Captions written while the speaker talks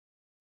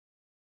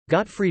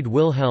Gottfried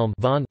Wilhelm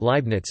von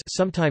Leibniz,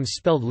 sometimes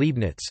spelled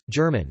Leibniz,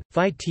 German,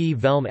 Phi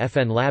Velm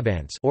fn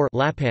Labans or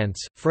Lapants,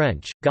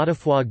 French,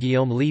 Godefroy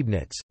Guillaume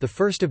Leibniz, the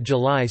 1st of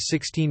July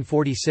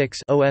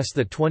 1646, OS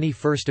the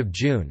 21st of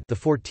June, the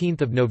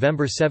 14th of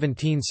November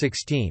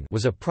 1716,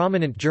 was a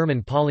prominent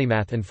German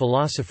polymath and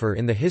philosopher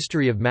in the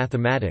history of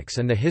mathematics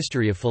and the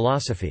history of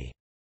philosophy.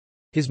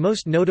 His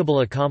most notable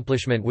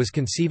accomplishment was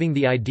conceiving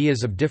the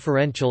ideas of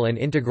differential and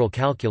integral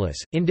calculus,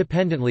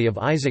 independently of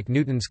Isaac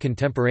Newton's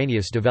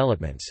contemporaneous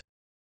developments.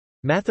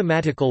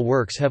 Mathematical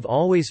works have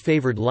always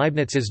favored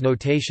Leibniz's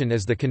notation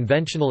as the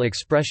conventional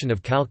expression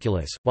of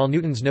calculus, while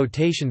Newton's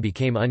notation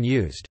became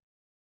unused.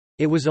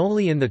 It was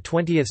only in the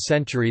 20th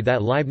century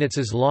that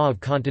Leibniz's law of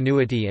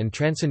continuity and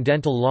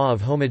transcendental law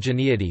of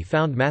homogeneity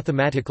found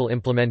mathematical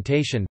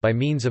implementation by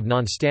means of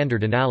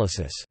non-standard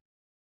analysis.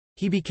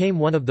 He became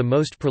one of the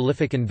most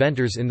prolific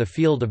inventors in the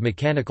field of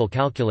mechanical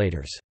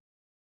calculators.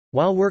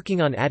 While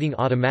working on adding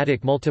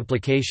automatic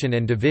multiplication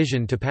and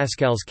division to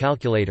Pascal's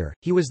calculator,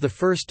 he was the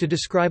first to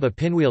describe a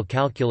pinwheel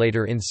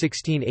calculator in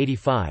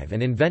 1685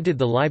 and invented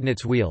the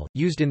Leibniz wheel,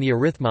 used in the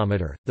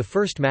arithmometer, the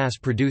first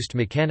mass-produced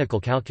mechanical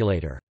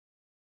calculator.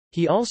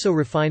 He also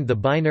refined the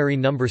binary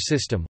number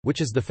system, which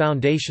is the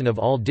foundation of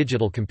all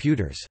digital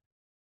computers.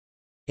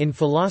 In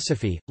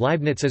philosophy,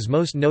 Leibniz is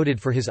most noted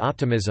for his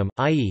optimism,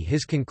 i.e.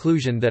 his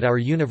conclusion that our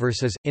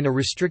universe is, in a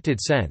restricted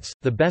sense,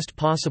 the best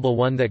possible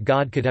one that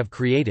God could have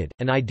created,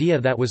 an idea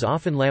that was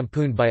often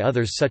lampooned by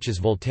others such as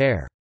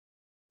Voltaire.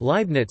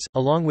 Leibniz,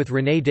 along with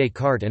René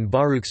Descartes and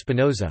Baruch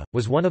Spinoza,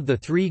 was one of the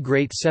three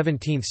great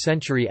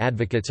 17th-century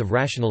advocates of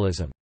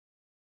rationalism.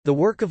 The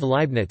work of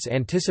Leibniz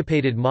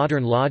anticipated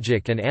modern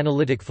logic and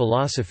analytic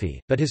philosophy,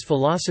 but his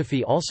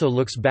philosophy also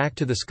looks back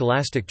to the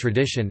scholastic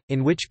tradition,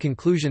 in which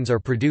conclusions are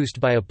produced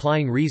by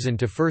applying reason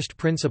to first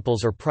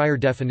principles or prior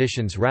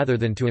definitions rather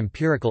than to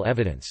empirical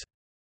evidence.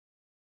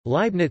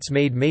 Leibniz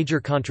made major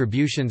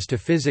contributions to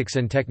physics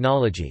and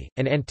technology,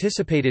 and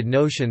anticipated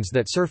notions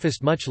that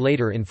surfaced much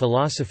later in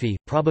philosophy,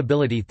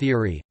 probability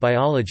theory,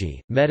 biology,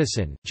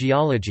 medicine,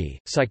 geology,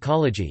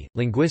 psychology,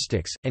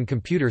 linguistics, and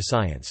computer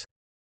science.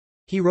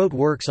 He wrote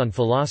works on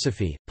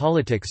philosophy,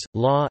 politics,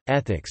 law,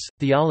 ethics,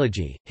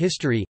 theology,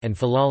 history, and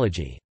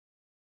philology.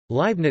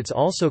 Leibniz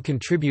also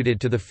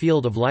contributed to the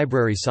field of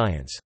library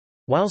science.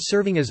 While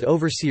serving as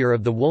overseer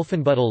of the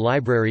Wolfenbüttel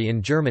Library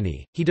in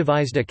Germany, he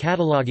devised a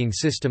cataloging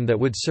system that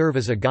would serve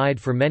as a guide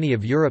for many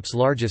of Europe's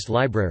largest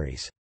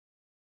libraries.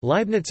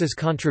 Leibniz's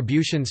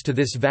contributions to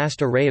this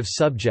vast array of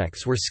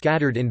subjects were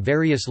scattered in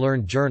various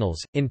learned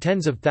journals, in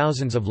tens of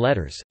thousands of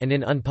letters, and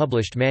in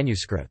unpublished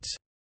manuscripts.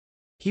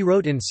 He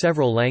wrote in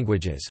several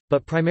languages,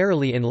 but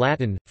primarily in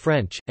Latin,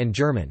 French, and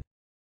German.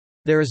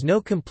 There is no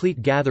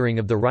complete gathering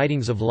of the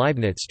writings of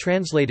Leibniz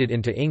translated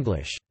into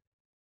English.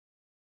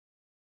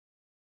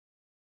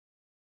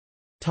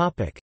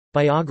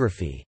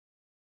 Biography.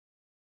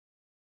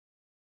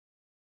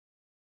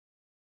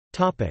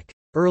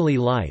 Early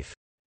life.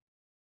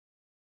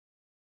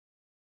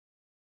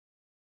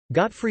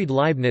 Gottfried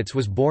Leibniz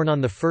was born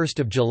on 1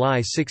 July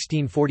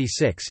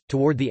 1646,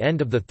 toward the end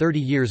of the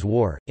 30 Years'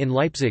 War, in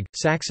Leipzig,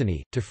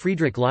 Saxony, to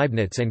Friedrich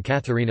Leibniz and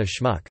Katharina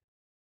Schmuck.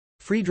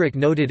 Friedrich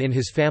noted in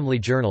his family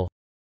journal,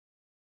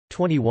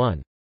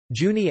 21.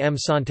 Juni am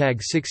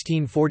Sonntag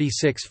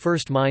 1646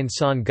 First mein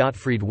Sohn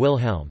Gottfried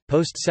Wilhelm,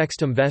 post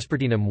sextum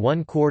vespertinum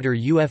 1/4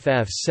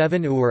 UFF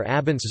 7 Uhr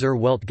abends zur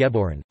Welt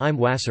geboren, im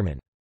Wassermann.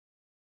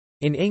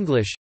 In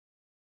English,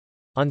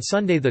 on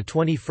Sunday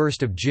 21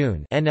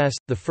 June NS,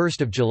 1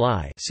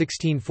 July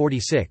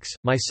 1646,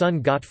 my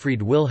son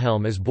Gottfried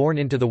Wilhelm is born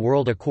into the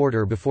world a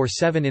quarter before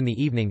 7 in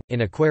the evening,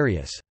 in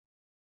Aquarius.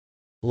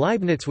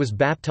 Leibniz was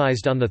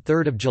baptized on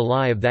 3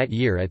 July of that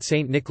year at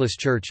St. Nicholas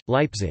Church,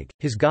 Leipzig.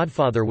 His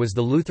godfather was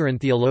the Lutheran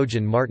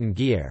theologian Martin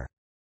Guerre.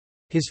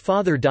 His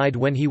father died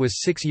when he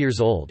was 6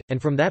 years old,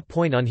 and from that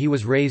point on he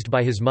was raised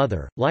by his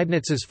mother.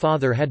 Leibniz's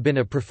father had been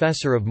a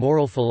professor of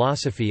moral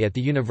philosophy at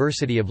the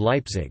University of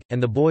Leipzig,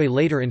 and the boy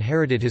later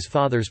inherited his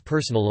father's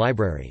personal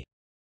library.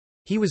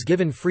 He was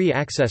given free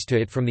access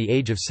to it from the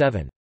age of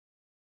 7.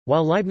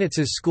 While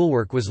Leibniz's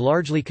schoolwork was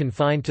largely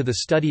confined to the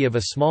study of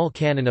a small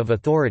canon of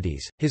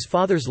authorities, his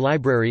father's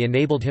library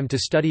enabled him to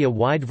study a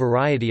wide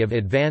variety of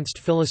advanced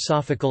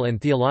philosophical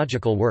and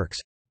theological works,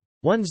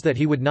 ones that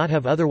he would not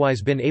have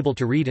otherwise been able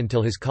to read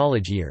until his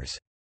college years.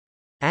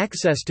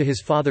 Access to his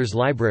father's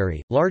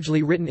library,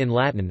 largely written in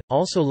Latin,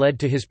 also led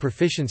to his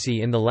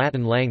proficiency in the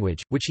Latin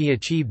language, which he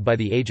achieved by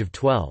the age of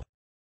 12.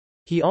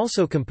 He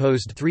also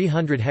composed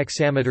 300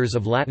 hexameters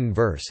of Latin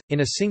verse, in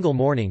a single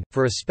morning,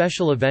 for a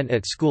special event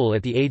at school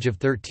at the age of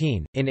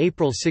 13. In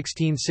April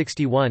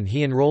 1661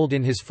 he enrolled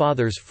in his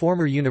father's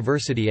former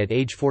university at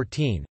age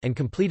 14, and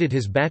completed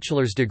his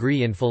bachelor's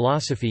degree in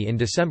philosophy in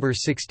December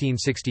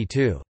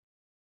 1662.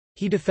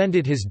 He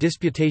defended his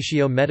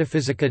Disputatio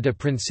Metaphysica de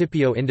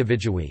Principio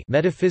Individui,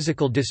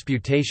 metaphysical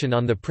disputation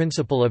on the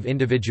principle of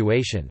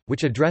individuation,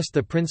 which addressed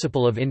the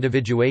principle of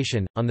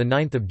individuation, on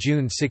 9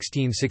 June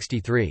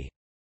 1663.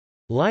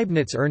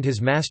 Leibniz earned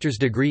his master's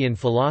degree in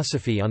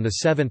philosophy on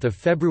 7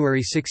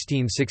 February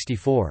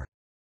 1664.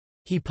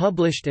 He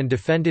published and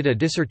defended a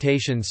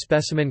dissertation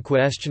Specimen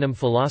Quaestionum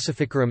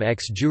Philosophicorum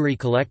ex Juri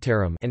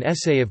Collectarum, an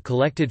essay of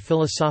collected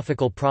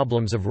philosophical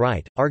problems of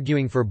right,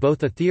 arguing for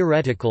both a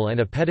theoretical and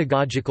a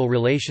pedagogical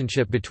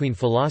relationship between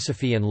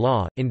philosophy and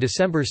law, in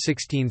December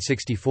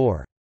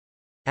 1664.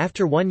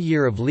 After 1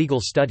 year of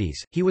legal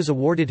studies, he was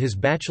awarded his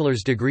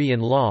bachelor's degree in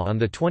law on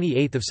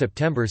 28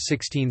 September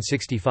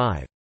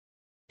 1665.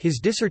 His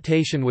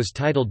dissertation was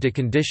titled De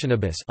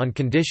Conditionibus, on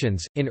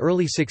conditions. In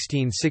early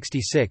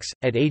 1666,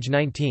 at age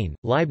 19,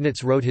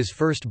 Leibniz wrote his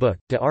first book,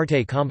 De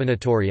Arte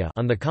Combinatoria,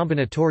 on the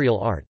combinatorial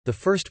art, the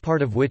first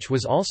part of which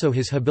was also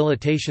his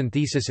habilitation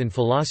thesis in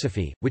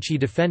philosophy, which he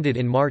defended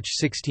in March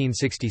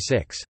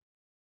 1666.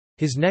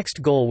 His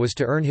next goal was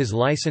to earn his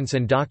license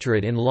and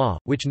doctorate in law,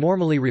 which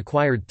normally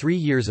required 3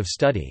 years of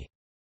study.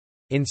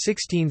 In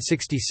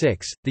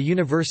 1666, the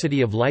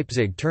University of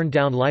Leipzig turned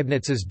down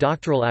Leibniz's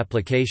doctoral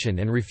application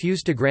and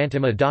refused to grant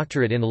him a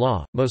doctorate in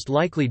law, most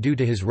likely due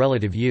to his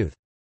relative youth.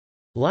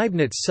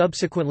 Leibniz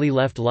subsequently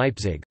left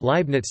Leipzig.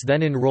 Leibniz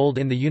then enrolled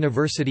in the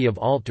University of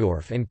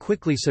Altdorf and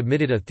quickly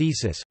submitted a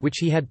thesis, which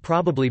he had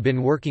probably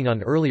been working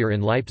on earlier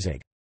in Leipzig.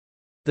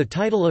 The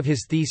title of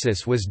his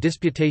thesis was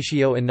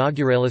Disputatio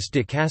inauguralis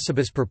de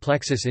casibus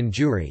perplexus in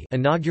juri,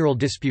 inaugural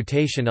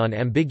disputation on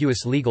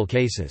ambiguous legal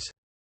cases.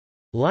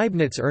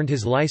 Leibniz earned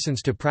his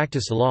license to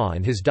practice law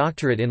and his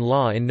doctorate in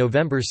law in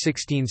November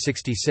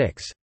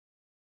 1666.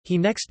 He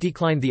next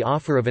declined the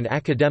offer of an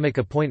academic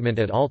appointment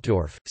at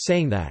Altdorf,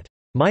 saying that,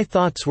 "My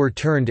thoughts were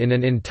turned in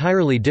an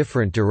entirely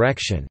different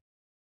direction."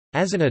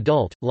 As an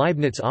adult,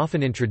 Leibniz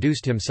often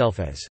introduced himself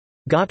as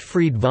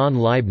Gottfried von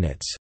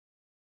Leibniz.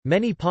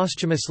 Many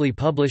posthumously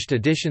published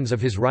editions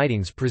of his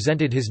writings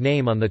presented his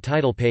name on the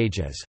title page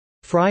as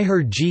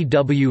Freiherr G.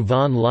 W.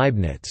 von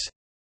Leibniz.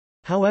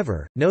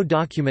 However, no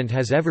document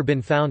has ever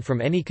been found from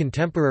any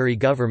contemporary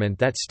government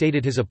that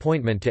stated his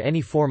appointment to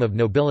any form of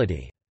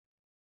nobility.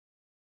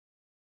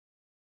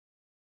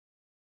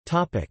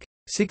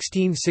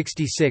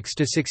 1666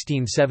 to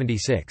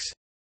 1676.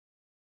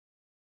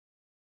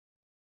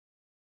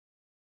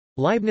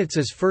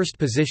 Leibniz's first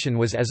position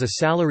was as a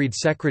salaried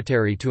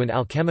secretary to an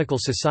alchemical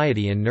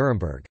society in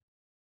Nuremberg.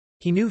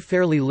 He knew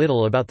fairly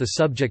little about the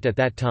subject at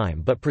that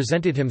time but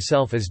presented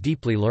himself as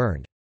deeply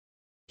learned.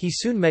 He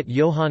soon met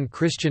Johann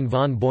Christian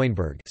von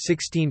Boinberg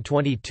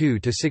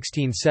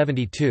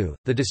 (1622–1672),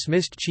 the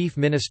dismissed chief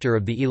minister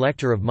of the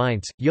Elector of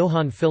Mainz,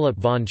 Johann Philipp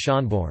von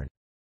Schönborn.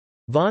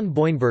 Von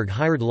Boinberg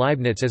hired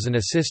Leibniz as an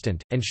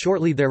assistant, and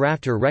shortly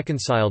thereafter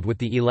reconciled with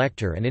the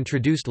Elector and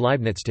introduced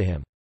Leibniz to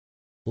him.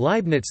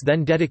 Leibniz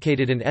then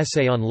dedicated an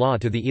essay on law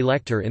to the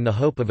Elector in the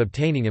hope of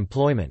obtaining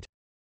employment.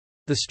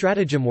 The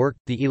stratagem worked.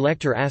 The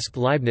Elector asked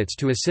Leibniz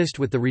to assist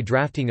with the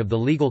redrafting of the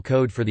legal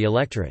code for the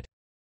electorate.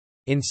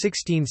 In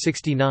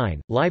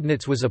 1669,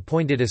 Leibniz was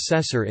appointed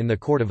assessor in the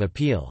Court of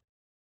Appeal.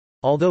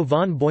 Although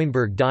von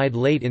Boinberg died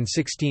late in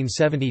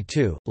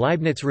 1672,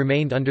 Leibniz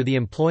remained under the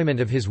employment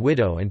of his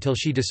widow until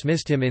she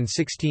dismissed him in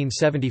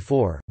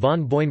 1674.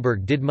 Von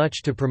Boinberg did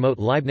much to promote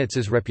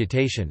Leibniz's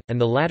reputation, and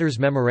the latter's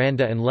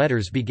memoranda and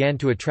letters began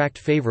to attract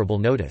favorable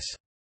notice.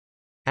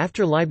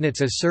 After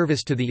Leibniz's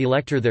service to the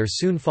Elector, there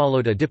soon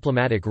followed a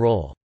diplomatic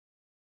role.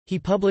 He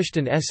published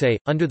an essay,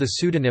 under the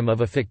pseudonym of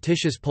a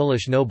fictitious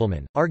Polish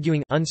nobleman,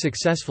 arguing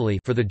unsuccessfully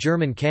for the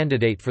German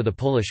candidate for the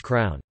Polish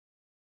crown.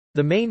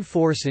 The main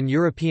force in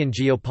European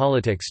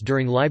geopolitics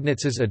during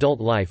Leibniz's adult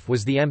life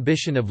was the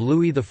ambition of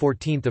Louis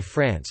XIV of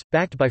France,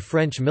 backed by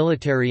French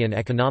military and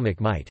economic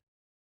might.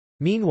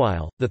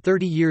 Meanwhile, the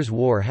 30 Years'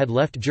 War had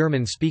left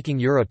German-speaking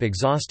Europe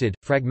exhausted,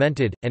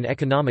 fragmented, and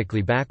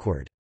economically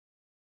backward.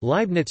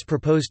 Leibniz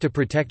proposed to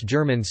protect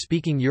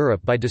German-speaking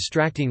Europe by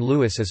distracting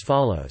Louis as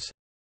follows.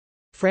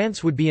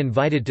 France would be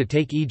invited to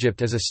take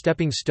Egypt as a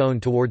stepping stone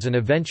towards an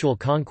eventual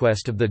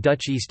conquest of the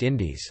Dutch East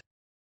Indies.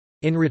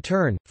 In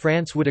return,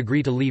 France would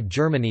agree to leave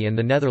Germany and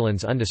the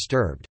Netherlands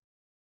undisturbed.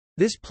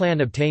 This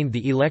plan obtained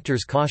the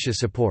Elector's cautious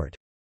support.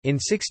 In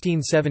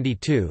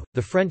 1672,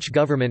 the French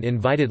government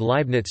invited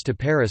Leibniz to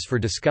Paris for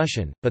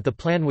discussion, but the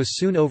plan was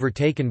soon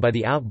overtaken by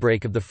the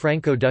outbreak of the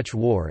Franco-Dutch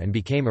War and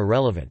became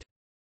irrelevant.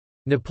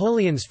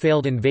 Napoleon's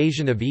failed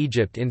invasion of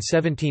Egypt in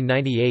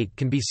 1798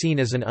 can be seen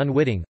as an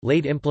unwitting,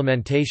 late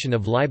implementation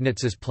of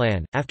Leibniz's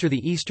plan, after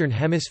the Eastern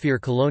Hemisphere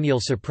colonial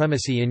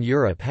supremacy in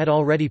Europe had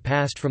already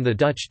passed from the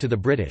Dutch to the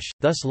British,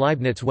 thus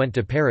Leibniz went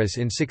to Paris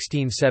in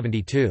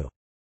 1672.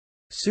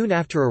 Soon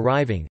after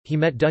arriving, he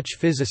met Dutch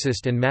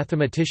physicist and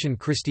mathematician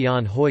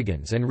Christiaan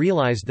Huygens and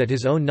realized that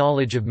his own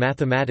knowledge of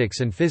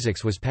mathematics and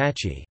physics was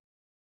patchy.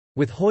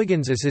 With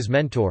Huygens as his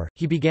mentor,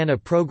 he began a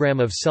program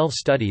of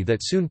self-study that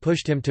soon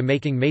pushed him to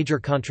making major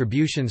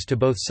contributions to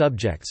both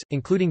subjects,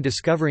 including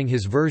discovering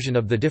his version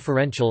of the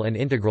differential and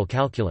integral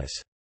calculus.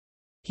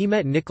 He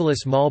met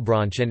Nicolas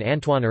Malebranche and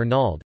Antoine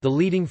Arnauld, the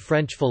leading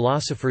French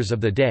philosophers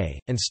of the day,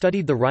 and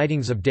studied the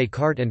writings of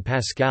Descartes and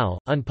Pascal,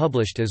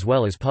 unpublished as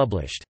well as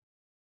published.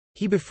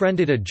 He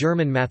befriended a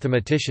German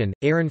mathematician,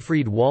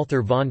 Ehrenfried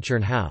Walther von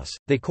Tschirnhaus.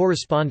 They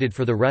corresponded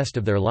for the rest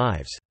of their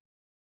lives.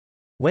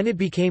 When it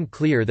became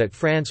clear that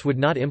France would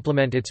not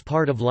implement its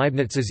part of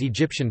Leibniz's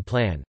Egyptian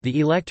plan, the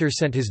elector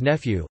sent his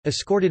nephew,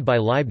 escorted by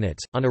Leibniz,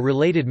 on a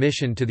related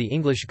mission to the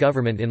English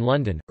government in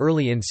London,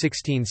 early in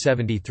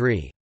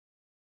 1673.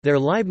 There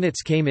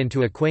Leibniz came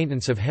into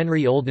acquaintance of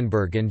Henry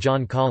Oldenburg and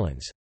John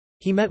Collins.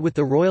 He met with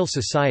the Royal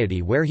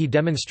Society where he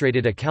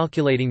demonstrated a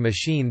calculating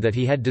machine that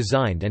he had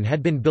designed and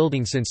had been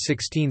building since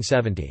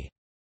 1670.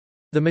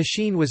 The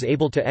machine was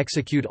able to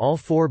execute all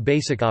four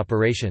basic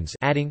operations: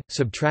 adding,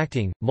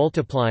 subtracting,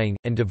 multiplying,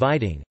 and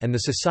dividing, and the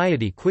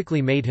society quickly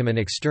made him an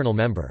external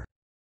member.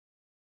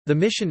 The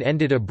mission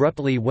ended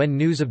abruptly when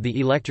news of the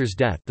elector's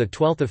death, the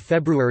 12th of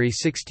February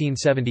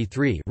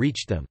 1673,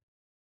 reached them.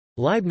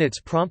 Leibniz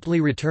promptly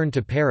returned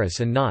to Paris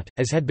and not,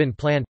 as had been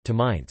planned, to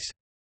Mainz.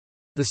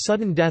 The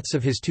sudden deaths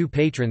of his two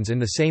patrons in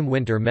the same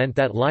winter meant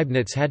that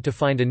Leibniz had to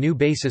find a new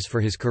basis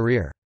for his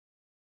career.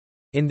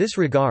 In this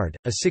regard,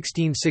 a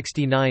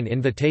 1669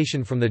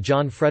 invitation from the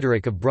John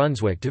Frederick of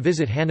Brunswick to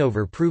visit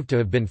Hanover proved to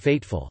have been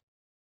fateful.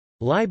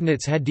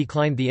 Leibniz had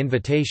declined the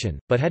invitation,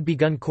 but had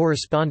begun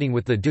corresponding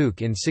with the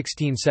Duke in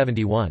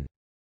 1671.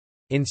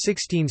 In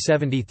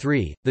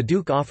 1673, the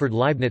Duke offered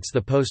Leibniz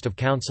the post of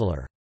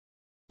councillor.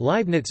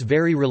 Leibniz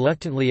very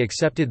reluctantly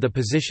accepted the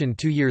position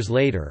 2 years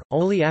later,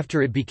 only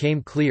after it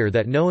became clear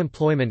that no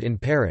employment in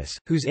Paris,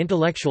 whose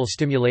intellectual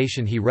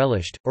stimulation he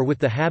relished, or with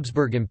the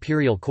Habsburg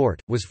imperial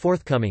court, was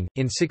forthcoming.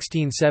 In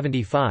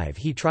 1675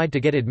 he tried to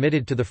get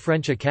admitted to the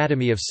French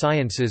Academy of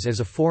Sciences as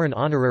a foreign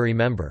honorary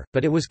member,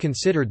 but it was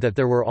considered that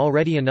there were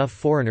already enough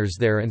foreigners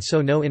there and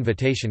so no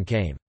invitation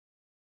came.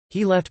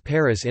 He left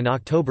Paris in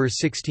October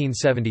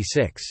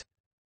 1676.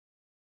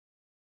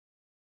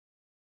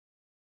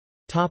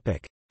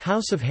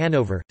 House of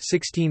Hanover,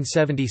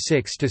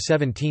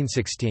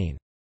 1676–1716.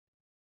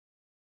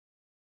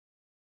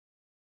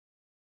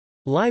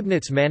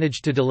 Leibniz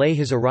managed to delay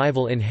his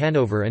arrival in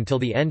Hanover until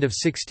the end of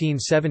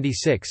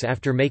 1676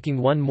 after making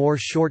one more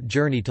short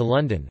journey to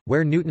London,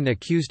 where Newton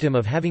accused him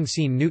of having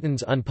seen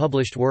Newton's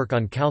unpublished work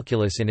on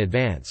calculus in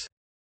advance.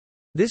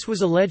 This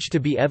was alleged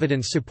to be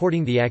evidence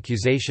supporting the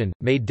accusation,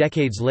 made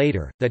decades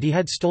later, that he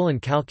had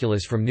stolen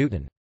calculus from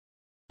Newton.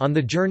 On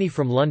the journey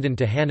from London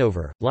to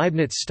Hanover,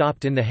 Leibniz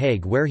stopped in The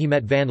Hague where he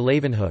met van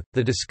Leeuwenhoek,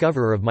 the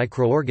discoverer of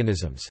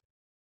microorganisms.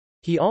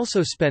 He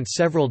also spent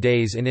several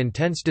days in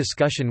intense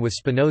discussion with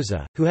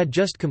Spinoza, who had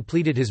just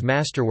completed his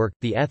masterwork,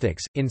 The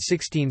Ethics. In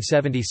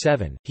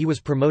 1677, he was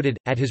promoted,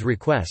 at his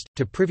request,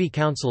 to Privy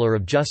Councillor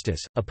of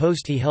Justice, a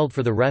post he held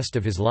for the rest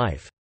of his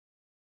life.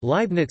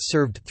 Leibniz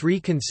served 3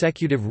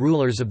 consecutive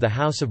rulers of the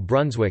House of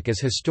Brunswick as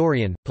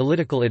historian,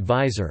 political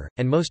advisor,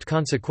 and most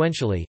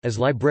consequentially, as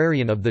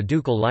librarian of the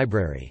ducal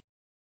library.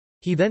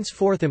 He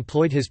thenceforth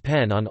employed his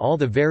pen on all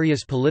the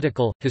various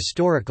political,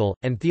 historical,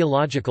 and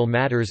theological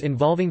matters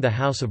involving the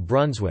House of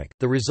Brunswick.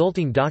 The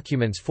resulting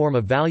documents form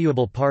a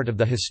valuable part of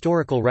the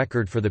historical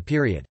record for the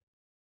period.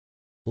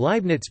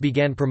 Leibniz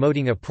began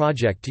promoting a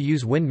project to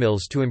use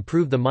windmills to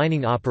improve the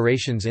mining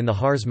operations in the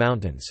Harz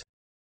Mountains.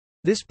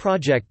 This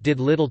project did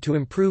little to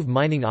improve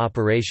mining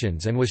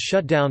operations and was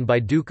shut down by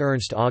Duke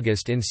Ernst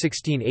August in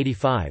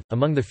 1685.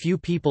 Among the few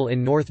people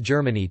in North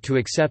Germany to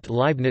accept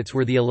Leibniz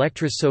were the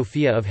Electress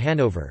Sophia of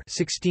Hanover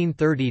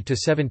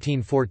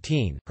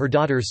 (1630–1714), her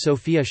daughters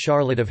Sophia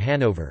Charlotte of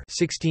Hanover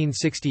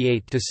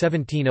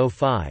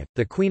 (1668–1705),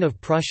 the Queen of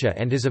Prussia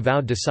and his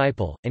avowed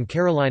disciple, and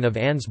Caroline of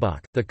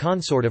Ansbach, the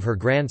consort of her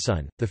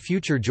grandson, the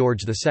future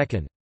George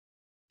II.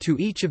 To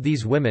each of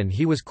these women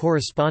he was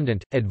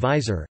correspondent,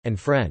 advisor, and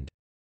friend.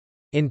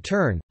 In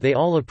turn, they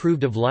all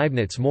approved of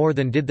Leibniz more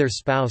than did their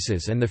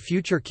spouses and the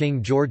future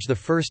King George I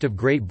of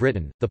Great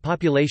Britain. The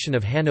population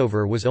of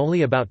Hanover was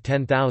only about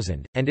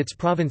 10,000, and its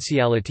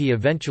provinciality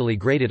eventually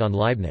grated on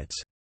Leibniz.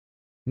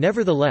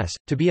 Nevertheless,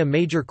 to be a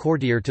major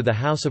courtier to the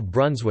House of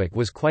Brunswick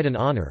was quite an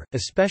honor,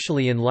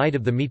 especially in light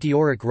of the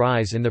meteoric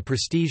rise in the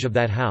prestige of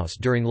that house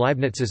during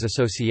Leibniz's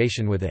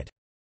association with it.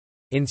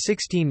 In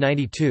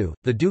 1692,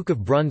 the Duke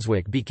of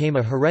Brunswick became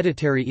a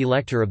hereditary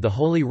elector of the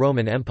Holy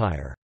Roman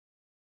Empire.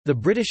 The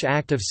British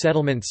Act of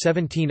Settlement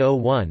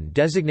 1701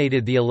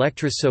 designated the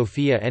Electress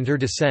Sophia and her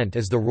descent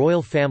as the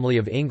royal family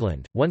of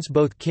England, once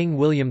both King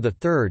William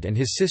III and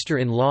his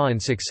sister-in-law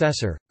and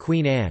successor,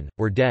 Queen Anne,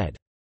 were dead.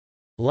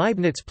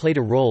 Leibniz played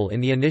a role in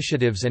the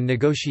initiatives and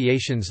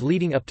negotiations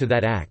leading up to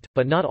that act,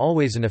 but not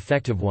always an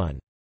effective one.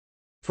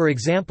 For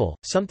example,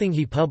 something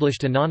he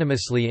published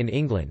anonymously in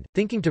England,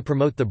 thinking to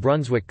promote the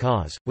Brunswick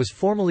cause, was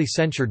formally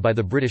censured by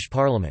the British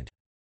Parliament.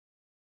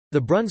 The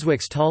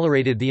Brunswicks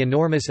tolerated the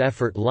enormous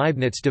effort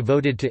Leibniz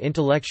devoted to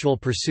intellectual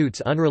pursuits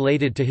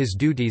unrelated to his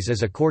duties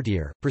as a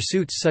courtier,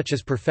 pursuits such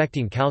as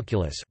perfecting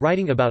calculus,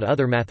 writing about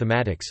other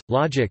mathematics,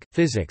 logic,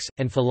 physics,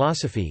 and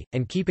philosophy,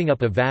 and keeping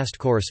up a vast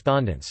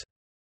correspondence.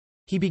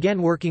 He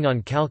began working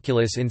on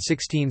calculus in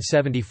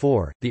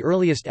 1674, the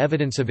earliest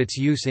evidence of its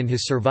use in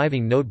his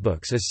surviving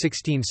notebooks is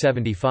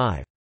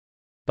 1675.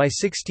 By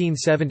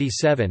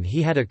 1677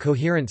 he had a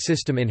coherent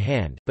system in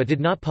hand, but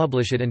did not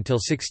publish it until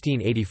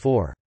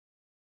 1684.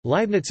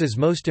 Leibniz's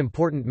most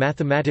important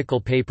mathematical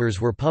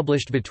papers were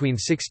published between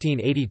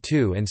 1682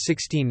 and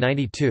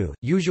 1692,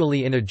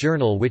 usually in a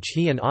journal which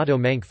he and Otto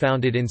Menck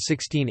founded in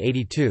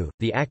 1682,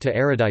 the Acta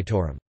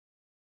Eruditorum.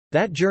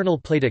 That journal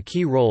played a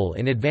key role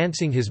in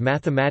advancing his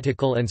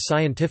mathematical and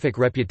scientific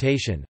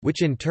reputation,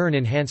 which in turn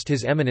enhanced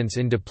his eminence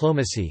in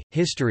diplomacy,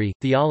 history,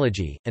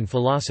 theology, and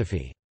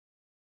philosophy.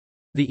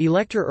 The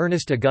Elector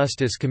Ernest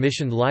Augustus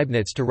commissioned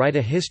Leibniz to write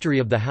a history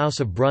of the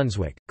House of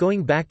Brunswick,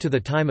 going back to the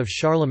time of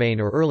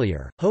Charlemagne or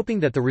earlier, hoping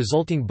that the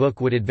resulting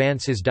book would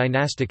advance his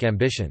dynastic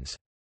ambitions.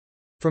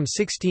 From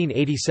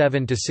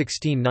 1687 to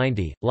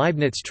 1690,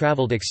 Leibniz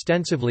traveled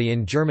extensively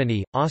in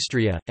Germany,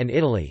 Austria, and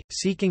Italy,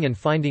 seeking and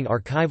finding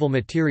archival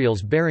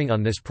materials bearing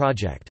on this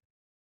project.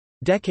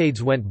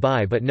 Decades went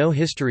by but no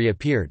history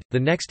appeared. The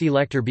next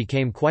elector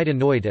became quite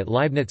annoyed at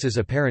Leibniz's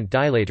apparent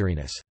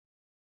dilatoriness.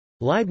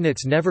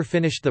 Leibniz never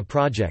finished the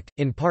project,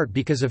 in part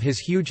because of his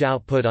huge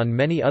output on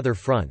many other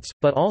fronts,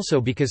 but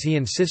also because he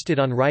insisted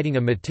on writing a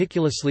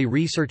meticulously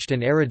researched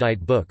and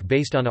erudite book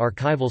based on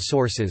archival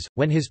sources,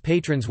 when his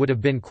patrons would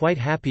have been quite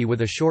happy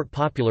with a short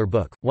popular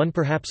book, one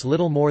perhaps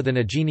little more than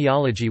a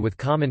genealogy with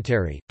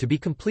commentary, to be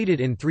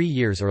completed in 3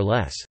 years or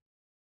less.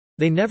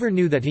 They never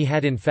knew that he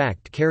had in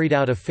fact carried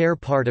out a fair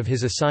part of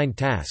his assigned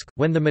task.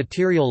 When the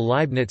material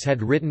Leibniz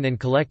had written and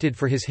collected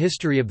for his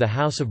History of the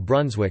House of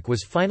Brunswick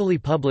was finally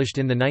published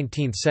in the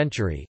 19th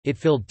century, it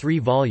filled 3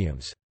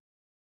 volumes.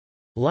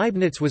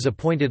 Leibniz was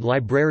appointed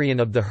librarian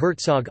of the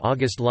Herzog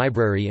August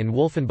Library in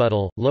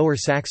Wolfenbüttel, Lower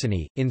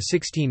Saxony, in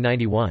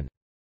 1691.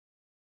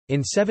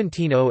 In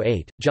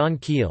 1708, John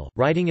Keill,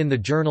 writing in the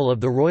Journal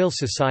of the Royal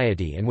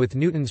Society and with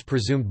Newton's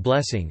presumed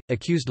blessing,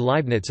 accused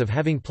Leibniz of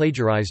having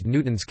plagiarized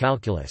Newton's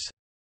calculus.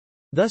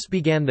 Thus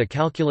began the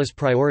calculus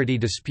priority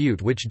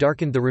dispute which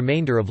darkened the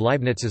remainder of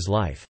Leibniz's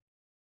life.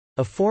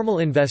 A formal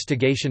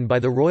investigation by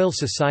the Royal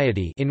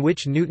Society, in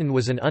which Newton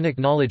was an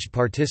unacknowledged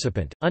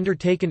participant,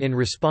 undertaken in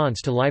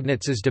response to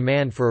Leibniz's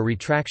demand for a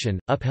retraction,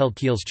 upheld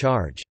Keill's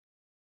charge.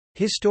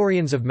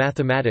 Historians of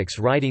mathematics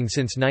writing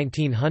since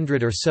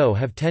 1900 or so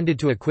have tended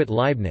to acquit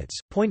Leibniz,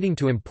 pointing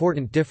to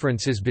important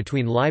differences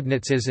between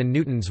Leibniz's and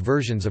Newton's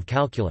versions of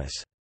calculus.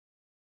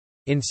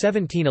 In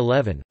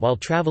 1711, while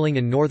traveling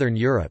in northern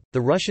Europe,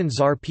 the Russian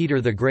Tsar Peter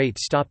the Great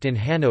stopped in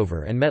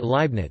Hanover and met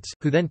Leibniz,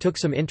 who then took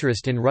some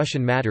interest in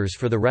Russian matters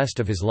for the rest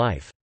of his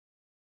life.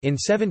 In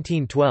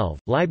 1712,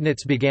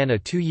 Leibniz began a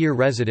 2-year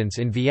residence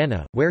in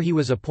Vienna, where he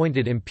was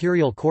appointed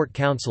imperial court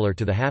councillor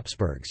to the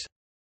Habsburgs.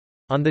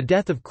 On the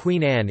death of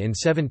Queen Anne in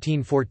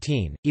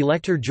 1714,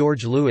 Elector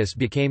George Louis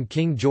became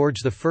King George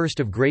I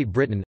of Great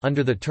Britain,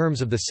 under the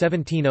terms of the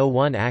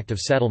 1701 Act of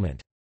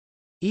Settlement.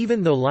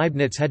 Even though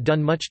Leibniz had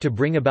done much to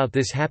bring about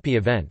this happy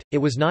event, it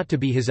was not to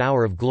be his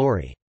hour of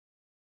glory.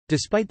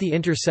 Despite the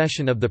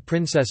intercession of the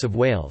Princess of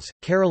Wales,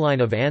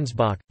 Caroline of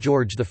Ansbach,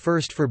 George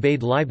I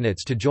forbade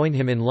Leibniz to join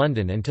him in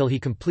London until he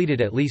completed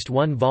at least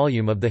 1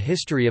 volume of the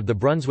history of the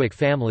Brunswick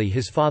family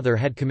his father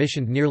had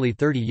commissioned nearly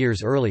 30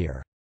 years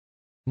earlier.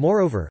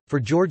 Moreover, for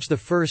George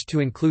I to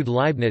include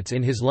Leibniz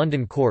in his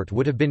London court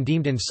would have been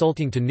deemed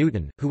insulting to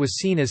Newton, who was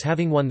seen as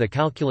having won the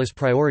calculus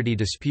priority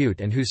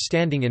dispute and whose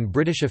standing in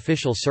British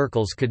official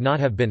circles could not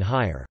have been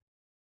higher.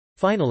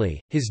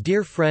 Finally, his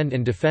dear friend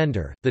and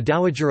defender, the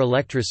Dowager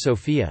Electress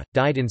Sophia,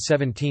 died in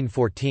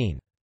 1714.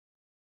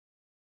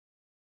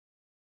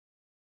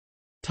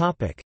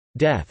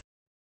 Death.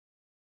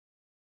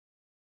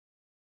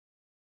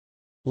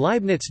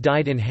 Leibniz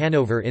died in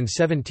Hanover in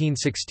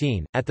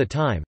 1716. At the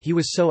time, he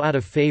was so out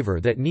of favor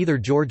that neither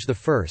George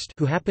I,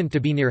 who happened to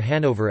be near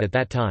Hanover at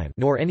that time,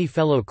 nor any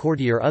fellow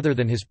courtier other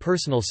than his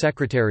personal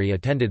secretary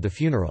attended the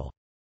funeral.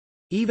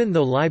 Even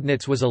though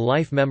Leibniz was a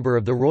life member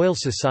of the Royal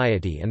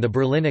Society and the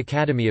Berlin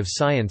Academy of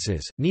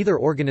Sciences, neither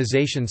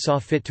organization saw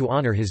fit to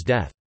honor his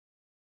death.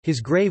 His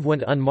grave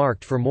went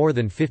unmarked for more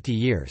than 50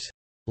 years.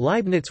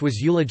 Leibniz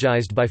was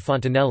eulogized by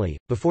Fontenelle,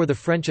 before the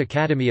French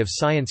Academy of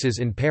Sciences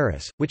in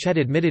Paris, which had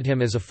admitted him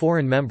as a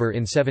foreign member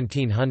in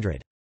 1700.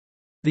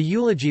 The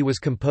eulogy was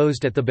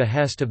composed at the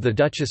behest of the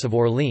Duchess of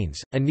Orleans,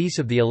 a niece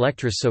of the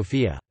Electress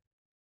Sophia.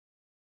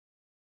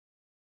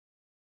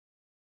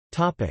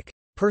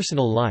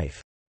 Personal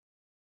life.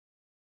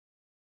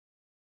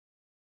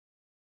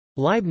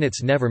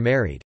 Leibniz never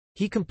married.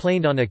 He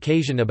complained on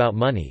occasion about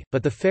money,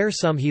 but the fair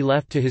sum he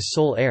left to his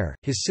sole heir,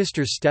 his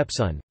sister's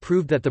stepson,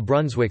 proved that the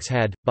Brunswicks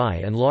had, by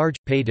and large,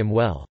 paid him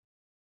well.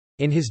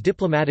 In his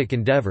diplomatic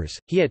endeavors,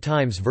 he at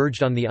times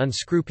verged on the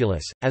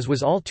unscrupulous, as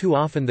was all too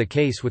often the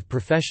case with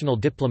professional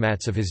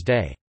diplomats of his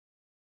day.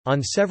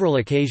 On several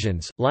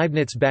occasions,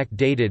 Leibniz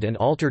backdated and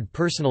altered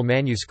personal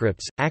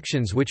manuscripts,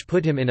 actions which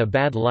put him in a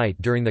bad light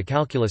during the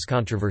calculus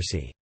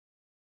controversy.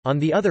 On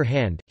the other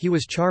hand, he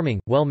was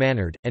charming,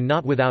 well-mannered, and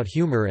not without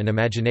humor and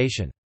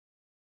imagination.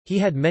 He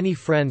had many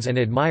friends and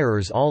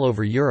admirers all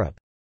over Europe.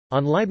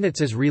 On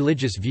Leibniz's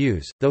religious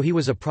views, though he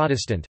was a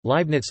Protestant,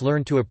 Leibniz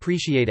learned to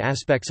appreciate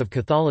aspects of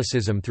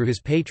Catholicism through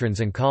his patrons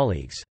and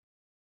colleagues.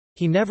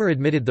 He never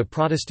admitted the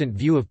Protestant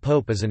view of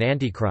Pope as an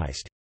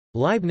antichrist.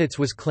 Leibniz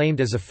was claimed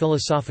as a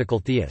philosophical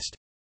theist.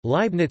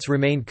 Leibniz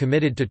remained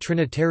committed to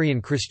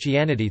Trinitarian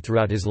Christianity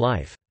throughout his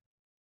life.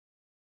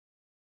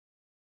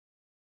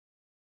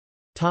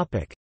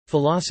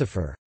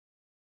 Philosopher.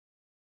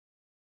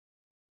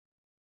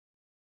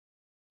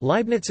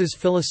 Leibniz's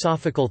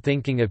philosophical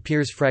thinking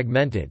appears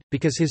fragmented,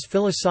 because his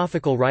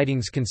philosophical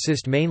writings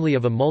consist mainly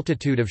of a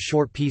multitude of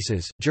short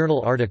pieces,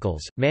 journal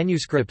articles,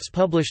 manuscripts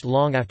published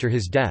long after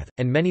his death,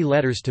 and many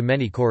letters to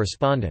many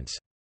correspondents.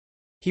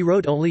 He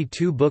wrote only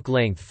 2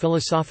 book-length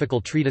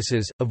philosophical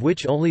treatises, of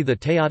which only the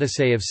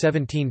Theodicee of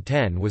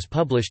 1710 was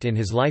published in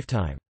his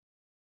lifetime.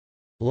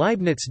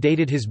 Leibniz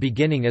dated his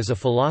beginning as a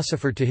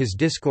philosopher to his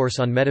Discourse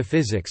on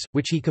Metaphysics,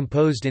 which he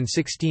composed in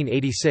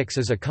 1686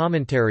 as a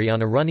commentary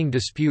on a running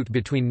dispute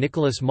between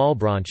Nicolas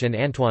Malebranche and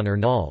Antoine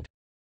Arnauld.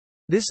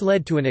 This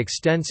led to an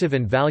extensive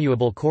and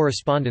valuable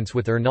correspondence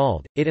with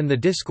Arnauld. It and the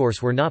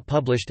Discourse were not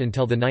published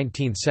until the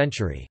 19th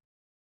century.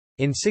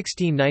 In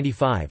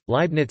 1695,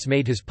 Leibniz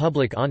made his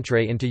public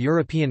entrée into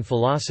European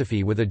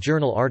philosophy with a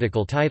journal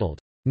article titled,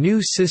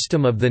 "New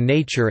System of the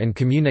Nature and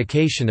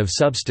Communication of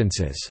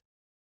Substances."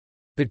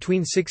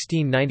 Between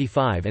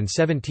 1695 and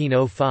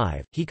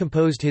 1705, he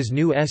composed his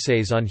New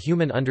Essays on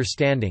Human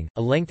Understanding,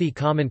 a lengthy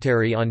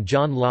commentary on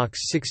John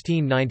Locke's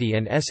 1690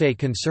 and Essay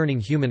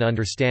Concerning Human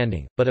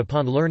Understanding, but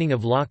upon learning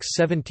of Locke's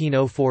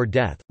 1704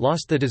 death,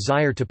 lost the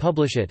desire to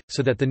publish it,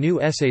 so that the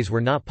new essays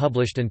were not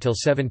published until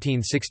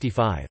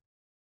 1765.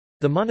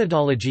 The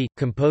Monadology,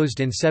 composed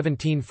in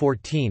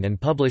 1714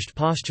 and published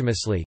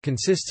posthumously,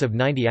 consists of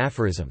 90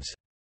 aphorisms.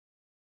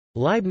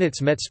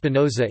 Leibniz met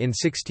Spinoza in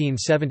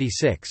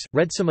 1676,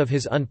 read some of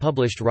his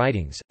unpublished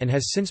writings, and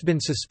has since been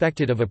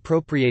suspected of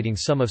appropriating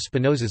some of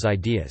Spinoza's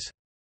ideas.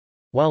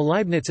 While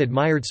Leibniz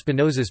admired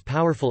Spinoza's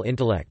powerful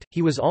intellect,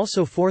 he was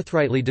also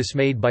forthrightly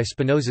dismayed by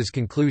Spinoza's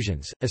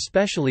conclusions,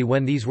 especially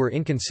when these were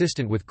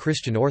inconsistent with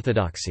Christian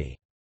orthodoxy.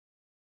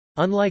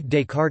 Unlike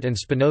Descartes and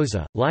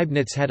Spinoza,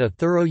 Leibniz had a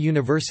thorough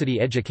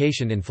university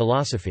education in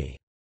philosophy.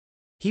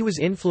 He was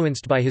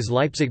influenced by his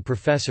Leipzig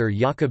professor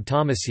Jakob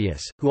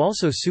Thomasius, who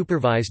also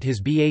supervised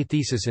his B.A.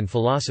 thesis in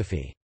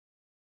philosophy.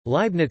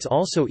 Leibniz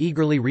also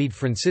eagerly read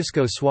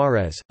Francisco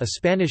Suárez, a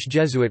Spanish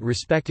Jesuit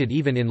respected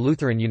even in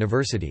Lutheran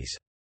universities.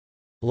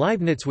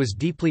 Leibniz was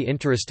deeply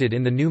interested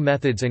in the new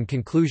methods and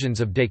conclusions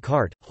of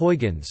Descartes,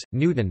 Huygens,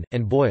 Newton,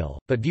 and Boyle,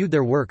 but viewed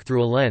their work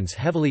through a lens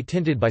heavily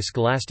tinted by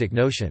scholastic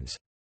notions.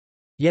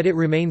 Yet it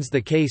remains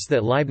the case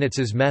that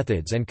Leibniz's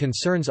methods and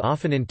concerns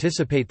often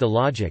anticipate the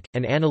logic,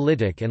 and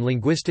analytic and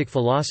linguistic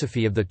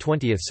philosophy of the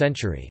 20th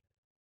century.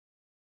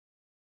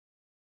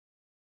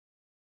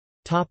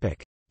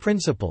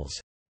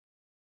 Principles.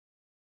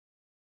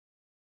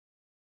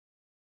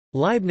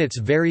 Leibniz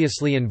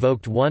variously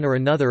invoked one or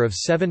another of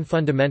 7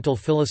 fundamental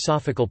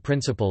philosophical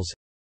principles.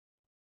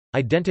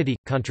 Identity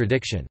 –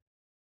 contradiction.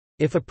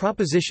 If a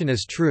proposition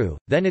is true,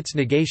 then its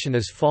negation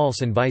is false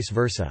and vice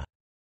versa.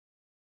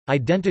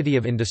 Identity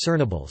of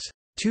indiscernibles.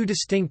 2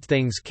 distinct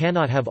things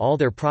cannot have all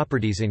their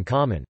properties in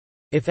common.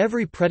 If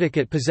every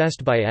predicate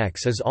possessed by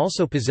X is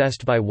also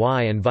possessed by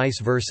Y and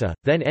vice versa,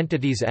 then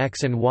entities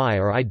X and Y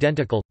are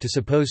identical. To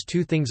suppose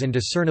 2 things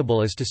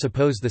indiscernible is to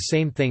suppose the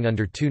same thing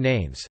under 2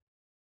 names.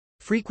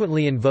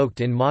 Frequently invoked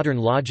in modern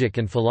logic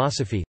and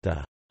philosophy,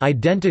 the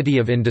identity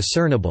of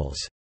indiscernibles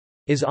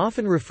is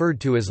often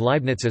referred to as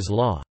Leibniz's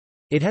law.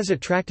 It has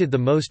attracted the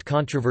most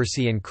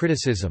controversy and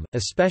criticism,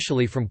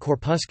 especially from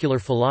corpuscular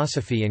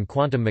philosophy and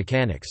quantum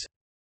mechanics.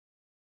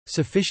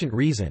 Sufficient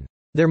reason.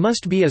 There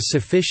must be a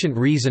sufficient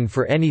reason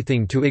for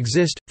anything to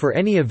exist, for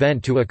any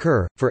event to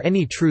occur, for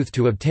any truth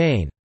to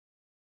obtain.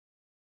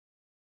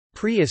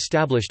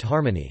 Pre-established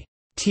harmony.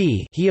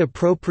 He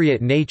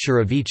appropriate nature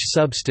of each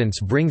substance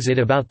brings it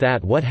about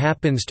that what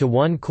happens to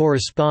one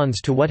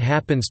corresponds to what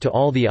happens to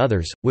all the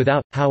others,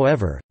 without,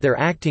 however, their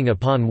acting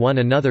upon one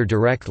another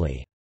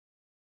directly.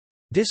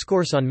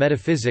 Discourse on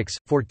Metaphysics,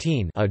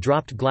 14. A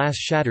dropped glass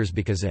shatters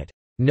because it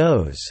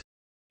knows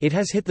it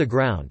has hit the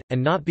ground,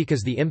 and not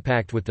because the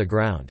impact with the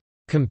ground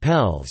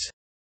compels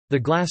the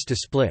glass to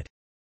split.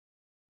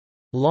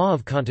 Law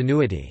of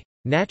continuity.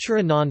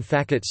 Natura non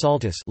facit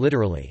saltus,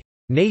 literally,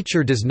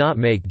 nature does not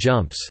make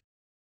jumps.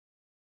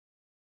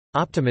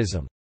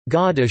 Optimism.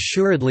 God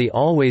assuredly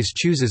always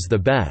chooses the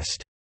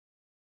best.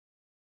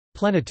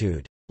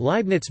 Plenitude.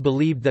 Leibniz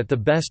believed that the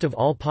best of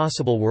all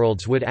possible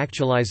worlds would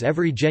actualize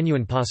every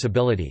genuine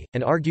possibility,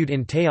 and argued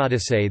in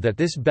Theodicee that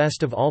this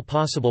best of all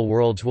possible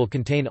worlds will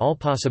contain all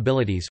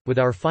possibilities, with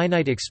our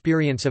finite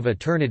experience of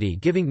eternity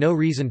giving no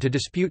reason to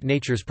dispute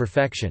nature's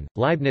perfection.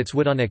 Leibniz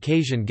would on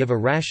occasion give a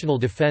rational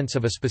defense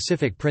of a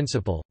specific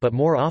principle, but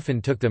more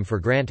often took them for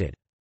granted.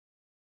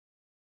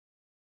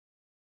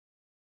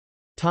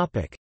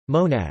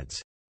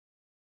 Monads.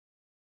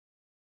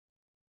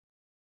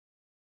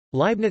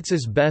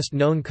 Leibniz's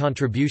best-known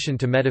contribution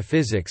to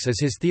metaphysics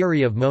is his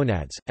theory of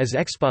monads, as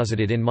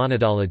exposited in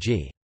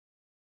Monadology.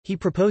 He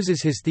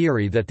proposes his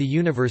theory that the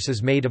universe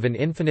is made of an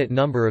infinite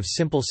number of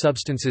simple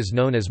substances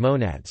known as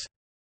monads.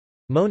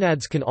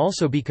 Monads can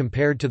also be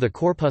compared to the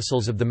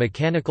corpuscles of the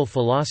mechanical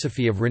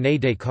philosophy of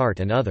René Descartes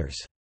and others.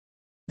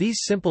 These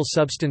simple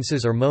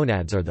substances or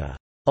monads are the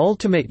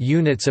ultimate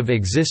units of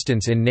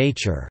existence in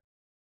nature.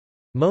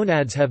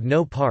 Monads have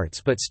no parts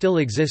but still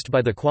exist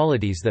by the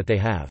qualities that they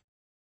have.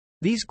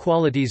 These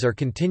qualities are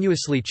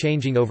continuously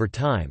changing over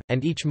time,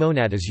 and each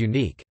monad is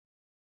unique.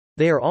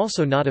 They are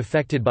also not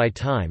affected by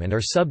time and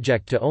are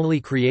subject to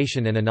only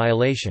creation and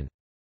annihilation.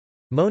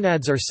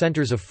 Monads are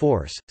centers of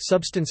force,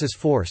 substance is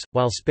force,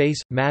 while space,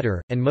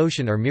 matter, and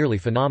motion are merely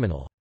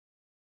phenomenal.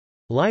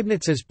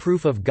 Leibniz's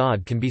proof of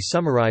God can be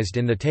summarized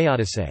in the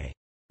Theodicy.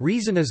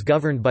 Reason is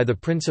governed by the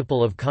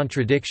principle of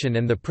contradiction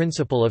and the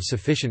principle of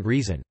sufficient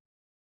reason.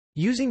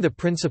 Using the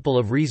principle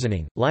of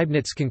reasoning,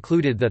 Leibniz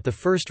concluded that the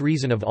first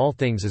reason of all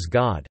things is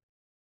God.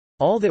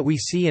 All that we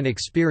see and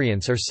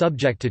experience are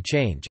subject to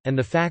change, and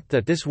the fact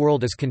that this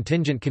world is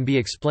contingent can be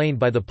explained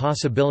by the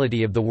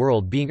possibility of the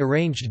world being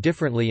arranged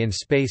differently in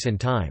space and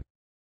time.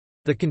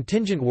 The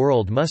contingent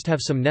world must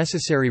have some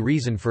necessary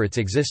reason for its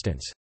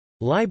existence.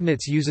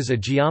 Leibniz uses a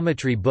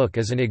geometry book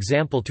as an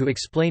example to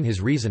explain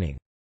his reasoning.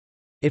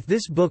 If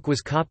this book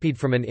was copied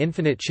from an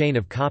infinite chain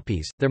of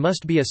copies, there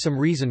must be some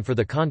reason for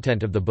the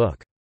content of the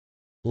book.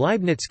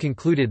 Leibniz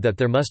concluded that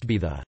there must be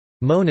the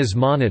monas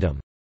monadum,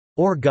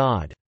 or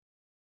God.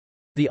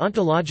 The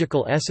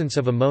ontological essence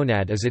of a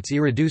monad is its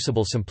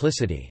irreducible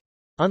simplicity.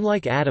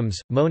 Unlike atoms,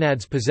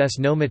 monads possess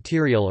no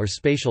material or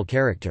spatial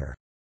character.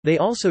 They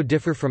also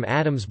differ from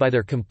atoms by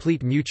their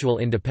complete mutual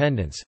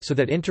independence, so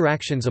that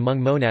interactions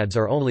among monads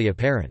are only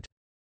apparent.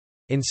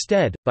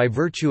 Instead, by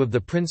virtue of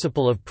the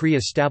principle of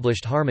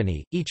pre-established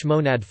harmony, each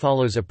monad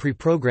follows a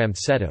pre-programmed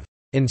set of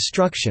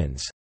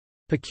instructions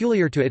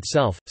peculiar to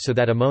itself, so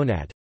that a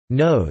monad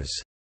knows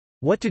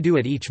what to do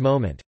at each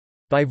moment.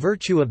 By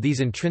virtue of these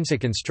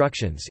intrinsic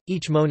instructions,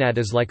 each monad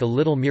is like a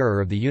little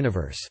mirror of the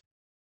universe.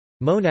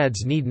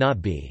 Monads need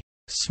not be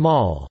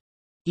small,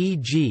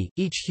 e.g.,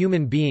 each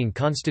human being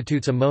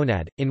constitutes a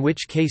monad, in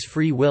which case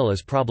free will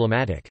is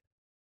problematic.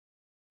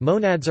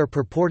 Monads are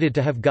purported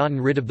to have gotten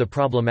rid of the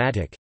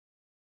problematic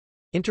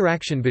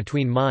interaction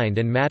between mind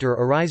and matter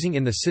arising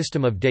in the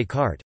system of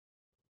Descartes,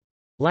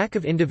 lack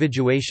of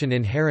individuation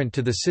inherent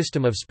to the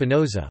system of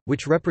Spinoza,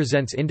 which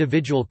represents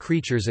individual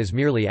creatures as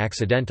merely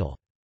accidental.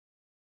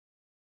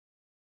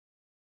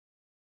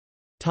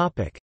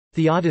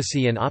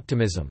 Theodicy and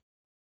optimism.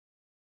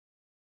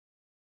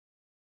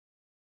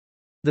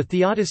 The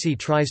Theodicy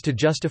tries to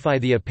justify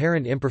the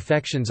apparent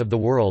imperfections of the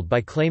world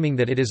by claiming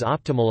that it is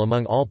optimal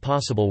among all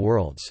possible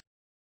worlds.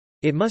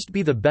 It must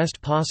be the best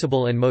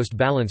possible and most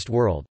balanced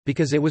world,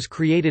 because it was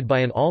created by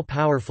an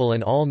all-powerful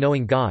and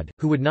all-knowing God,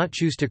 who would not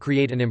choose to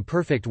create an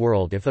imperfect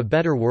world if a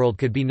better world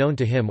could be known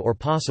to him or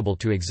possible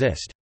to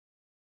exist.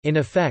 In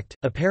effect,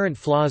 apparent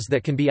flaws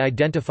that can be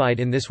identified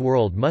in this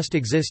world must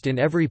exist in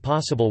every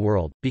possible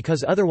world,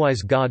 because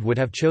otherwise God would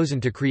have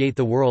chosen to create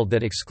the world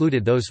that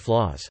excluded those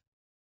flaws.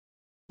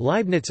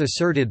 Leibniz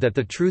asserted that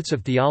the truths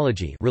of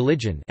theology,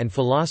 religion, and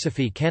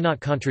philosophy cannot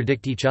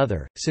contradict each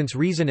other, since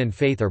reason and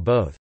faith are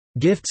both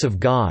gifts of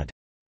God,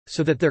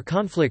 so that their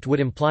conflict would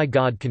imply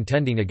God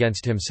contending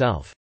against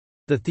himself.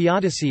 The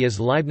Theodicy is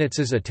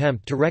Leibniz's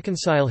attempt to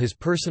reconcile his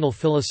personal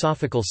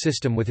philosophical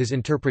system with his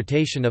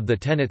interpretation of the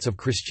tenets of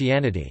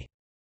Christianity.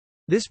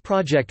 This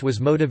project was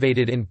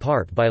motivated in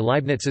part by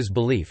Leibniz's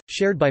belief,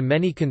 shared by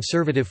many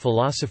conservative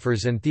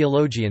philosophers and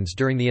theologians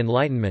during the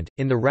Enlightenment,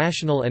 in the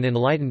rational and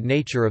enlightened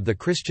nature of the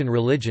Christian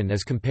religion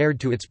as compared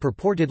to its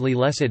purportedly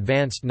less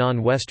advanced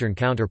non-Western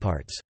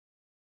counterparts.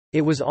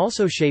 It was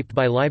also shaped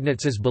by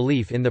Leibniz's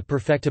belief in the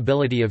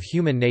perfectibility of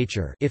human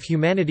nature if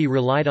humanity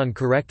relied on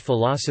correct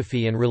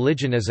philosophy and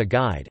religion as a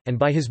guide, and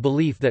by his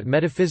belief that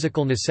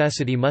metaphysical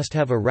necessity must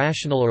have a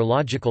rational or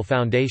logical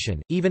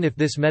foundation, even if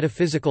this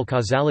metaphysical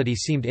causality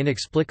seemed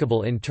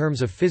inexplicable in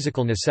terms of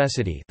physical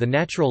necessity, the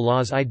natural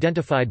laws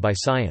identified by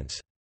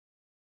science.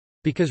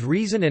 Because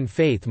reason and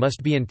faith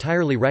must be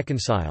entirely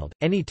reconciled,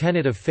 any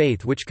tenet of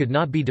faith which could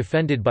not be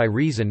defended by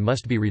reason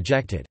must be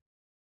rejected.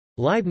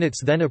 Leibniz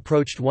then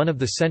approached one of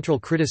the central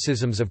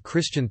criticisms of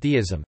Christian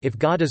theism: if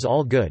God is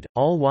all good,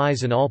 all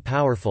wise and all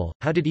powerful,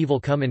 how did evil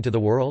come into the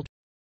world?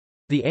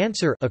 The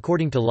answer,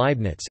 according to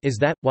Leibniz, is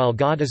that, while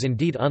God is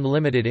indeed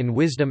unlimited in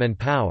wisdom and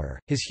power,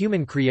 his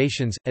human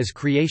creations, as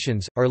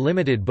creations, are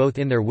limited both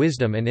in their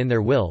wisdom and in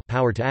their will,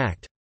 power to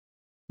act.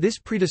 This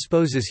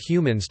predisposes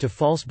humans to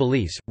false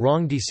beliefs,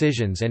 wrong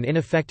decisions and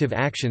ineffective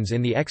actions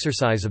in the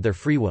exercise of their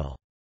free will.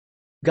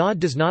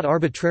 God does not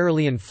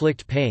arbitrarily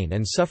inflict pain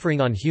and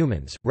suffering on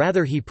humans,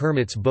 rather he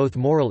permits both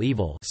moral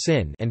evil,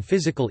 sin, and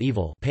physical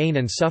evil, pain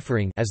and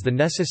suffering, as the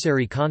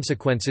necessary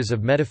consequences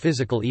of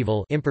metaphysical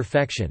evil,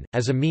 imperfection,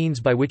 as a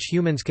means by which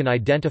humans can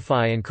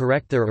identify and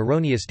correct their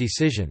erroneous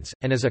decisions,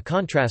 and as a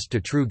contrast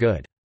to true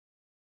good.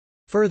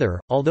 Further,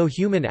 although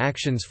human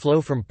actions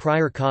flow from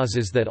prior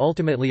causes that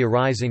ultimately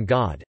arise in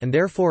God, and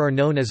therefore are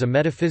known as a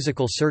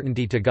metaphysical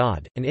certainty to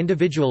God, an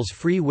individual's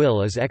free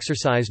will is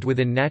exercised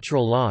within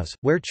natural laws,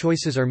 where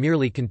choices are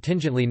merely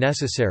contingently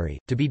necessary,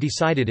 to be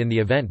decided in the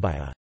event by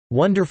a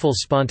wonderful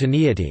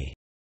spontaneity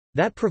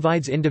that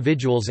provides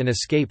individuals an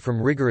escape from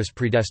rigorous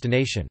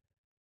predestination.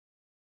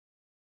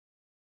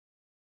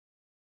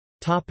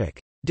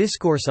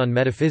 Discourse on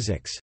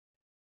metaphysics.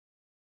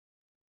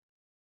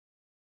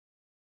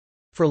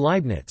 For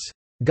Leibniz,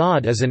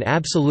 God is an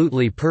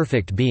absolutely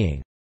perfect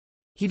being.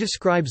 He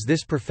describes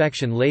this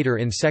perfection later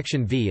in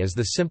section V as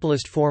the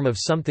simplest form of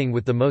something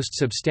with the most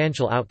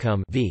substantial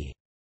outcome V.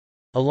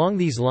 Along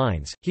these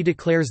lines, he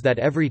declares that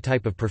every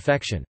type of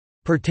perfection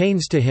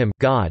pertains to him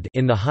God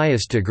in the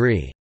highest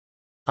degree.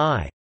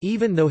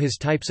 Even though his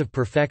types of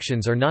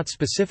perfections are not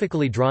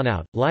specifically drawn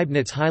out,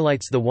 Leibniz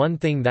highlights the one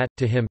thing that,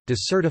 to him,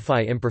 does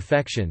certify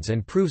imperfections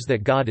and proves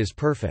that God is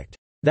perfect.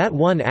 That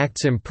one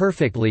acts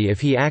imperfectly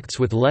if he acts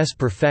with less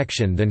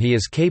perfection than he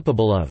is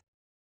capable of.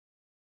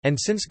 And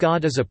since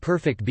God is a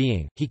perfect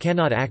being, he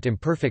cannot act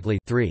imperfectly.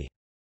 3.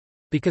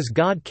 Because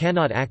God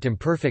cannot act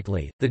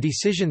imperfectly, the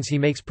decisions he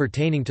makes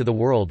pertaining to the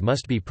world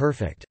must be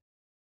perfect.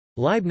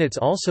 Leibniz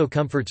also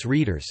comforts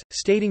readers,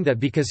 stating that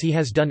because he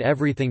has done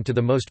everything to the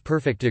most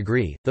perfect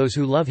degree, those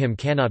who love him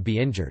cannot be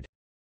injured.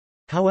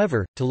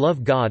 However, to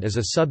love God is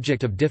a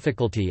subject of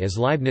difficulty, as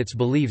Leibniz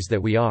believes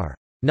that we are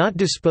not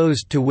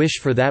disposed to wish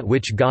for that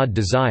which God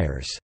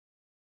desires,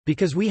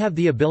 because we have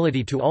the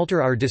ability to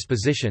alter our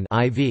disposition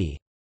IV.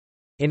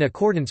 In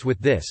accordance with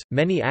this,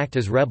 many act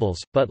as rebels,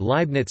 but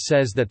Leibniz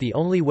says that the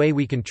only way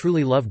we can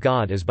truly love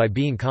God is by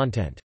being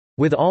content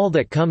with all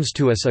that comes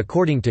to us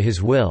according to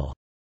his will.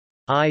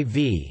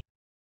 IV.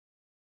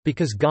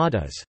 Because God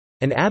is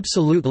an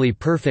absolutely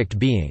perfect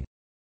being.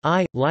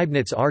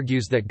 Leibniz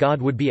argues that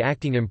God would be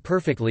acting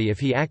imperfectly if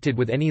he acted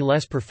with any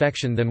less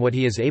perfection than what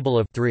he is able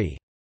of. 3.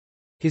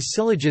 His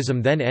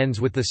syllogism then ends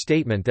with the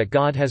statement that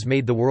God has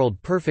made the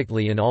world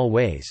perfectly in all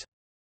ways.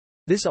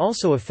 This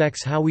also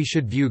affects how we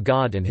should view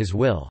God and his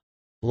will.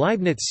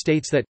 Leibniz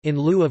states that, in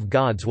lieu of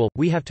God's will,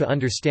 we have to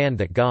understand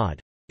that God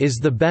is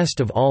the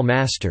best of all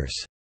masters,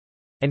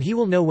 and he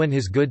will know when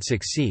his good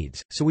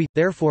succeeds, so we,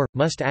 therefore,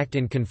 must act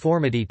in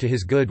conformity to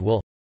his good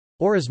will,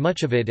 or as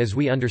much of it as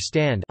we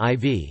understand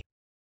IV.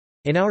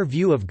 In our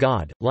view of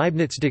God,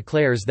 Leibniz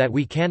declares that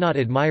we cannot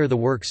admire the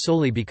work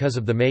solely because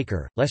of the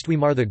Maker, lest we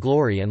mar the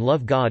glory and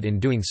love God in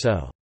doing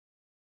so.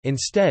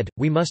 Instead,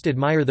 we must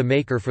admire the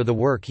Maker for the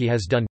work he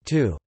has done.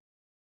 2.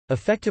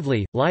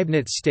 Effectively,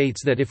 Leibniz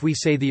states that if we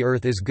say the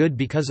earth is good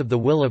because of the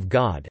will of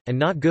God, and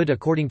not good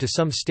according to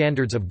some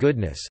standards of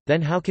goodness,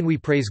 then how can we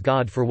praise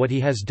God for what he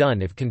has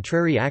done if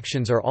contrary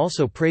actions are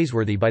also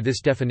praiseworthy by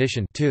this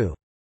definition? 2.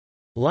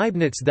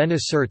 Leibniz then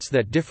asserts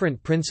that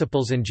different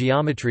principles and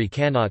geometry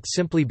cannot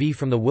simply be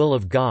from the will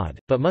of God,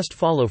 but must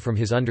follow from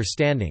his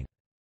understanding.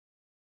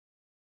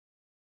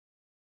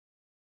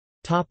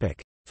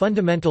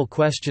 Fundamental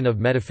question of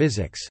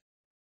metaphysics.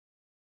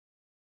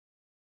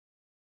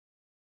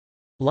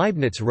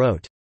 Leibniz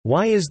wrote,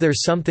 "Why is there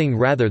something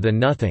rather than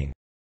nothing?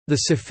 The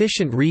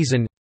sufficient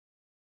reason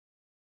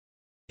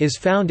is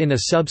found in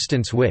a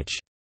substance which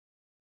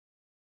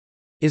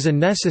is a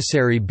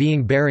necessary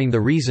being bearing the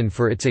reason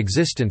for its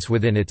existence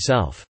within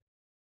itself."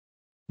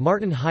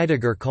 Martin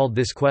Heidegger called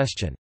this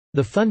question,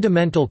 "the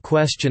fundamental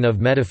question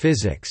of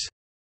metaphysics."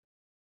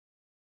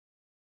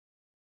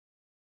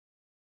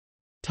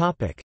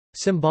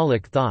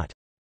 Symbolic thought.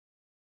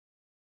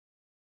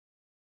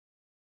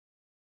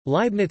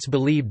 Leibniz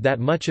believed that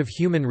much of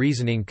human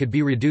reasoning could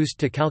be reduced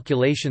to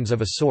calculations of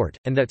a sort,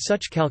 and that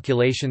such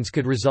calculations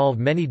could resolve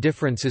many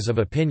differences of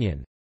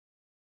opinion.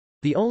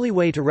 The only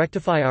way to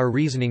rectify our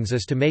reasonings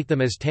is to make them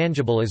as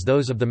tangible as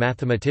those of the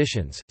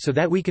mathematicians, so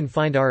that we can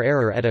find our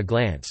error at a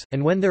glance,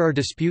 and when there are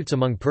disputes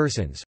among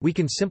persons, we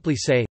can simply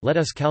say, let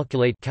us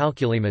calculate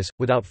calculimus,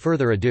 without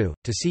further ado,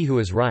 to see who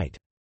is right.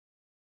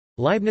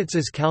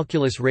 Leibniz's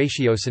calculus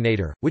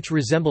ratiocinator, which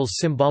resembles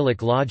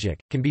symbolic logic,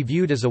 can be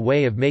viewed as a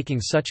way of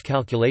making such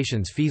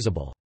calculations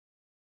feasible.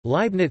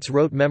 Leibniz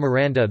wrote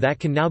memoranda that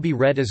can now be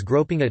read as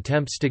groping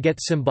attempts to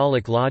get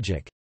symbolic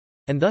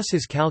logic—and thus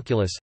his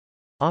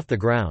calculus—off the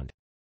ground.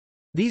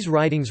 These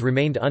writings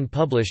remained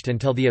unpublished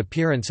until the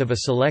appearance of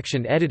a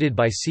selection edited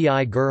by C.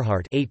 I.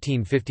 Gerhardt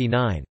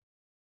 1859.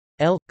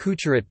 L.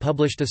 Couturat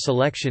published a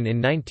selection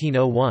in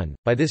 1901.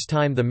 By this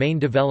time the main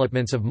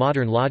developments of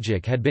modern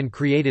logic had been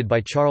created by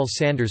Charles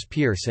Sanders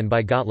Peirce and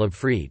by Gottlob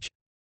Frege.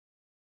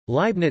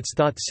 Leibniz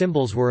thought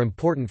symbols were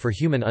important for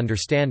human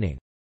understanding.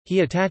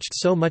 He attached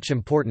so much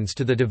importance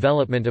to the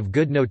development of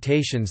good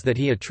notations that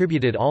he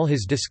attributed all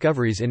his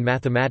discoveries in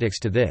mathematics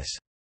to this.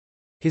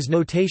 His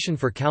notation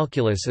for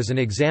calculus is an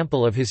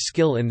example of his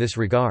skill in this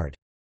regard.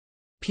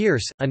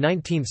 Peirce, a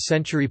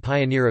 19th-century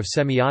pioneer of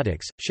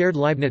semiotics, shared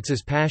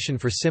Leibniz's passion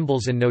for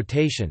symbols and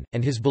notation,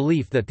 and his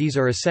belief that these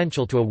are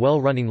essential to a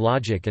well-running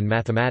logic and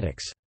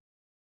mathematics.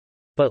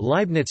 But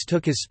Leibniz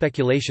took his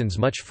speculations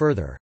much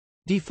further.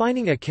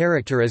 Defining a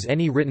character as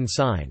any written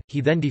sign,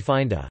 he then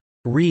defined a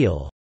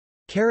real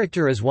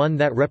character as one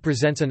that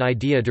represents an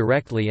idea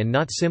directly and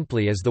not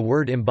simply as the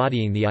word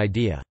embodying the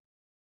idea.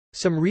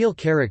 Some real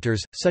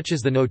characters, such as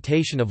the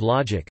notation of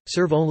logic,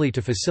 serve only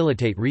to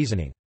facilitate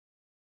reasoning.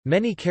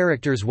 Many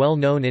characters well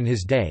known in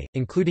his day,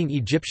 including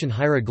Egyptian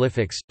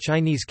hieroglyphics,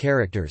 Chinese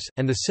characters,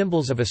 and the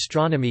symbols of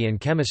astronomy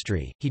and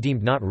chemistry, he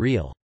deemed not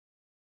real.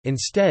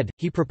 Instead,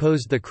 he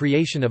proposed the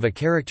creation of a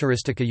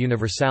characteristica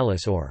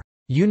universalis or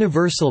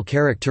universal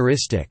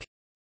characteristic,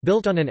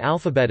 built on an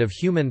alphabet of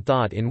human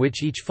thought in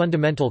which each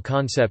fundamental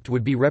concept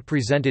would be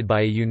represented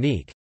by a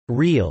unique,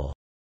 real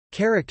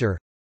character.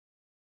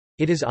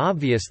 It is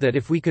obvious that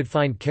if we could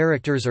find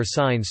characters or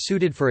signs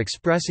suited for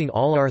expressing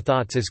all our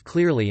thoughts as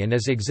clearly and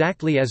as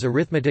exactly as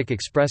arithmetic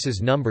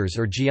expresses numbers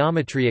or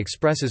geometry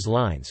expresses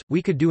lines,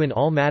 we could do in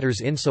all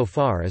matters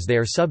insofar as they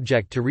are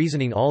subject to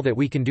reasoning all that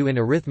we can do in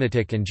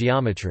arithmetic and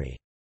geometry.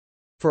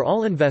 For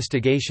all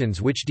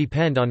investigations which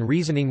depend on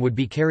reasoning would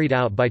be carried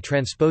out by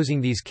transposing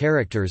these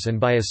characters and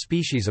by a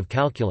species of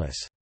calculus.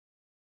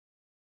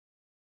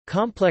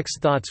 Complex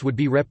thoughts would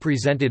be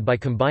represented by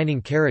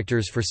combining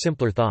characters for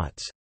simpler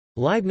thoughts.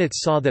 Leibniz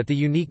saw that the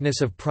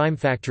uniqueness of prime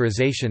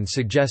factorization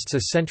suggests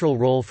a central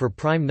role for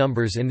prime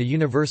numbers in the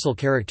universal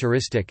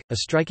characteristic, a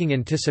striking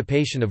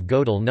anticipation of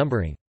Gödel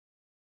numbering.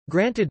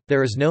 Granted,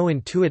 there is no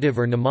intuitive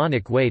or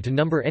mnemonic way to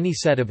number any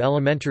set of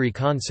elementary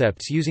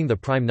concepts using the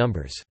prime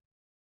numbers.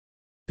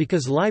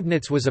 Because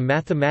Leibniz was a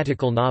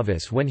mathematical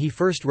novice when he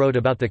first wrote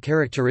about the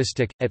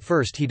characteristic, at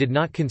first he did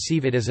not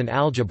conceive it as an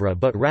algebra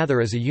but rather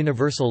as a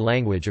universal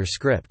language or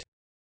script.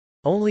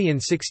 Only in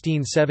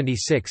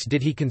 1676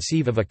 did he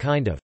conceive of a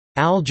kind of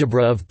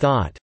algebra of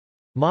thought,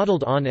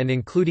 modeled on and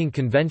including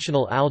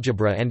conventional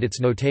algebra and its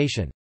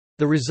notation.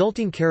 The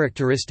resulting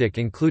characteristic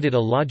included a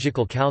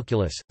logical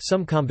calculus,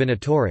 some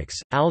combinatorics,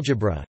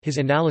 algebra, his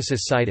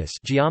analysis situs,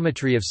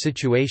 geometry of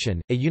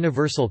situation, a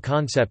universal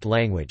concept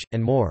language,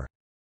 and more.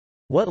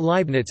 What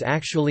Leibniz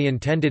actually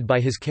intended by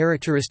his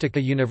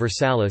Characteristica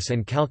Universalis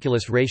and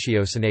Calculus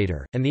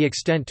Ratiocinatory, and the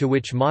extent to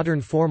which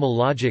modern formal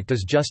logic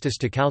does justice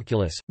to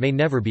calculus, may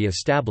never be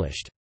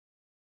established.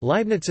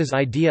 Leibniz's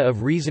idea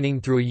of reasoning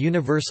through a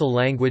universal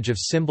language of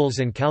symbols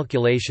and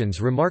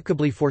calculations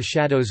remarkably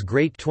foreshadows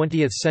great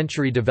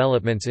 20th-century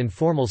developments in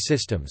formal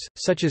systems,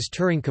 such as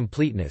Turing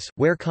completeness,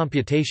 where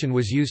computation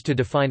was used to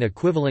define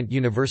equivalent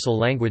universal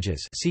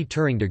languages. See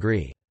Turing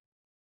degree.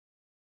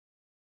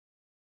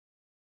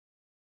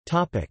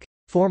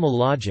 Formal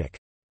logic.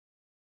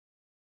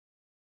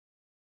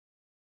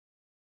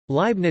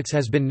 Leibniz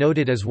has been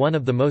noted as one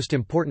of the most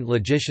important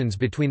logicians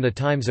between the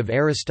times of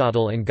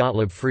Aristotle and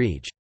Gottlieb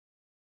Frege.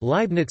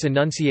 Leibniz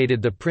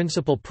enunciated the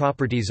principal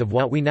properties of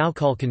what we now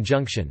call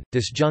conjunction,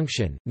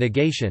 disjunction,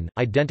 negation,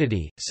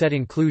 identity, set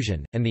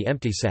inclusion, and the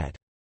empty set.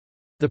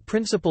 The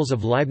principles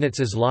of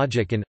Leibniz's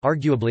logic and,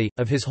 arguably,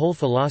 of his whole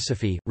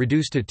philosophy,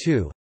 reduced to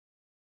two.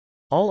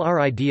 All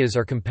our ideas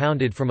are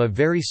compounded from a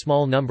very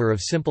small number of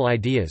simple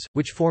ideas,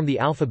 which form the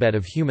alphabet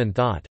of human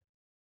thought.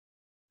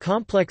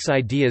 Complex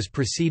ideas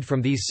proceed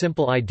from these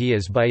simple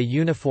ideas by a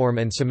uniform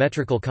and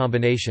symmetrical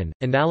combination,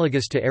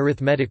 analogous to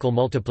arithmetical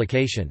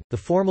multiplication. The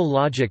formal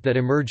logic that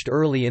emerged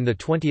early in the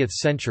 20th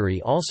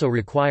century also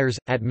requires,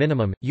 at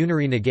minimum,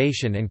 unary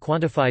negation and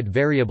quantified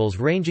variables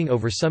ranging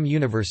over some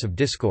universe of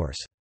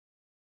discourse.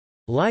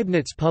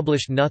 Leibniz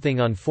published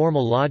nothing on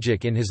formal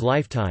logic in his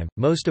lifetime.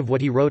 Most of what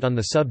he wrote on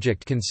the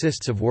subject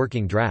consists of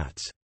working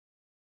drafts.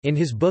 In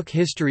his book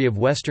History of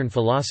Western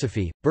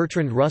Philosophy,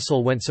 Bertrand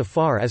Russell went so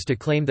far as to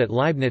claim that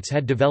Leibniz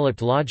had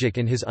developed logic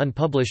in his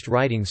unpublished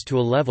writings to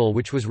a level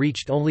which was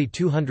reached only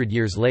 200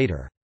 years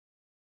later.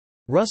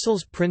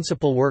 Russell's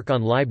principal work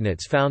on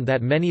Leibniz found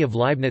that many of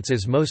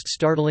Leibniz's most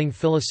startling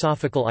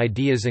philosophical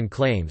ideas and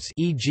claims,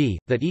 e.g.,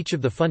 that each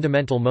of the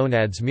fundamental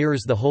monads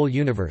mirrors the whole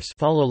universe,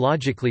 follow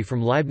logically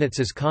from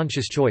Leibniz's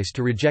conscious choice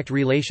to reject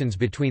relations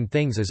between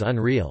things as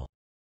unreal.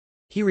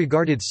 He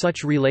regarded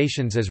such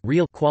relations as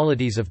real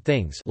qualities of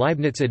things.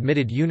 Leibniz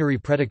admitted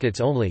unary predicates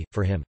only.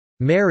 For him,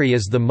 Mary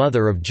is the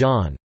mother of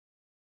John,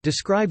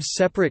 describes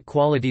separate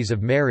qualities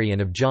of Mary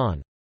and of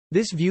John.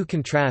 This view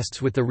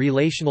contrasts with the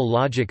relational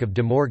logic of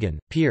De Morgan,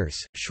 Peirce,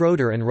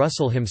 Schroeder and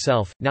Russell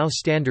himself, now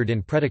standard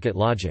in predicate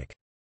logic.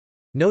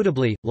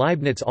 Notably,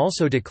 Leibniz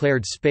also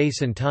declared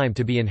space and time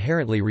to be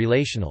inherently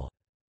relational.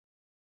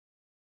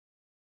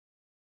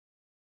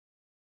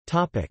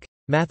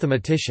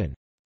 Mathematician.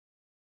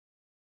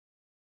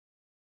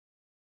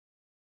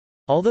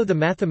 Although the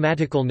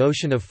mathematical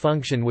notion of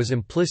function was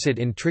implicit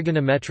in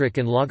trigonometric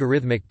and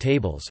logarithmic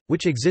tables,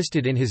 which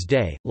existed in his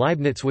day,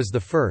 Leibniz was the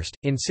first,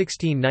 in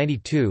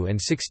 1692 and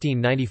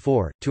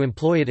 1694, to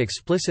employ it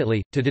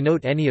explicitly, to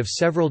denote any of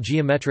several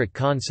geometric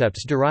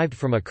concepts derived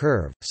from a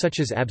curve,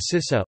 such as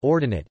abscissa,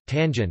 ordinate,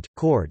 tangent,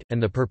 chord,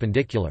 and the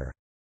perpendicular.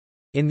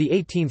 In the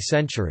 18th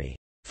century,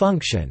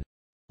 function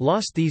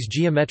lost these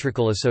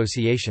geometrical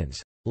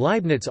associations.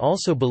 Leibniz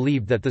also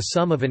believed that the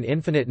sum of an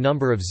infinite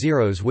number of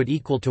zeros would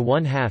equal to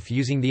 1/2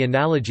 using the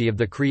analogy of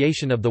the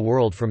creation of the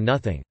world from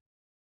nothing.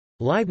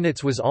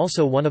 Leibniz was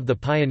also one of the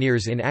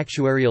pioneers in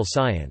actuarial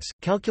science,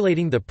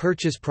 calculating the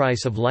purchase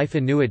price of life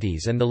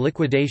annuities and the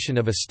liquidation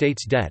of a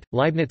state's debt.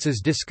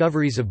 Leibniz's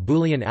discoveries of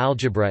Boolean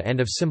algebra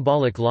and of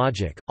symbolic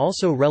logic,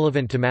 also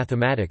relevant to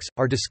mathematics,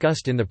 are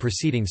discussed in the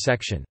preceding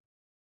section.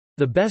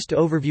 The best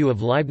overview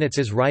of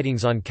Leibniz's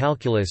writings on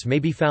calculus may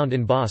be found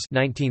in Boss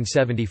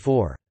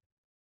 1974.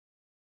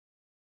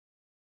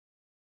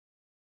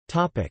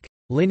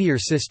 Linear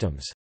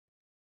systems.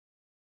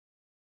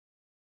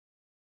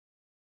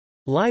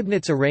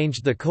 Leibniz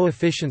arranged the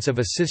coefficients of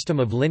a system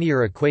of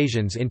linear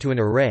equations into an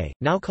array,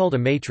 now called a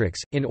matrix,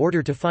 in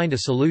order to find a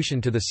solution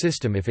to the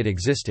system if it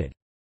existed.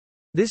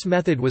 This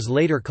method was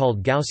later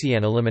called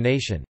Gaussian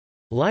elimination.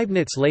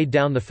 Leibniz laid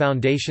down the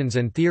foundations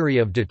and theory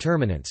of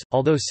determinants,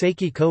 although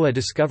Seiki Kowa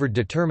discovered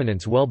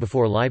determinants well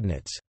before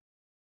Leibniz.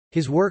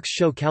 His works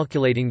show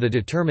calculating the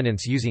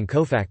determinants using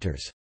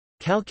cofactors.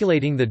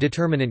 Calculating the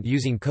determinant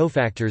using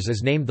cofactors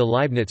is named the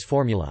Leibniz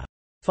formula.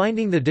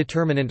 Finding the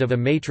determinant of a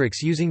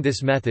matrix using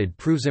this method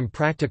proves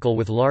impractical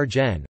with large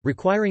n,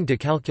 requiring to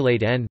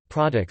calculate n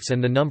products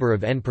and the number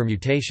of n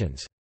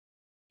permutations.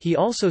 He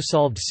also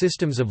solved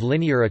systems of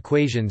linear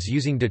equations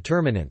using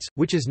determinants,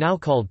 which is now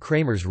called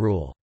Cramer's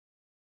rule.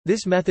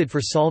 This method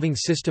for solving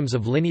systems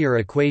of linear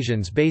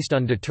equations based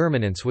on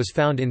determinants was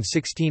found in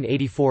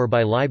 1684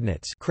 by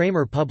Leibniz.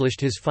 Cramer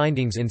published his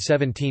findings in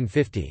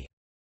 1750.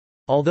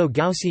 Although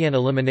Gaussian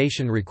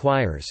elimination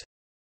requires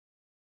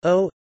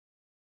O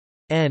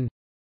n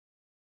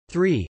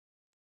 3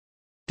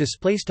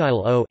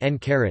 O n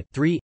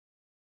 3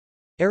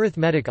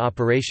 arithmetic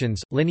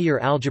operations, linear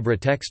algebra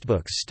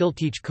textbooks still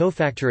teach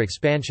cofactor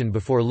expansion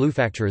before Lie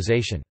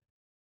factorization.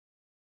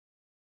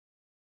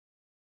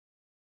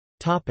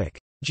 Topic: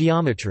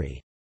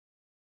 Geometry.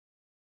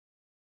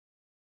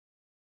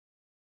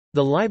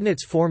 The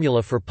Leibniz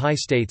formula for pi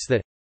states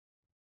that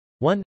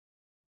 1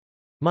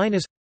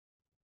 minus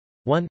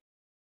 1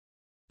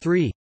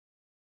 3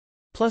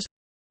 plus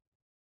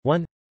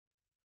 1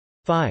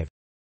 5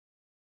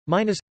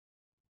 minus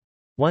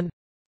 1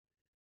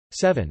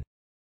 7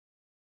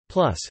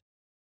 plus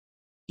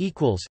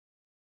equals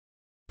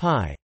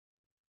pi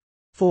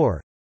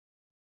 4.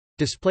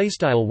 Display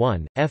style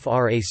 1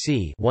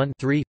 frac 1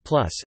 3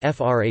 plus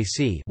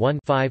frac 1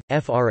 5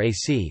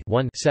 frac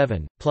 1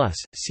 7 plus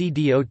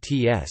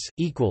cdots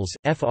equals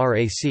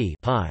frac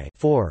pi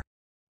 4.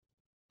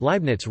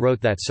 Leibniz wrote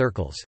that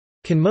circles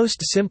can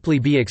most simply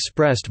be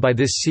expressed by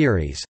this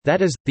series,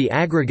 that is, the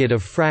aggregate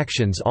of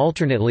fractions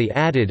alternately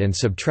added and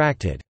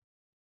subtracted.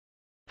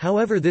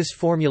 However, this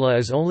formula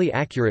is only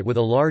accurate with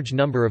a large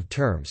number of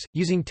terms,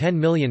 using 10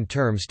 million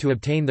terms to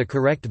obtain the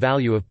correct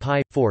value of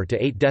pi 4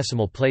 to 8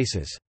 decimal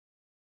places.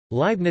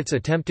 Leibniz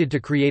attempted to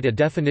create a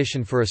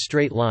definition for a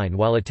straight line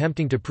while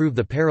attempting to prove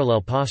the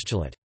parallel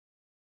postulate.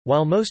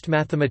 While most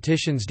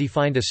mathematicians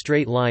defined a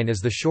straight line as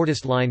the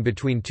shortest line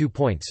between 2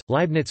 points,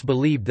 Leibniz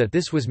believed that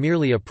this was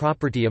merely a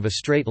property of a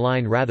straight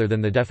line rather than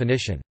the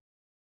definition.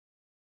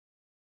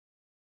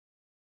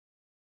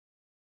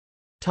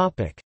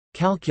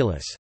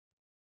 Calculus.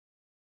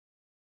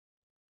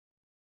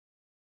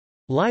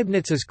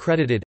 Leibniz is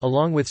credited,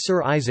 along with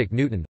Sir Isaac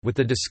Newton, with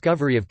the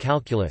discovery of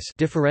calculus,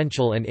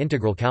 differential and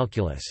integral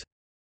calculus.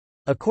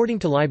 According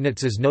to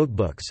Leibniz's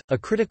notebooks, a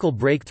critical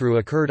breakthrough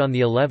occurred on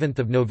the 11th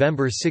of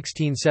November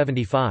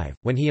 1675,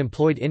 when he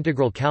employed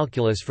integral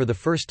calculus for the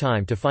first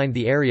time to find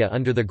the area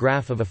under the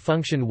graph of a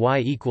function y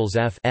equals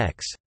f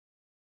x.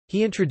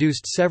 He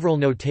introduced several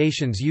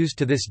notations used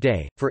to this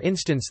day, for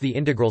instance the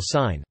integral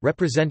sign,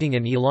 representing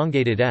an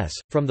elongated s,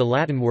 from the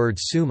Latin word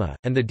summa,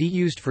 and the d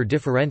used for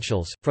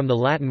differentials, from the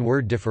Latin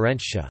word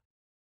differentia.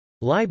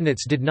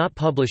 Leibniz did not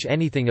publish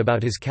anything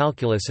about his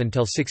calculus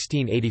until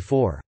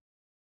 1684.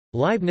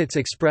 Leibniz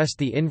expressed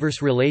the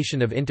inverse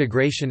relation of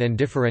integration and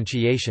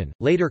differentiation,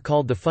 later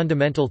called the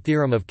fundamental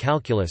theorem of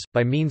calculus,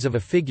 by means of a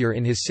figure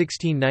in his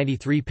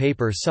 1693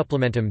 paper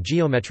Supplementum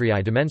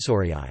Geometriae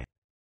Dimensorii.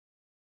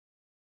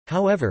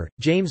 However,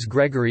 James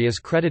Gregory is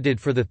credited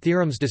for the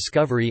theorem's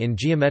discovery in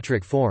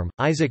geometric form,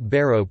 Isaac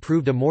Barrow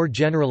proved a more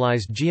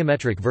generalized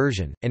geometric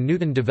version, and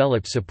Newton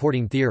developed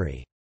supporting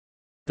theory.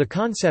 The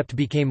concept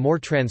became more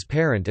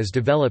transparent as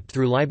developed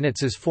through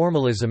Leibniz's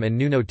formalism and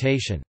new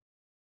notation.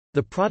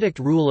 The product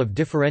rule of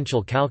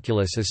differential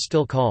calculus is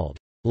still called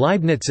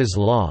Leibniz's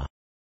law.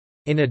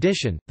 In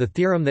addition, the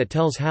theorem that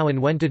tells how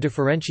and when to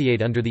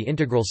differentiate under the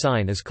integral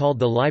sign is called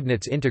the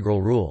Leibniz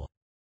integral rule.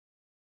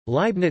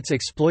 Leibniz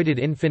exploited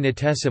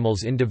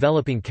infinitesimals in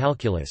developing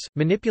calculus,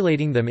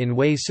 manipulating them in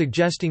ways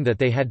suggesting that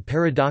they had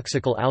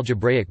paradoxical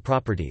algebraic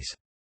properties.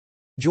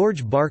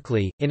 George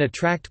Berkeley, in a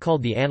tract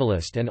called The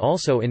Analyst and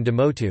also in De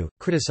Motu,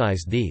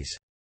 criticized these.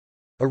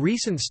 A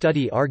recent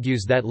study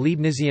argues that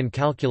Leibnizian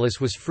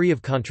calculus was free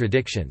of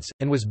contradictions,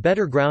 and was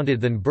better grounded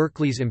than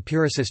Berkeley's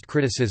empiricist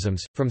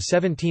criticisms. From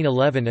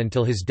 1711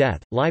 until his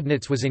death,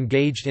 Leibniz was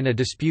engaged in a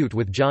dispute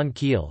with John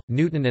Keill,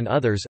 Newton, and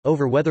others,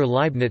 over whether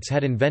Leibniz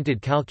had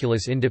invented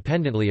calculus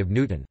independently of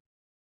Newton.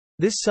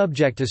 This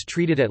subject is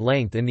treated at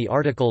length in the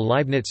article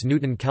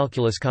Leibniz-Newton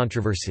Calculus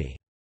Controversy.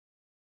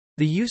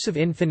 The use of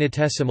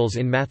infinitesimals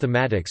in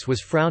mathematics was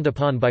frowned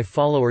upon by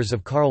followers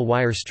of Karl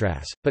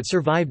Weierstrass, but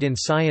survived in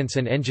science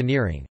and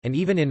engineering, and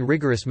even in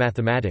rigorous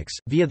mathematics,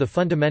 via the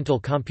fundamental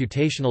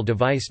computational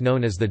device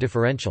known as the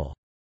differential.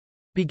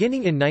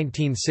 Beginning in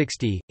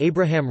 1960,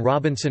 Abraham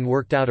Robinson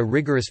worked out a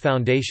rigorous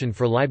foundation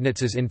for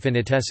Leibniz's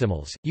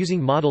infinitesimals,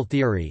 using model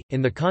theory,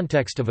 in the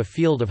context of a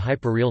field of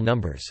hyperreal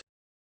numbers.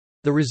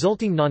 The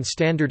resulting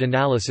non-standard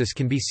analysis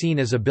can be seen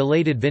as a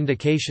belated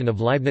vindication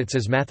of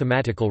Leibniz's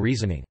mathematical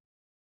reasoning.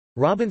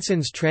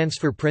 Robinson's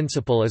transfer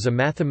principle is a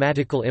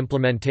mathematical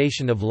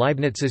implementation of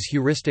Leibniz's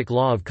heuristic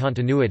law of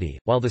continuity,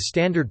 while the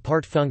standard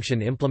part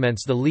function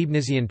implements the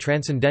Leibnizian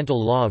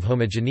transcendental law of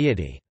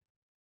homogeneity.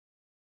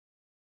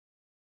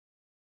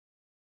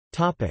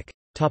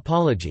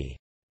 Topology.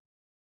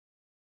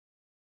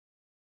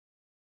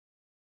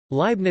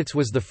 Leibniz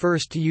was the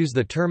first to use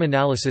the term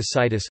analysis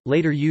situs,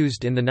 later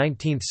used in the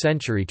 19th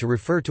century to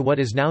refer to what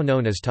is now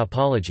known as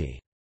topology.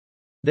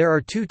 There are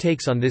two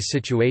takes on this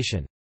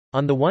situation.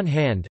 On the one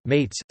hand,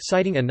 Mates,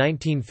 citing a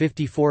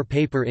 1954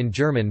 paper in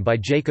German by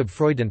Jacob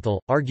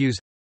Freudenthal, argues,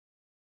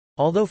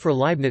 although for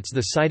Leibniz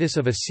the situs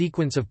of a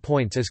sequence of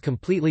points is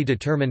completely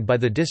determined by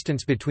the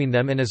distance between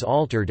them and is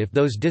altered if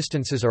those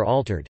distances are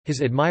altered,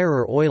 his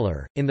admirer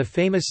Euler, in the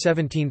famous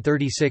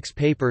 1736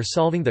 paper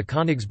solving the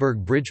Königsberg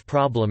Bridge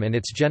problem and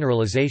its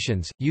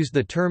generalizations, used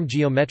the term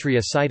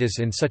geometria situs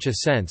in such a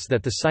sense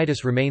that the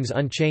situs remains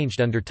unchanged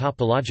under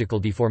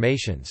topological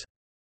deformations.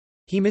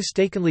 He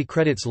mistakenly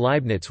credits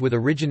Leibniz with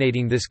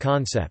originating this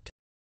concept.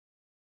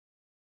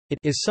 It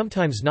is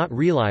sometimes not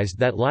realized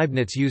that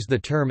Leibniz used the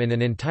term in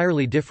an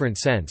entirely different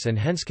sense and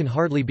hence can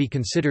hardly be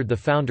considered the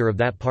founder of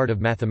that part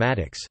of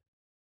mathematics.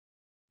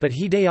 But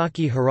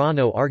Hideaki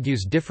Hirano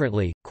argues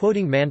differently,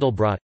 quoting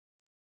Mandelbrot,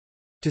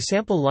 to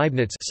sample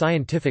Leibniz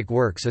scientific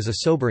works is a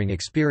sobering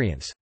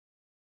experience.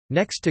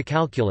 Next to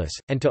calculus,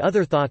 and to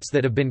other thoughts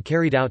that have been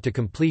carried out to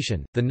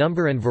completion, the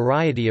number and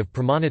variety of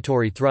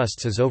premonitory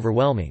thrusts is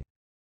overwhelming.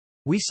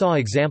 We saw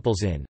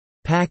examples in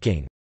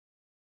packing.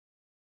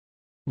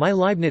 My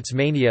Leibniz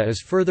mania is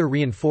further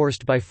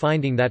reinforced by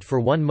finding that for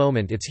one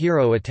moment its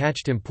hero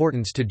attached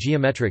importance to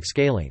geometric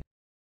scaling.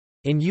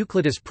 In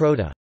Euclidus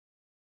Proto,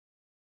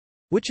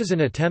 which is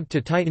an attempt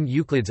to tighten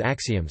Euclid's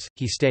axioms,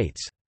 he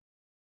states,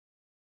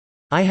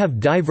 I have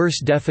diverse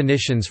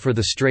definitions for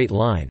the straight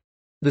line.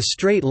 The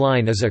straight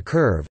line is a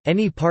curve,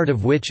 any part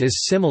of which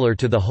is similar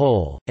to the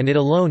whole, and it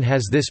alone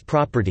has this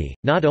property,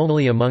 not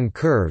only among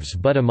curves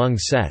but among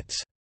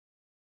sets.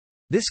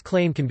 This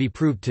claim can be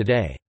proved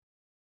today.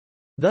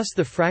 Thus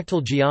the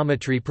fractal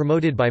geometry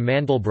promoted by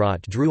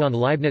Mandelbrot drew on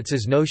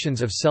Leibniz's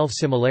notions of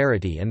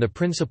self-similarity and the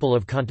principle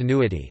of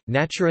continuity,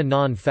 natura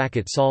non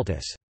facit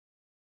saltus.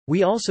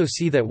 We also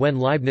see that when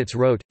Leibniz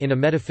wrote, in a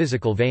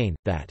metaphysical vein,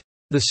 that,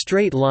 "the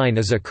straight line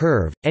is a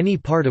curve, any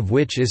part of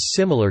which is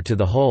similar to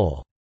the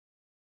whole,"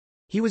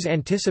 he was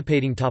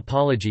anticipating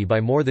topology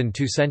by more than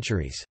 2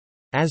 centuries.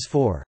 As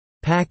for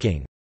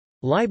packing,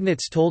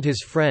 Leibniz told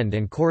his friend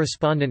and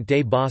correspondent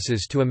des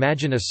Bosses to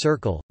imagine a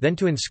circle, then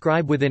to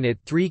inscribe within it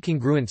 3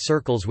 congruent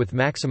circles with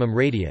maximum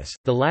radius.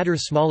 The latter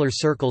smaller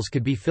circles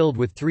could be filled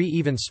with 3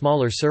 even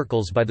smaller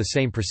circles by the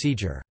same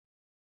procedure.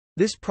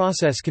 This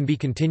process can be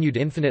continued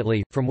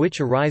infinitely, from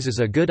which arises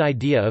a good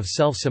idea of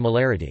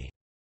self-similarity.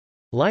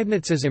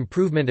 Leibniz's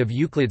improvement of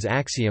Euclid's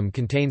axiom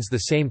contains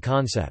the same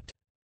concept.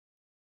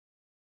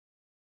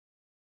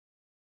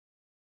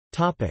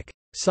 Topic: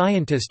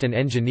 Scientist and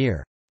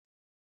engineer.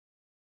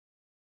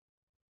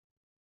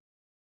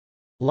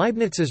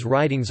 Leibniz's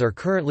writings are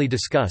currently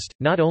discussed,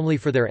 not only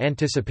for their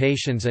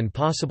anticipations and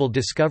possible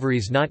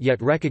discoveries not yet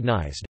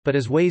recognized, but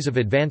as ways of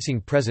advancing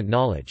present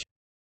knowledge.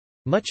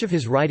 Much of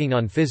his writing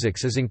on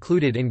physics is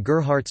included in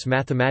Gerhardt's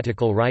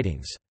mathematical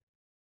writings.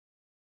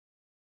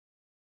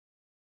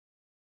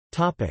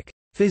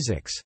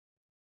 Physics.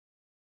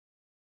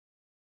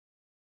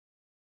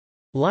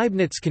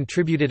 Leibniz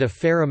contributed a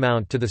fair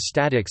amount to the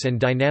statics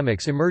and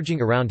dynamics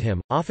emerging around him,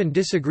 often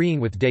disagreeing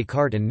with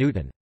Descartes and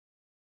Newton.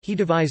 He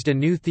devised a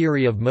new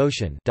theory of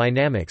motion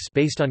dynamics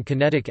based on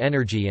kinetic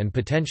energy and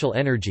potential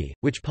energy,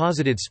 which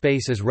posited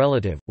space as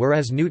relative,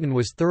 whereas Newton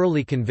was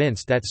thoroughly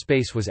convinced that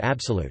space was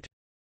absolute.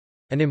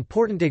 An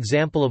important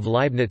example of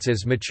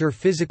Leibniz's mature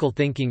physical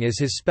thinking is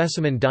his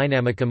Specimen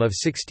Dynamicum of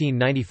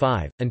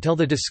 1695. Until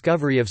the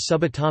discovery of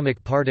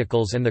subatomic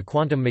particles and the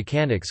quantum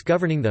mechanics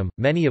governing them,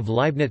 many of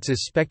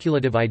Leibniz's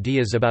speculative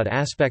ideas about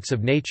aspects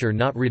of nature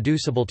not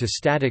reducible to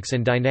statics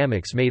and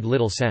dynamics made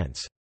little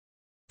sense.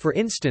 For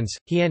instance,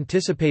 he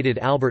anticipated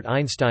Albert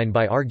Einstein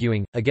by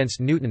arguing, against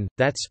Newton,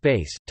 that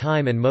space,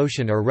 time and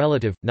motion are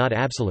relative, not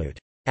absolute.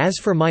 As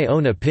for my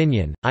own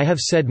opinion, I have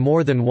said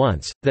more than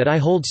once, that I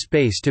hold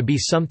space to be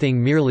something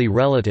merely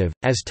relative,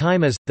 as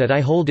time is, that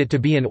I hold it to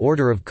be an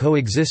order of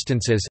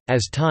coexistences,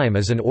 as time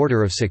is an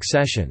order of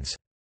successions.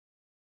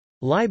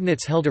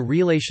 Leibniz held a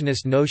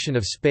relationist notion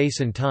of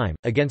space and time,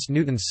 against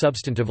Newton's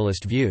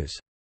substantivalist views.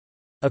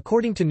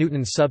 According to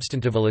Newton's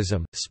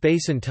substantivalism,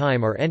 space and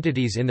time are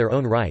entities in their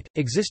own right,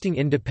 existing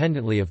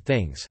independently of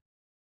things.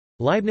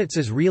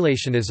 Leibniz's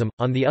relationism,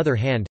 on the other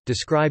hand,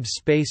 describes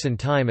space and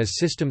time as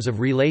systems of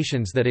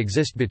relations that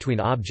exist between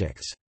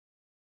objects.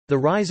 The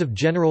rise of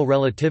general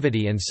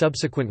relativity and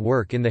subsequent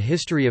work in the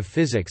history of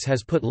physics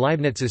has put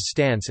Leibniz's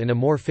stance in a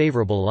more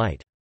favorable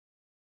light.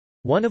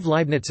 One of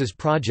Leibniz's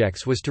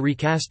projects was to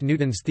recast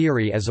Newton's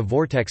theory as a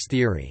vortex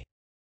theory.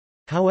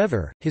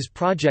 However, his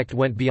project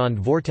went beyond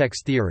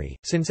vortex theory,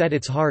 since at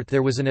its heart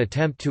there was an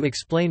attempt to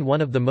explain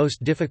one of the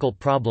most difficult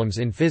problems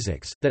in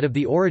physics, that of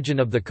the origin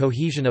of the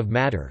cohesion of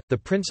matter. The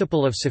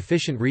principle of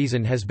sufficient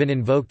reason has been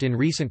invoked in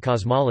recent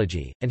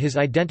cosmology, and his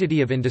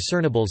identity of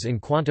indiscernibles in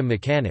quantum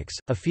mechanics,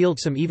 a field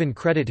some even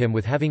credit him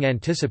with having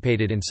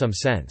anticipated in some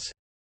sense.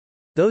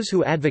 Those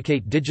who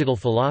advocate digital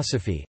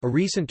philosophy, a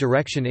recent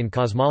direction in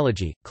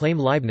cosmology, claim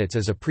Leibniz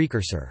as a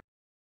precursor.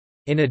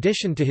 In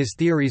addition to his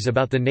theories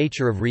about the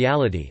nature of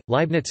reality,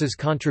 Leibniz's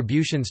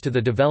contributions to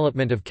the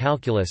development of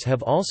calculus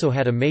have also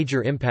had a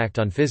major impact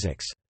on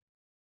physics.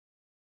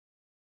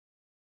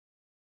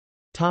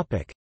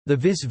 The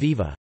vis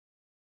viva.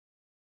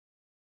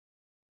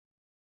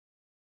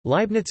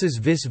 Leibniz's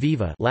vis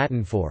viva,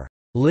 Latin for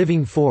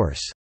living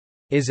force,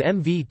 is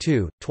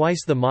MV2,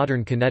 twice the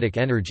modern kinetic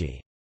energy.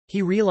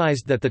 He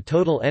realized that the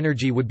total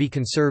energy would be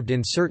conserved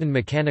in certain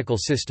mechanical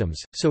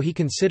systems, so he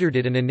considered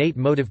it an innate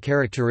motive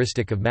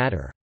characteristic of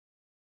matter.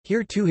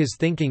 Here too his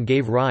thinking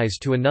gave rise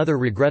to another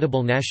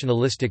regrettable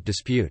nationalistic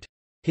dispute.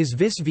 His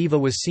vis viva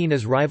was seen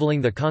as rivaling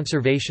the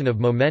conservation of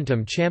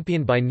momentum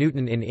championed by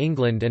Newton in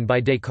England and by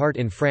Descartes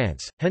in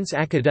France, hence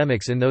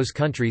academics in those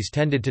countries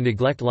tended to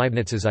neglect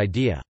Leibniz's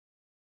idea.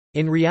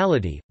 In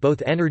reality,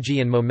 both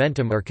energy and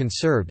momentum are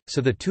conserved, so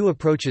the two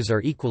approaches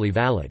are equally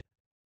valid.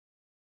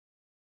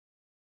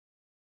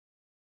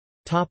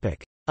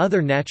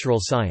 Other natural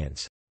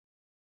science.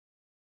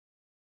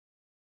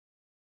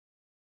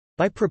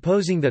 By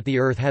proposing that the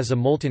Earth has a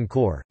molten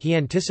core, he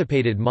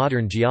anticipated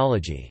modern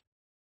geology.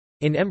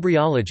 In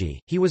embryology,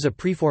 he was a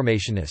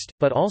preformationist,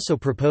 but also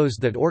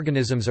proposed that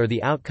organisms are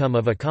the outcome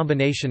of a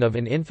combination of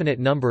an infinite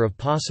number of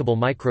possible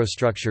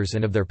microstructures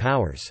and of their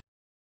powers.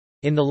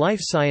 In the life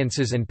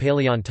sciences and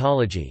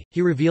paleontology,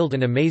 he revealed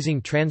an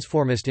amazing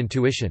transformist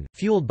intuition,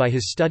 fueled by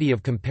his study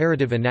of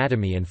comparative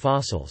anatomy and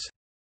fossils.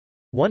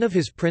 One of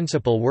his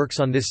principal works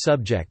on this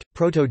subject,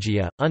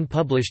 Protogaea,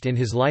 unpublished in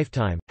his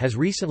lifetime, has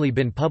recently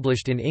been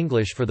published in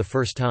English for the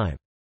first time.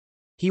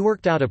 He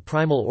worked out a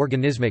primal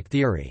organismic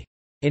theory.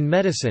 In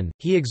medicine,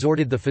 he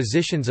exhorted the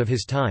physicians of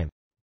his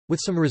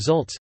time—with some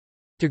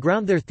results—to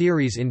ground their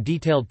theories in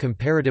detailed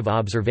comparative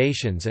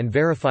observations and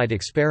verified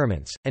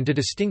experiments, and to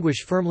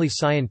distinguish firmly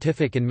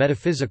scientific and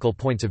metaphysical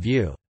points of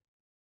view.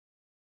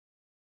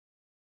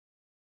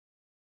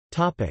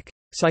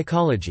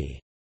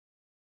 Psychology.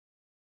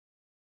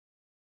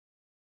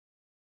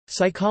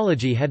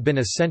 Psychology had been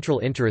a central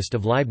interest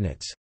of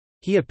Leibniz.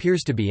 He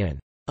appears to be an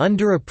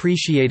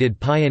underappreciated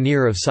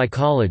pioneer of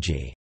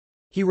psychology.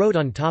 He wrote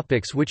on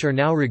topics which are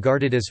now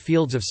regarded as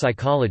fields of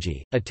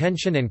psychology: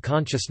 attention and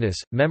consciousness,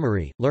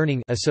 memory,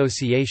 learning,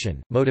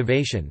 association,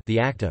 motivation, the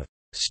act of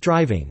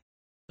striving,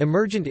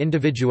 emergent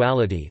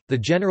individuality, the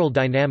general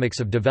dynamics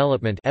of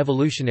development,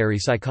 evolutionary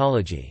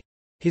psychology.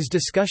 His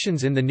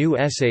discussions in the New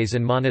Essays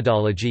and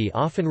Monadology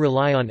often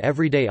rely on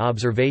everyday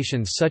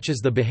observations such as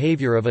the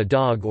behavior of a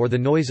dog or the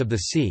noise of the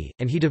sea,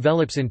 and he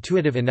develops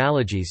intuitive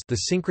analogies, the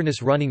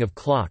synchronous running of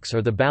clocks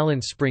or the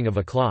balance spring of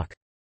a clock.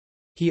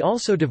 He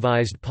also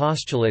devised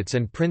postulates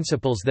and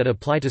principles that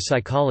apply to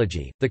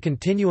psychology, the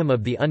continuum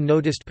of the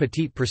unnoticed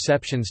petite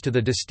perceptions to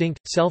the distinct,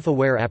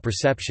 self-aware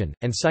apperception,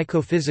 and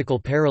psychophysical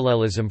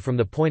parallelism from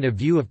the point of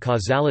view of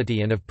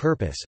causality and of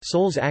purpose.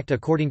 Souls act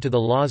according to the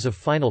laws of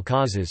final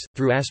causes,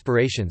 through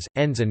aspirations,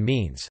 ends and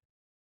means.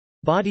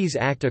 Bodies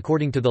act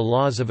according to the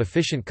laws of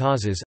efficient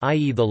causes,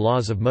 i.e. the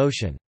laws of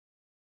motion.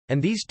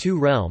 And these two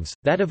realms,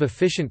 that of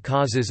efficient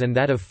causes and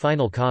that of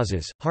final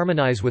causes,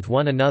 harmonize with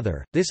one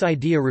another. This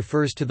idea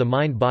refers to the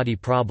mind-body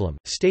problem,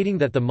 stating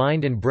that the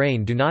mind and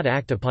brain do not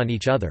act upon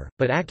each other,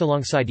 but act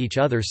alongside each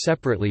other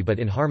separately but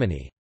in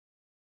harmony.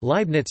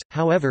 Leibniz,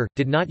 however,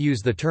 did not use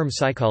the term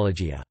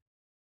psychologia.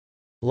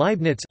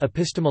 Leibniz's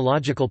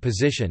epistemological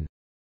position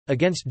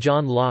against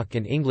John Locke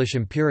and English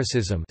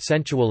empiricism,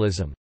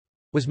 sensualism,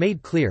 was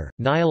made clear: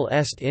 nihil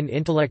est in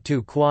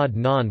intellectu quod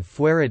non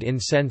fuerit in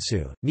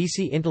sensu,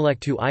 nisi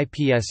intellectu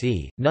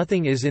ipse,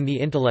 nothing is in the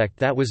intellect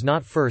that was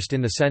not first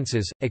in the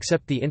senses,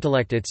 except the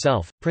intellect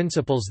itself.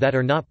 Principles that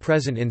are not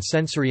present in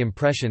sensory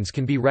impressions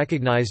can be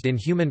recognized in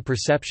human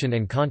perception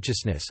and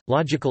consciousness,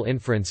 logical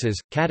inferences,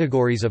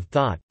 categories of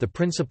thought, the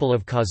principle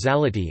of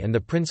causality and the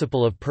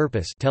principle of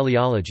purpose,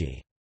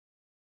 teleology.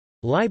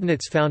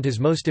 Leibniz found his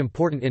most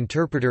important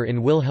interpreter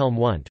in Wilhelm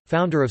Wundt,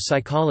 founder of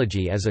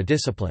psychology as a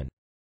discipline.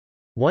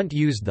 Wundt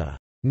used the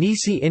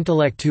nisi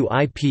intellectu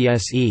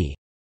ipse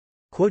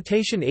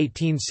quotation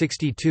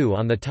 1862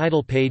 on the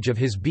title page of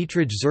his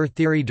Beiträge zur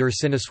Theorie der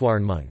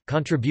Sinneswahrnehmung,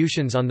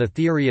 Contributions on the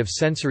Theory of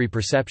Sensory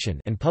Perception,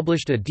 and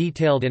published a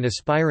detailed and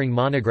aspiring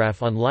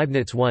monograph on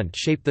Leibniz. Wundt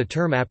shaped the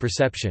term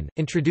apperception,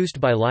 introduced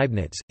by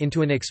Leibniz,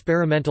 into an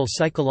experimental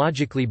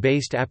psychologically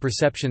based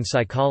apperception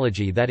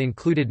psychology that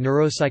included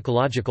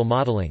neuropsychological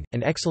modeling,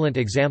 an excellent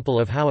example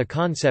of how a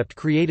concept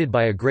created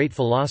by a great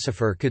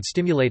philosopher could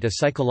stimulate a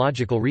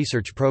psychological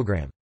research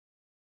program.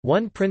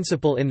 One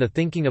principle in the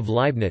thinking of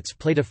Leibniz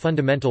played a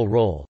fundamental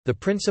role, the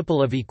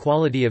principle of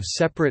equality of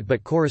separate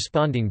but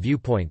corresponding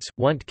viewpoints.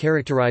 Wundt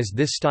characterized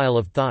this style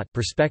of thought,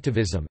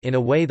 perspectivism, in a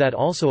way that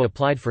also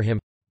applied for him: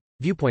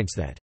 viewpoints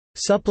that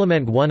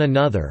supplement one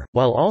another,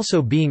 while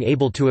also being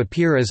able to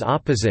appear as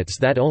opposites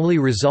that only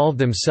resolve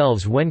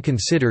themselves when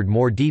considered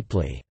more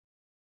deeply.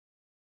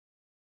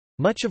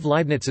 Much of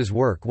Leibniz's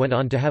work went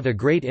on to have a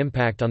great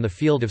impact on the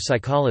field of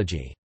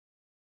psychology.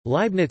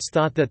 Leibniz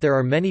thought that there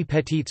are many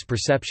petites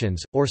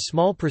perceptions, or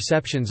small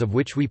perceptions of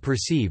which we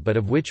perceive but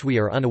of which we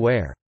are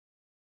unaware.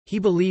 He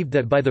believed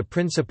that by the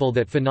principle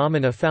that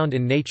phenomena found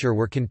in nature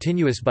were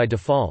continuous by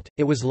default,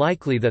 it was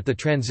likely that the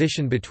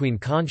transition between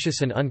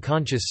conscious and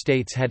unconscious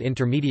states had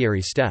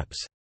intermediary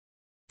steps.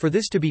 For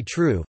this to be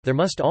true, there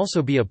must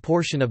also be a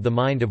portion of the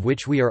mind of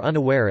which we are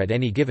unaware at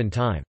any given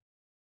time.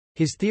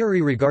 His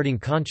theory regarding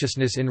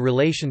consciousness in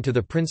relation to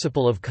the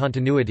principle of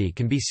continuity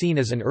can be seen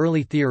as an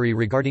early theory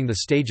regarding the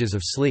stages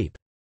of sleep.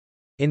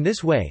 In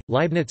this way,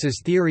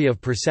 Leibniz's theory of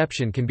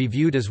perception can be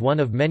viewed as one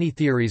of many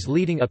theories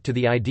leading up to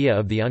the idea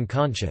of the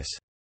unconscious.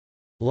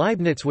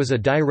 Leibniz was a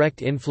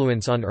direct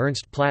influence on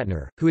Ernst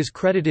Plattner, who is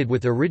credited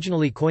with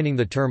originally coining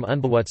the term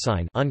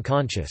Unbewusstsein,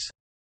 unconscious.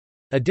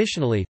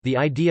 Additionally, the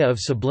idea of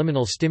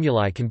subliminal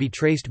stimuli can be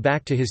traced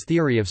back to his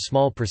theory of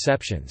small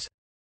perceptions.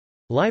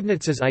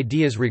 Leibniz's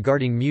ideas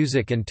regarding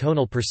music and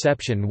tonal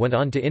perception went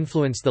on to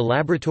influence the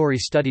laboratory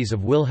studies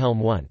of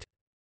Wilhelm Wundt.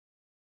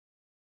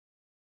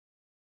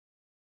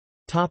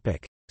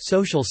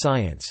 Social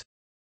science.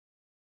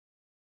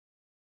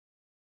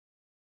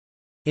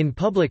 In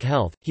public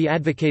health, he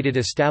advocated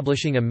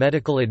establishing a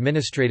medical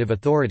administrative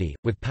authority,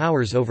 with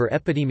powers over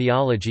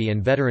epidemiology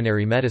and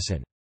veterinary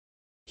medicine.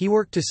 He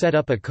worked to set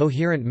up a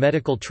coherent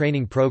medical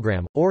training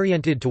program,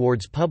 oriented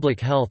towards public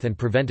health and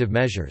preventive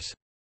measures.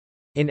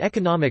 In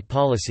economic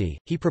policy,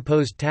 he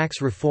proposed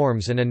tax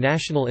reforms and a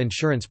national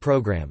insurance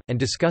program, and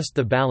discussed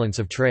the balance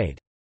of trade.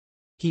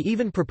 He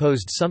even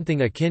proposed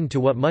something akin to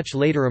what much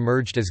later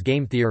emerged as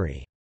game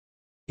theory.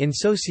 In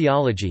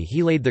sociology,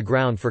 he laid the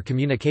ground for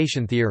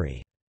communication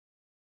theory.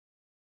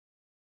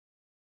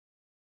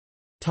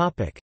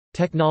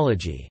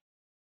 Technology.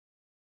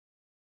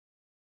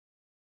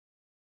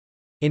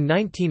 In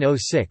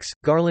 1906,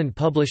 Garland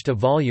published a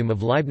volume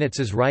of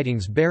Leibniz's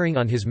writings bearing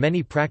on his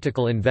many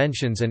practical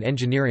inventions and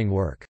engineering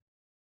work.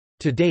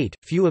 To date,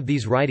 few of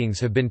these writings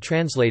have been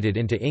translated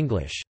into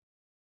English.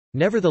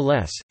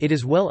 Nevertheless, it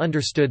is well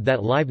understood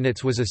that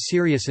Leibniz was a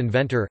serious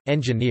inventor,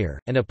 engineer,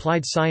 and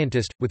applied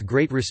scientist, with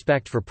great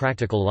respect for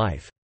practical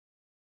life.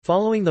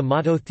 Following the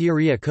motto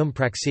Theoria cum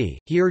praxi,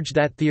 he urged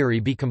that theory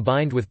be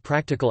combined with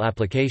practical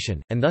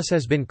application, and thus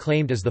has been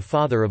claimed as the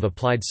father of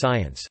applied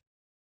science.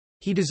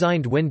 He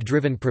designed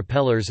wind-driven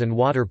propellers and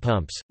water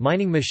pumps,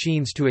 mining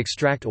machines to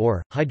extract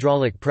ore,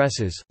 hydraulic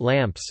presses,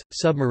 lamps,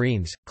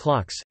 submarines,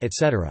 clocks,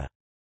 etc.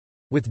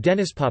 With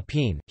Denis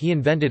Papin, he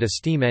invented a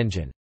steam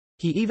engine.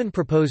 He even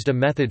proposed a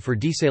method for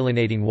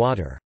desalinating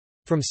water.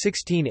 From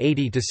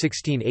 1680 to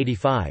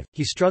 1685,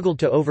 he struggled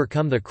to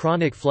overcome the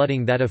chronic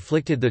flooding that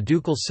afflicted the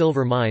ducal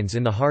silver mines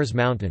in the Harz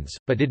Mountains,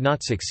 but did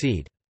not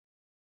succeed.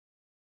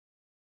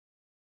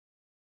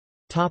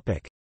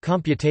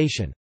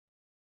 Computation.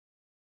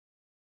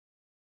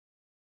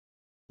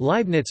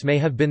 Leibniz may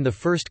have been the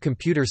first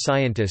computer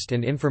scientist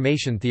and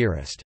information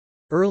theorist.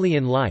 Early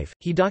in life,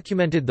 he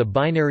documented the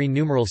binary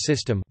numeral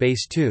system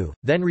base 2,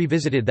 then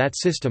revisited that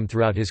system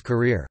throughout his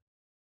career.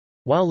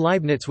 While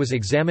Leibniz was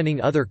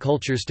examining other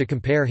cultures to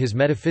compare his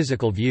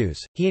metaphysical views,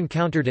 he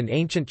encountered an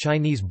ancient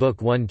Chinese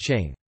book Wen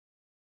Qing.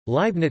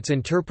 Leibniz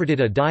interpreted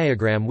a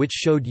diagram which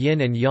showed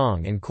yin and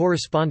yang and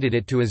corresponded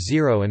it to a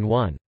 0 and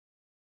 1.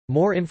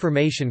 More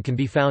information can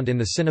be found in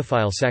the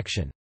Cinephile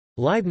section.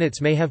 Leibniz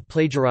may have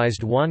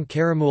plagiarized Juan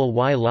Caramuel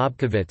y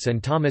Lobkowitz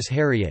and Thomas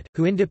Harriot,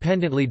 who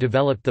independently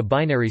developed the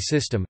binary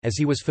system, as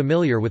he was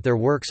familiar with their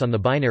works on the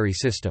binary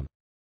system.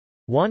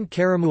 Juan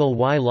Caramuel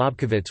y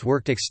Lobkowitz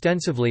worked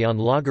extensively on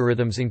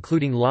logarithms,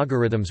 including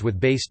logarithms with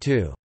base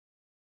 2.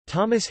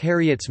 Thomas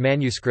Harriot's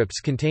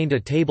manuscripts contained a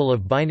table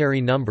of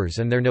binary numbers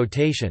and their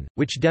notation,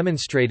 which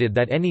demonstrated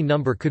that any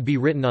number could be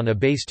written on a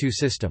base 2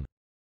 system.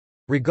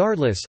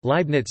 Regardless,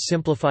 Leibniz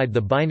simplified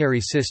the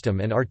binary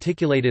system and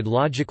articulated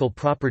logical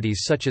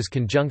properties such as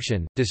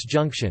conjunction,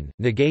 disjunction,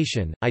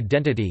 negation,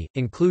 identity,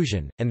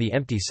 inclusion, and the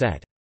empty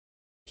set.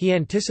 He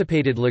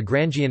anticipated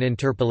Lagrangian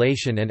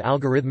interpolation and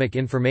algorithmic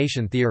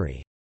information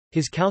theory.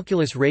 His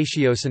calculus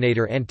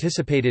ratiocinator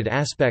anticipated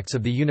aspects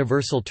of the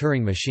universal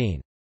Turing machine.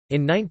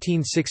 In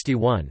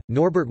 1961,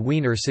 Norbert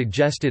Wiener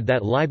suggested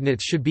that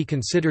Leibniz should be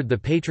considered the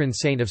patron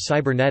saint of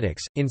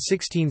cybernetics. In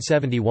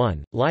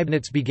 1671,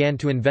 Leibniz began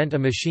to invent a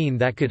machine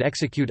that could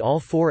execute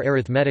all 4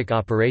 arithmetic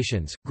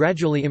operations,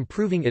 gradually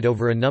improving it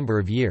over a number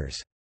of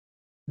years.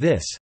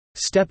 This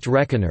stepped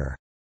reckoner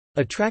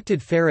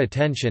attracted fair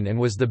attention and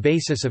was the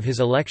basis of his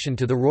election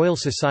to the Royal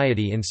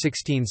Society in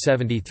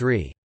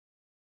 1673.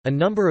 A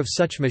number of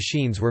such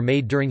machines were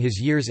made during his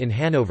years in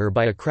Hanover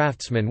by a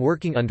craftsman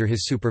working under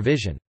his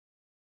supervision.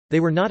 They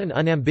were not an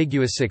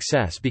unambiguous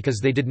success because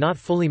they did not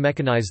fully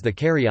mechanize the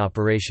carry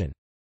operation.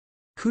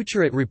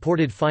 Couturat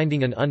reported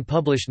finding an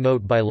unpublished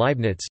note by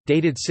Leibniz,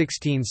 dated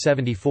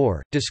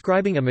 1674,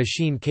 describing a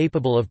machine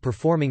capable of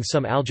performing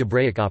some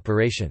algebraic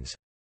operations.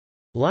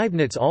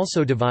 Leibniz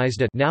also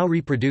devised a now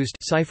reproduced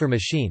cipher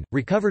machine,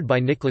 recovered by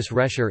Nicholas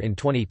Rescher in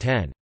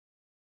 2010.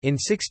 In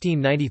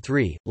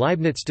 1693,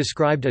 Leibniz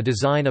described a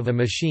design of a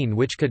machine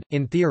which could,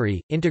 in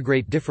theory,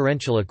 integrate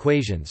differential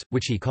equations,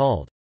 which he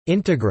called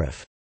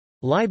integraph.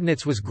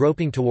 Leibniz was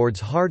groping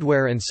towards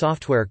hardware and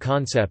software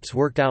concepts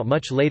worked out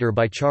much later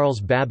by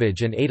Charles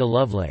Babbage and Ada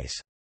Lovelace.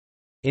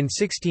 In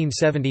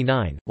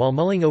 1679, while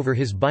mulling over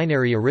his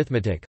binary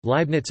arithmetic,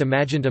 Leibniz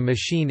imagined a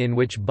machine in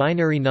which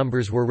binary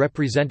numbers were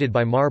represented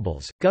by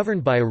marbles,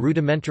 governed by a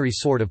rudimentary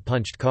sort of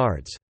punched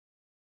cards.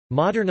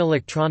 Modern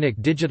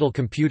electronic digital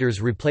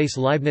computers replace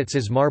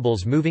Leibniz's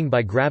marbles moving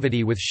by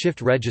gravity with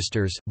shift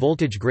registers,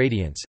 voltage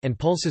gradients, and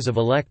pulses of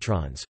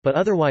electrons, but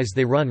otherwise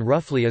they run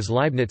roughly as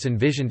Leibniz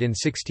envisioned in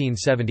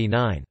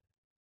 1679.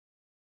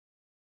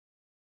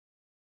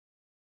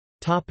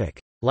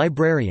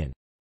 Librarian.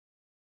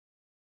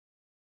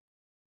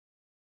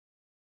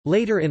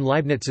 Later in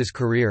Leibniz's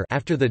career,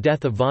 after the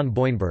death of von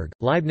Boinberg,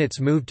 Leibniz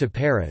moved to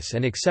Paris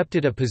and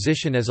accepted a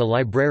position as a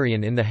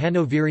librarian in the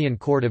Hanoverian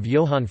court of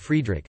Johann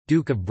Friedrich,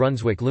 Duke of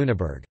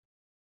Brunswick-Lüneburg.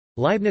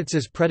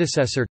 Leibniz's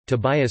predecessor,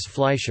 Tobias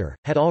Fleischer,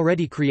 had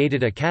already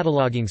created a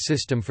cataloging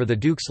system for the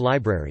Duke's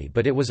library,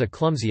 but it was a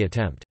clumsy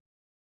attempt.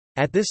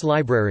 At this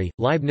library,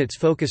 Leibniz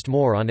focused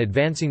more on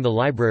advancing the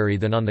library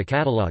than on the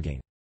cataloging.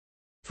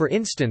 For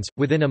instance,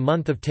 within a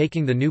month of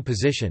taking the new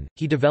position,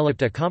 he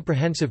developed a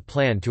comprehensive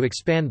plan to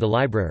expand the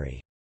library.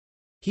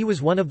 He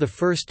was one of the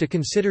first to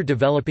consider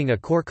developing a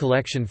core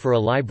collection for a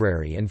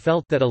library and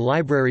felt that a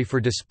library for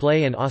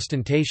display and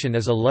ostentation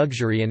is a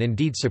luxury and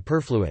indeed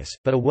superfluous,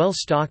 but a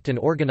well-stocked and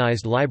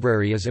organized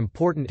library is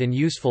important and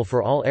useful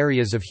for all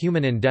areas of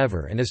human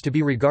endeavor and is to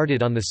be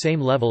regarded on the same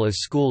level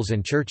as schools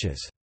and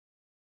churches.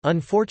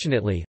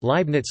 Unfortunately,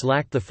 Leibniz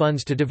lacked the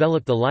funds to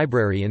develop the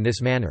library in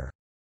this manner.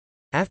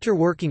 After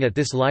working at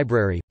this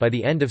library, by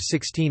the end of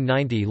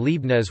 1690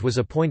 Leibniz was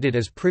appointed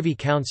as privy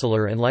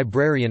councillor and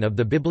librarian of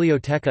the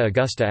Bibliotheca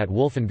Augusta at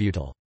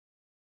Wolfenbüttel.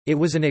 It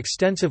was an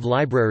extensive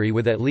library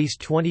with at least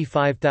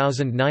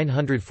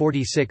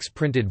 25,946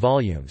 printed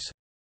volumes.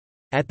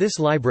 At this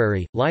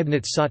library,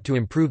 Leibniz sought to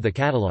improve the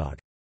catalogue.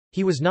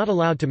 He was not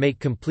allowed to make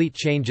complete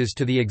changes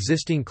to the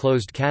existing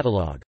closed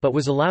catalogue, but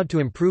was allowed to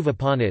improve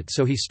upon it,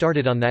 so he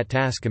started on that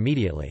task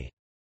immediately.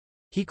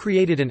 He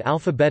created an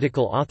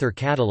alphabetical author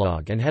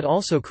catalogue and had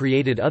also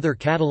created other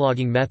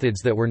cataloging methods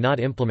that were not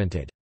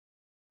implemented.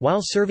 While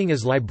serving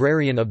as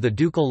librarian of the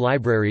ducal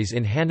libraries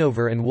in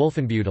Hanover and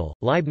Wolfenbüttel,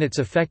 Leibniz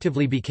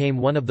effectively became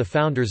one of the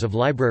founders of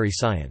library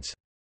science.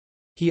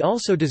 He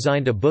also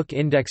designed a book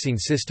indexing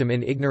system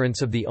in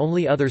ignorance of the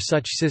only other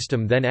such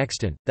system then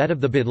extant, that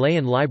of the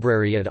Bodleian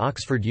Library at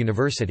Oxford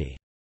University.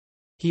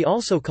 He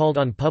also called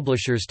on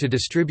publishers to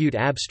distribute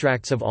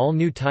abstracts of all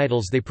new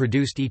titles they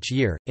produced each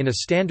year, in a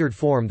standard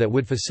form that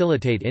would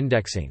facilitate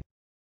indexing.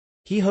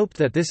 He hoped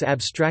that this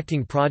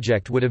abstracting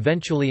project would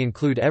eventually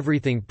include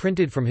everything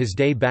printed from his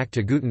day back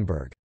to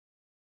Gutenberg.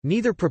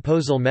 Neither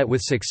proposal met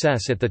with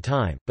success at the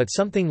time, but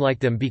something like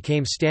them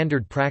became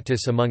standard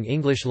practice among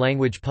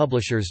English-language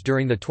publishers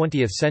during the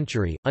 20th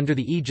century, under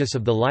the aegis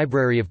of the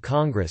Library of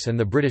Congress and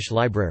the British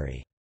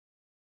Library.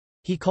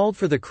 He called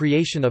for the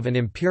creation of an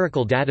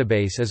empirical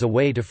database as a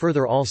way to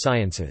further all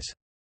sciences.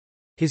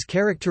 His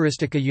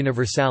Characteristica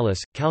Universalis,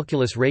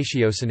 Calculus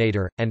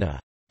Ratiocinator, and a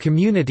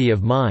community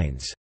of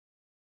minds,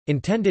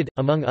 intended,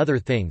 among other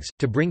things,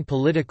 to bring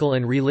political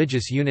and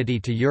religious unity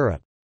to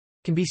Europe,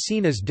 can be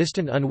seen as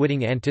distant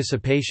unwitting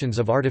anticipations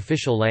of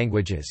artificial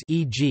languages,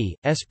 e.g.,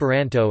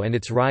 Esperanto and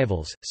its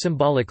rivals,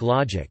 symbolic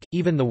logic,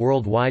 even the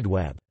World Wide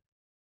Web.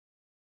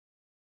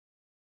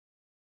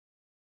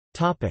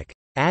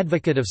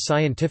 Advocate of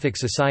scientific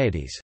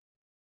societies.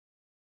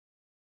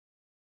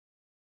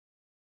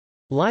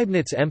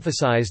 Leibniz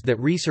emphasized that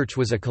research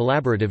was a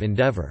collaborative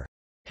endeavor.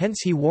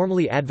 Hence he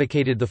warmly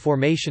advocated the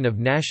formation of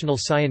national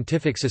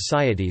scientific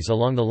societies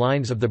along the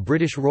lines of the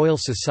British Royal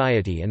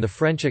Society and the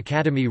French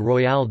Académie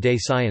Royale des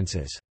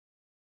Sciences.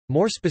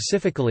 More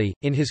specifically,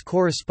 in his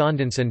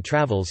correspondence and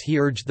travels he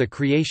urged the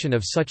creation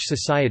of such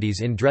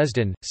societies in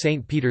Dresden,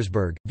 St.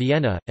 Petersburg,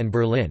 Vienna, and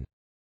Berlin.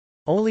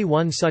 Only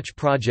one such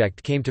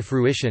project came to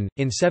fruition.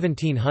 In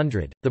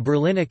 1700, the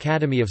Berlin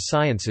Academy of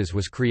Sciences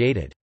was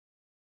created.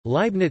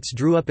 Leibniz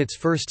drew up its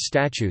first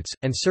statutes,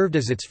 and served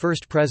as its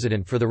first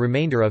president for the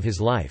remainder of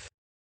his life.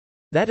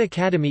 That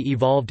academy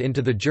evolved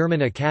into the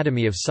German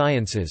Academy of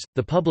Sciences,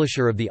 the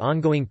publisher of the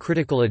ongoing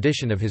critical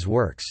edition of his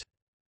works.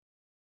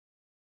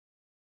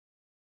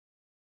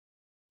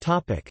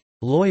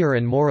 Lawyer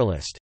and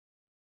moralist.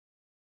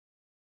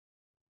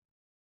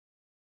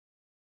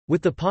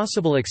 With the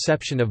possible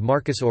exception of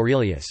Marcus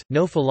Aurelius,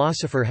 no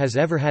philosopher has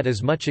ever had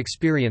as much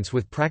experience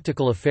with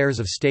practical affairs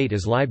of state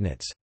as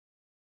Leibniz.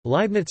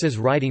 Leibniz's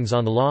writings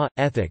on law,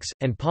 ethics,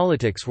 and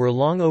politics were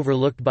long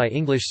overlooked by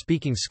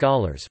English-speaking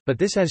scholars, but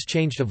this has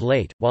changed of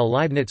late. While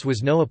Leibniz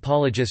was no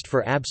apologist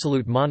for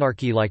absolute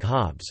monarchy like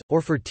Hobbes,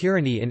 or for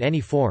tyranny in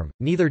any form,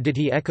 neither did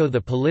he echo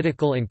the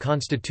political and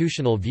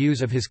constitutional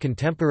views of his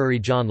contemporary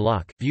John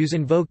Locke, views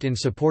invoked in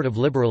support of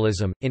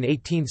liberalism, in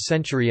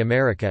 18th-century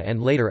America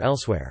and later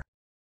elsewhere.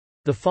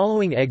 The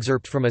following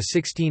excerpt from a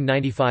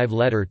 1695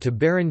 letter to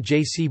Baron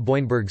J. C.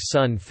 Boinberg's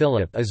son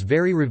Philip is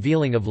very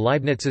revealing of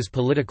Leibniz's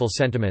political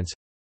sentiments.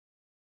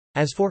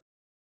 As for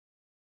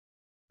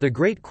The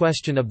great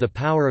question of the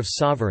power of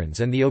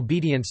sovereigns and the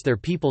obedience their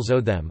peoples owe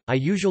them, I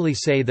usually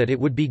say that it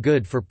would be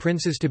good for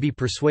princes to be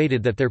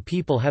persuaded that their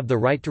people have the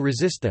right to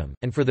resist them,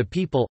 and for the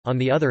people, on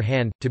the other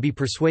hand, to be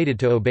persuaded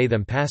to obey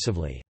them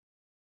passively.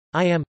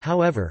 I am,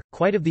 however,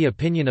 quite of the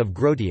opinion of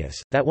Grotius,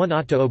 that one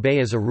ought to obey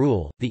as a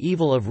rule, the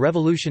evil of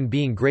revolution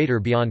being greater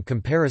beyond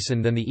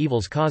comparison than the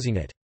evils causing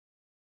it.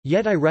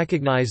 Yet I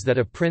recognize that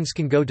a prince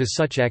can go to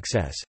such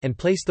excess, and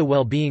place the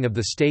well-being of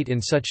the state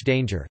in such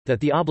danger, that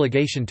the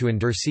obligation to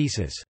endure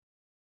ceases.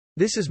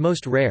 This is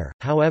most rare,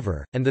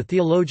 however, and the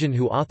theologian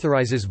who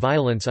authorizes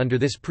violence under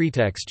this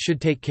pretext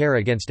should take care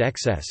against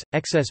excess,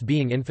 excess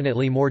being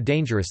infinitely more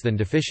dangerous than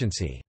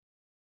deficiency.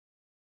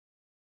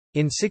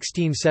 In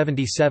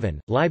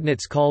 1677,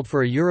 Leibniz called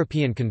for a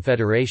European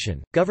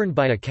confederation, governed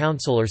by a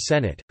council or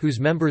senate, whose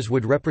members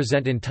would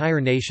represent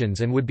entire nations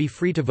and would be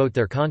free to vote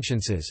their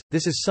consciences.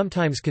 This is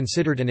sometimes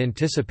considered an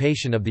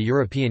anticipation of the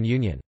European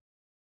Union.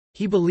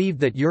 He believed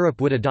that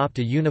Europe would adopt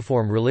a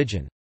uniform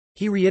religion.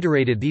 He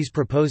reiterated these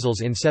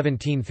proposals in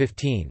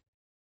 1715.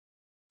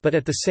 But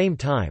at the same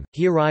time,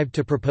 he arrived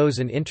to propose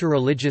an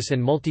interreligious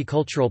and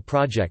multicultural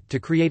project to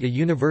create a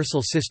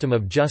universal system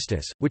of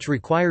justice, which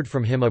required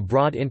from him a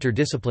broad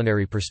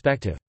interdisciplinary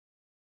perspective.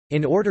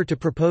 In order to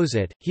propose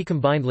it, he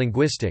combined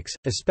linguistics,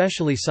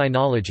 especially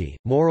sinology,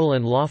 moral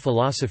and law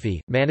philosophy,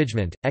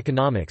 management,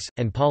 economics,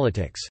 and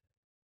politics.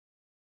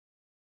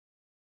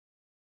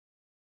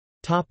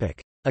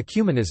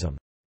 Ecumenism.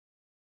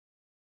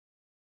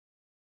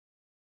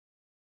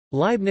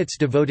 Leibniz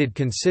devoted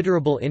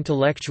considerable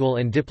intellectual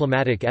and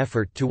diplomatic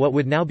effort to what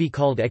would now be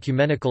called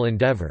ecumenical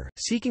endeavor,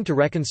 seeking to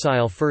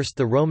reconcile first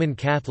the Roman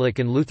Catholic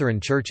and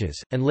Lutheran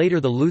churches, and later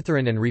the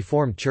Lutheran and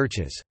Reformed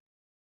churches.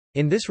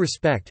 In this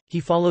respect, he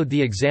followed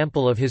the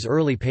example of his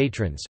early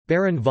patrons,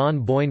 Baron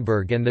von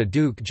Boinberg and the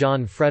Duke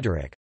John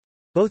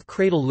Frederick—both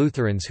cradle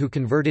Lutherans who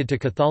converted to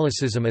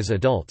Catholicism as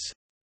adults,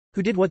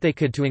 who did what they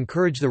could to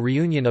encourage the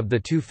reunion of the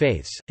two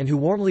faiths, and who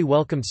warmly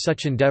welcomed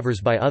such endeavors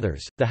by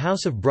others. The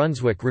House of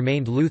Brunswick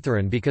remained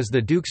Lutheran because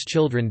the Duke's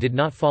children did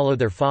not follow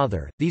their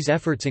father. These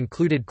efforts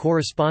included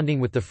corresponding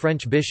with the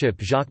French bishop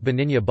Jacques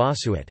Benigne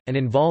Bossuet, and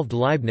involved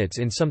Leibniz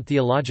in some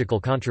theological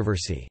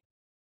controversy.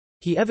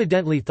 He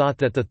evidently thought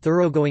that the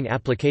thoroughgoing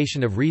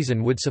application of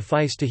reason would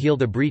suffice to heal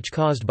the breach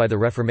caused by the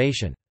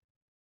Reformation.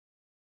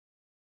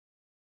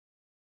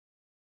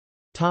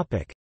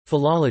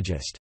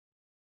 Philologist.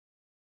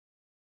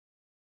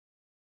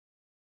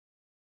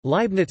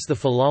 Leibniz the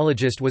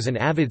philologist was an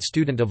avid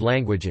student of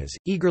languages,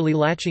 eagerly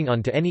latching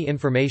on to any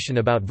information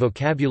about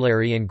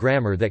vocabulary and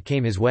grammar that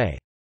came his way.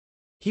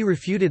 He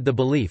refuted the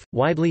belief,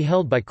 widely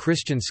held by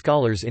Christian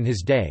scholars in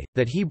his day,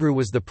 that Hebrew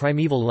was the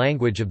primeval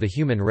language of the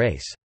human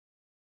race.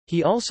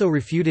 He also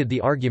refuted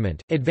the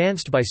argument,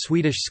 advanced by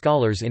Swedish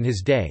scholars in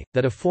his day,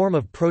 that a form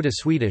of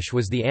Proto-Swedish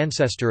was the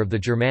ancestor of the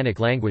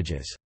Germanic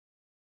languages.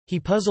 He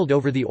puzzled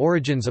over the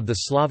origins of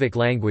the Slavic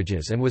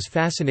languages and was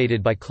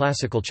fascinated by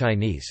classical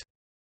Chinese.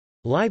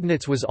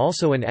 Leibniz was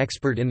also an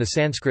expert in the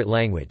Sanskrit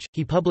language.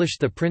 He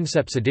published the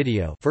Princeps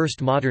Editio,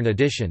 first modern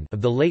edition,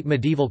 of the late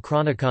medieval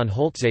Chronicon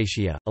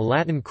Holtzatia, a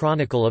Latin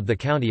chronicle of the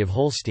county of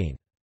Holstein.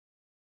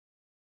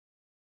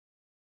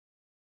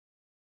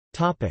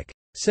 Topic: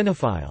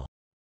 Cinephile.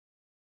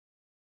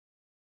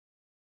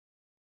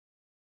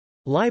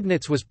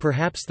 Leibniz was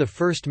perhaps the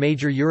first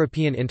major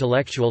European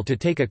intellectual to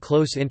take a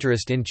close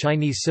interest in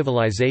Chinese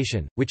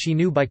civilization, which he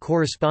knew by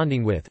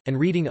corresponding with, and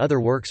reading other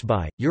works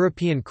by,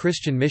 European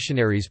Christian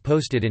missionaries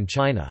posted in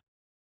China.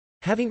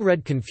 Having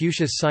read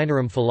Confucius'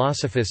 Sinarum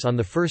Philosophus on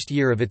the first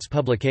year of its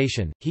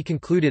publication, he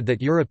concluded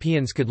that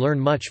Europeans could learn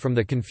much from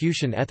the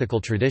Confucian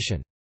ethical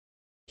tradition.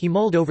 He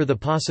mulled over the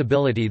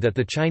possibility that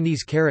the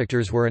Chinese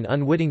characters were an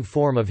unwitting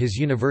form of his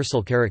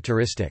universal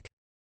characteristic.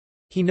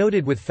 He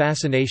noted with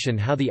fascination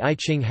how the I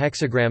Ching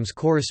hexagrams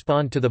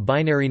correspond to the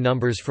binary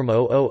numbers from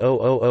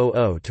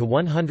 00000 to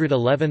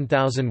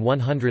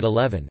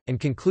 111,111, and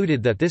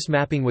concluded that this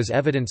mapping was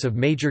evidence of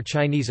major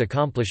Chinese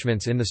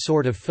accomplishments in the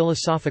sort of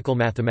philosophical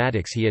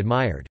mathematics he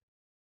admired.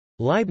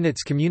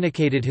 Leibniz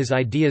communicated his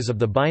ideas of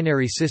the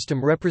binary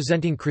system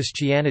representing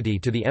Christianity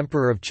to the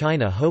Emperor of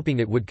China,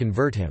 hoping it would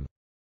convert him.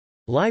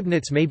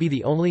 Leibniz may be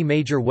the only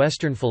major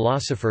Western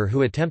philosopher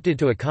who attempted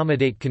to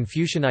accommodate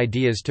Confucian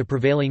ideas to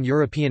prevailing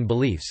European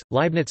beliefs.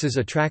 Leibniz's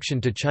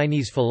attraction to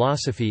Chinese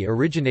philosophy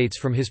originates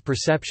from his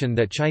perception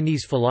that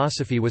Chinese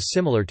philosophy was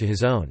similar to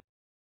his own.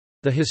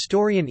 The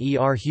historian E.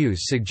 R.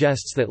 Hughes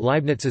suggests that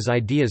Leibniz's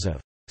ideas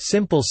of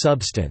simple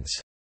substance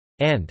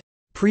and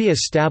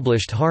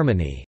pre-established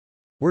harmony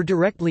were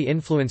directly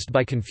influenced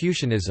by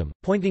Confucianism,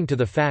 pointing to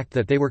the fact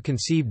that they were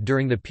conceived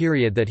during the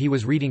period that he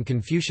was reading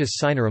Confucius'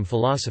 Sinarum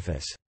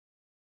Philosophus.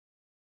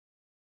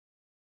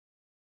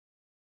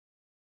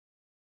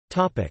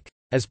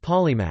 As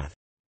polymath.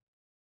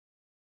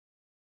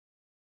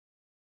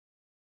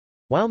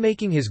 While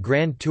making his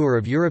grand tour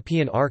of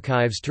European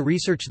archives to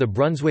research the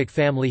Brunswick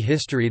family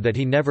history that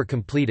he never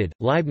completed,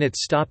 Leibniz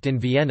stopped in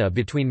Vienna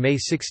between May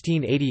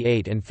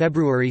 1688 and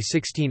February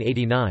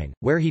 1689,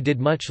 where he did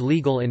much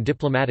legal and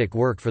diplomatic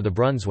work for the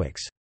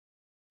Brunswicks.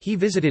 He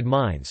visited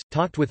mines,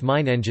 talked with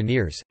mine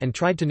engineers, and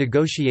tried to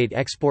negotiate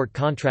export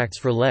contracts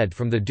for lead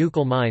from the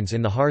ducal mines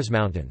in the Harz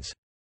Mountains.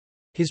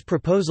 His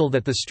proposal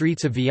that the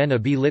streets of Vienna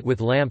be lit with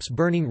lamps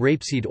burning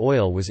rapeseed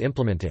oil was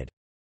implemented.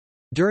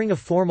 During a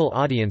formal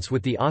audience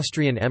with the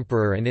Austrian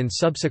emperor and in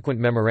subsequent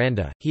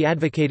memoranda, he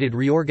advocated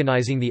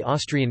reorganizing the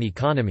Austrian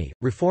economy,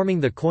 reforming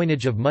the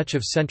coinage of much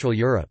of Central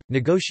Europe,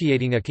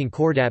 negotiating a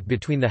concordat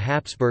between the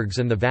Habsburgs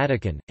and the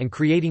Vatican, and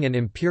creating an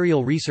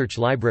imperial research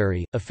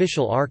library,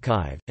 official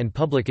archive, and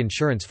public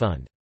insurance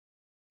fund.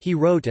 He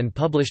wrote and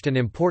published an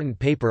important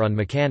paper on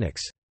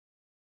mechanics.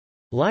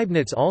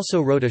 Leibniz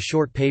also wrote a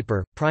short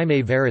paper,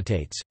 Primae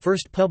Veritates,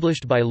 first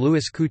published by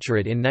Louis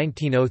Couturat in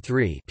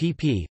 1903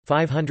 pp.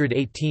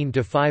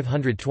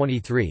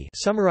 518–523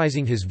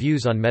 summarizing his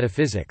views on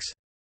metaphysics.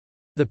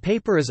 The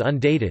paper is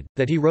undated.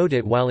 That he wrote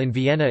it while in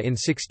Vienna in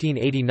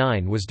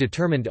 1689 was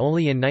determined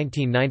only in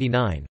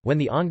 1999, when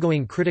the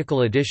ongoing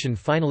critical edition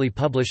finally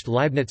published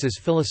Leibniz's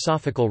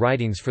philosophical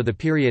writings for the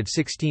period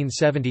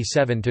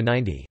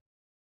 1677–90.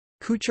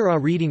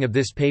 Couturat's reading of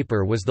this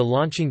paper was the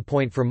launching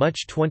point for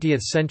much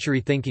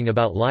 20th-century thinking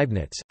about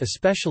Leibniz,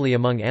 especially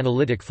among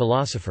analytic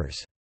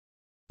philosophers.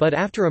 But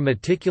after a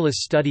meticulous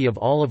study of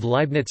all of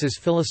Leibniz's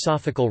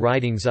philosophical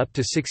writings up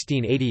to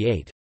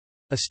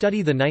 1688—a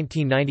study the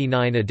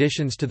 1999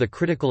 additions to the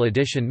critical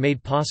edition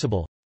made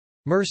possible,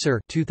 Mercer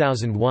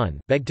 2001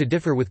 begged to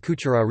differ with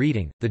Couturat's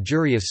reading. The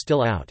jury is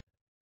still out.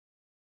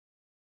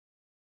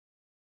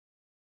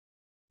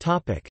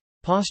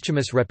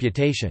 Posthumous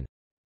reputation.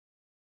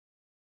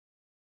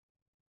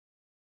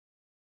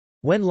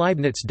 When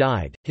Leibniz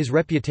died, his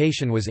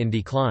reputation was in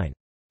decline.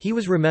 He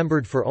was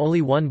remembered for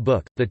only one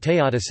book, the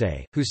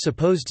Théodicée, whose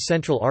supposed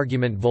central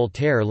argument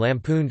Voltaire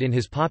lampooned in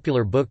his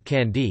popular book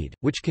Candide,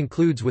 which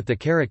concludes with the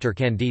character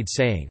Candide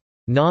saying,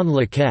 "Non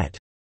licet."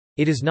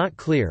 It is not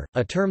clear,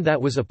 a term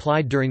that was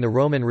applied during the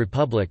Roman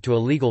Republic to a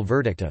legal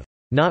verdict of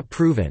 "not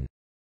proven."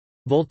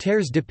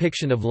 Voltaire's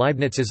depiction of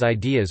Leibniz's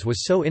ideas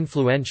was so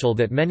influential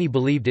that many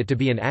believed it to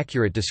be an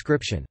accurate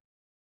description.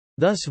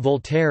 Thus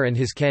Voltaire and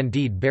his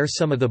Candide bear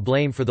some of the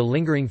blame for the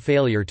lingering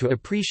failure to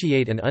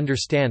appreciate and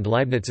understand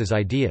Leibniz's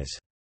ideas.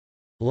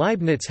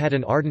 Leibniz had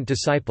an ardent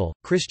disciple,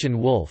 Christian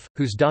Wolff,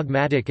 whose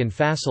dogmatic and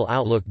facile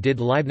outlook did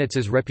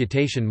Leibniz's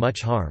reputation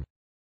much harm.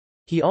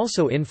 He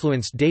also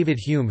influenced David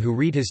Hume, who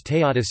read his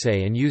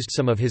Théodicée and used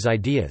some of his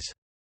ideas.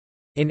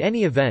 In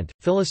any event,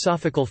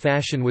 philosophical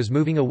fashion was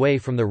moving away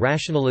from the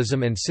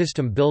rationalism and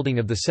system building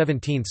of the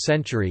 17th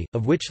century,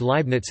 of which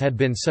Leibniz had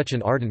been such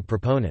an ardent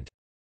proponent.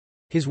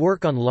 His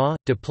work on law,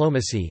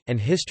 diplomacy, and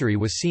history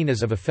was seen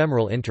as of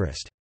ephemeral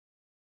interest.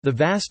 The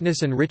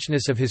vastness and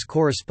richness of his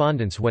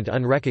correspondence went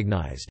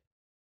unrecognized.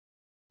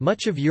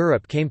 Much of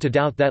Europe came to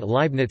doubt that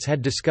Leibniz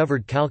had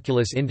discovered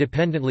calculus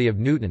independently of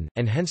Newton,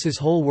 and hence his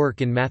whole work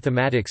in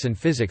mathematics and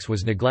physics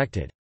was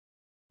neglected.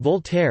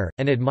 Voltaire,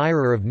 an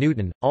admirer of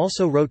Newton,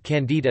 also wrote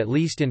Candide at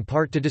least in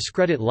part to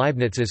discredit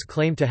Leibniz's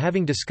claim to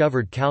having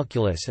discovered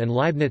calculus and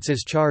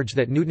Leibniz's charge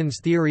that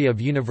Newton's theory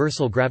of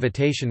universal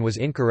gravitation was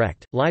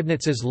incorrect.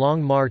 Leibniz's long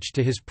march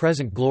to his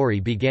present glory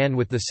began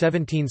with the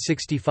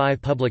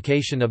 1765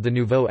 publication of the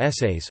Nouveaux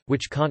Essays,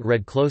 which Kant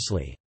read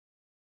closely.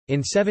 In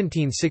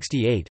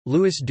 1768,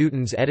 Louis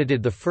Dutens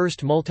edited the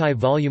first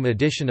multi-volume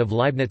edition of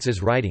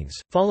Leibniz's writings,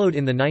 followed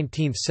in the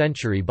 19th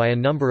century by a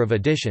number of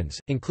editions,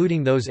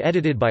 including those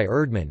edited by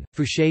Erdmann,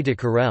 Fouché de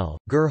Carrel,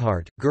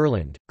 Gerhardt,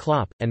 Gerland,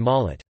 Klopp, and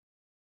Mollet.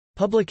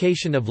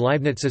 Publication of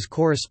Leibniz's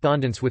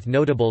correspondence with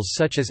notables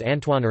such as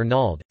Antoine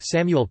Arnauld,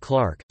 Samuel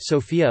Clarke,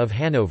 Sophia of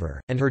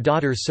Hanover, and her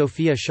daughter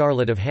Sophia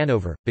Charlotte of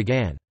Hanover,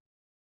 began.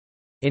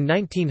 In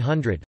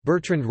 1900,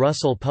 Bertrand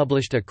Russell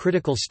published a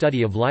critical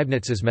study of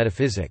Leibniz's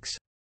metaphysics.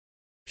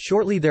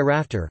 Shortly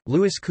thereafter,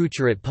 Louis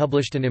Couturat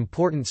published an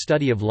important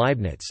study of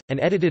Leibniz,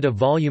 and edited a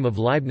volume of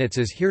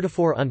Leibniz's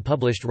heretofore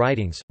unpublished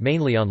writings,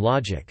 mainly on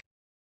logic.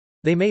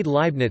 They made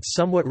Leibniz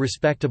somewhat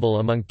respectable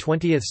among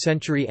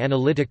 20th-century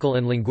analytical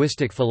and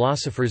linguistic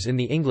philosophers in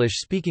the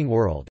English-speaking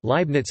world.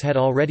 Leibniz had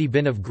already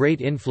been of great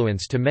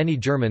influence to many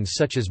Germans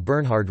such as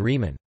Bernhard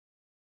Riemann.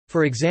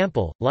 For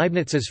example,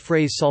 Leibniz's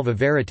phrase solva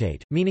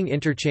veritate, meaning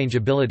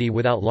interchangeability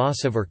without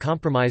loss of or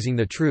compromising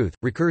the truth,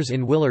 recurs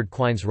in Willard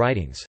Quine's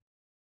writings.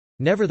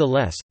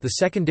 Nevertheless, the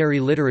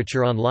secondary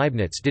literature on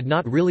Leibniz did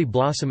not really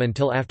blossom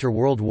until after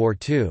World War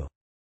II.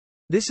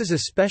 This is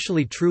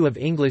especially true of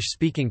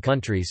English-speaking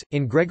countries.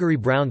 In Gregory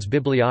Brown's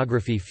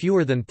bibliography,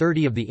 fewer than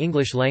 30 of the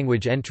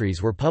English-language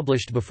entries were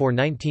published before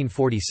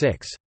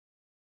 1946.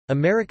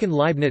 American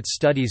Leibniz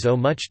studies owe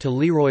much to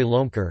Leroy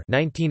Loemker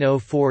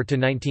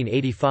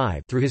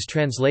 (1904–1985) through his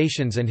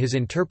translations and his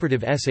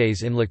interpretive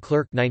essays in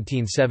Leclerc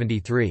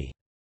 (1973).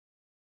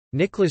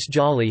 Nicholas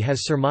Jolly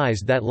has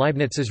surmised that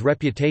Leibniz's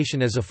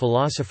reputation as a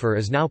philosopher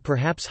is now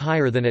perhaps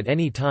higher than at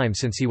any time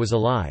since he was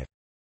alive.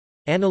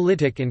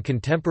 Analytic and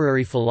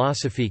contemporary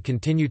philosophy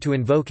continue to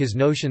invoke his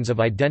notions of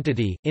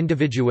identity,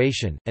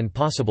 individuation, and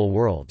possible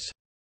worlds.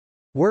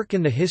 Work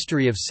in the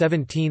history of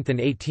 17th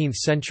and 18th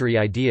century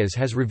ideas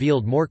has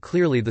revealed more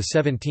clearly the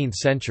 17th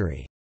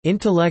century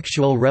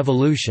intellectual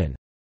revolution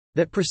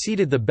that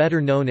preceded the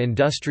better-known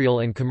industrial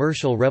and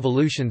commercial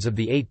revolutions of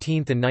the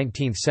 18th and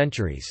 19th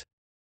centuries.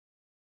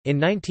 In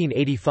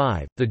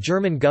 1985, the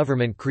German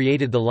government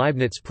created the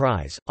Leibniz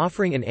Prize,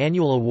 offering an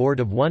annual award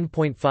of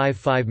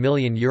 €1.55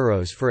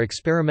 million for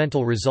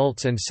experimental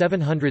results and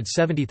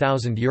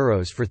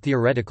 €770,000 for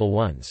theoretical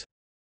ones.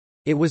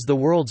 It was the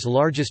world's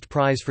largest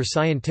prize for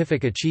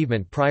scientific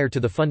achievement prior to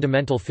the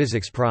Fundamental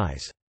Physics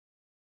Prize.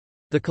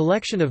 The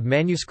collection of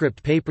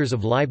manuscript papers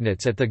of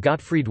Leibniz at the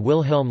Gottfried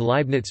Wilhelm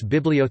Leibniz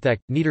Bibliothek,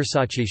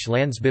 Niedersächsische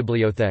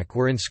Landesbibliothek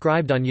were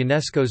inscribed on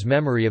UNESCO's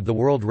Memory of the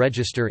World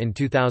Register in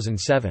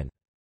 2007.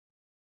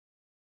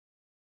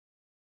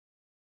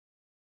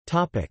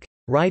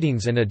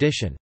 Writings and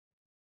edition.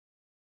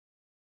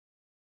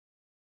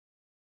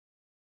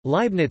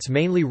 Leibniz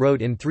mainly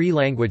wrote in three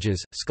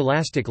languages,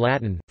 Scholastic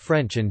Latin,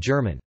 French and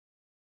German.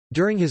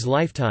 During his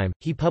lifetime,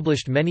 he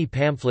published many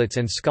pamphlets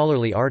and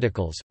scholarly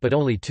articles, but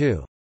only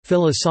two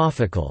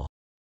philosophical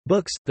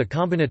books, The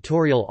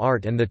Combinatorial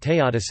Art and the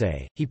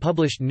Theodicee. He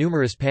published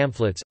numerous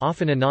pamphlets,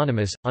 often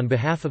anonymous, on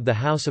behalf of the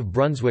House of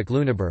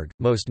Brunswick-Lüneburg,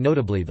 most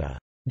notably the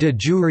De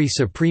Jure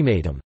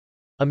Suprematum,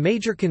 a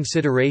major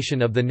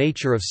consideration of the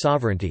nature of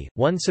sovereignty.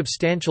 One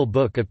substantial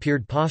book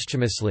appeared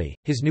posthumously,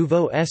 his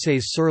Nouveaux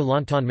Essays sur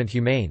l'entendement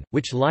humain,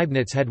 which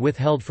Leibniz had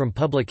withheld from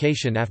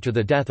publication after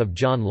the death of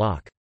John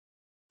Locke.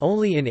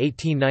 Only in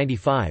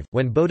 1895,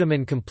 when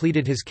Bodemann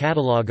completed his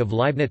catalogue of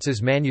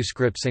Leibniz's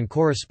manuscripts and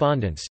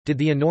correspondence, did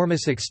the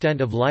enormous extent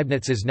of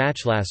Leibniz's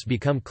Nachlass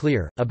become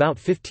clear, about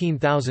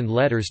 15,000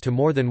 letters to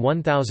more than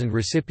 1,000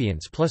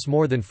 recipients plus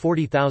more than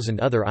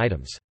 40,000 other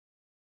items.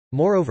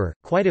 Moreover,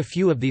 quite a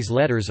few of these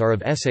letters are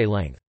of essay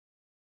length.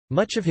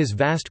 Much of his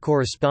vast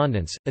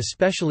correspondence,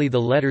 especially the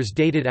letters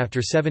dated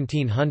after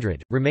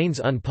 1700, remains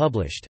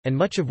unpublished, and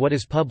much of what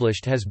is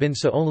published has been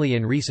so only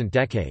in recent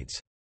decades.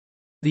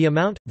 The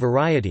amount,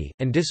 variety,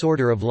 and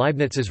disorder of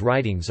Leibniz's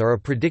writings are a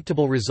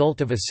predictable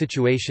result of a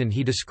situation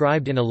he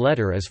described in a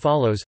letter as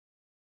follows: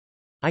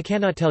 I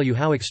cannot tell you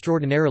how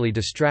extraordinarily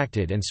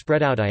distracted and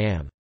spread out I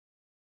am.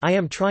 I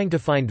am trying to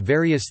find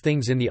various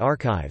things in the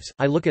archives,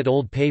 I look at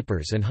old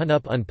papers and hunt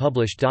up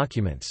unpublished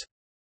documents.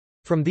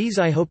 From these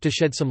I hope to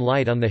shed some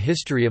light on the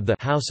history of the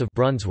House of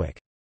Brunswick.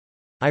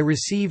 I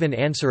receive and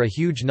answer a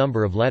huge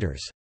number of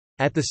letters.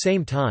 At the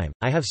same time,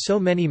 I have so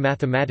many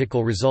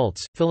mathematical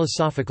results,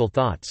 philosophical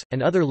thoughts,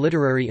 and other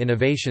literary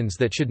innovations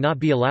that should not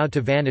be allowed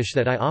to vanish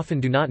that I often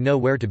do not know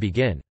where to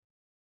begin.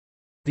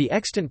 The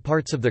extant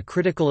parts of the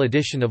critical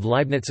edition of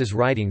Leibniz's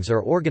writings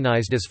are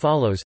organized as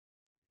follows.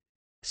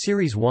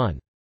 Series 1.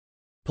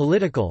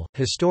 Political,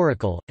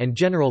 Historical, and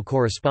General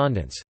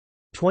Correspondence.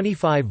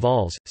 25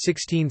 vols,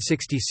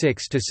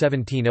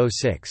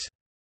 1666–1706.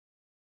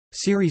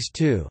 Series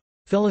 2.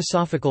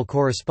 Philosophical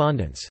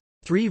Correspondence.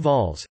 3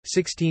 vols,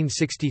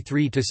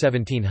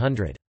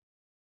 1663–1700.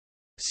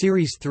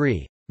 Series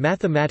 3.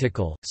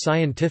 Mathematical,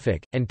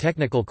 Scientific, and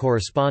Technical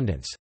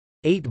Correspondence.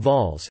 8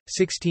 vols,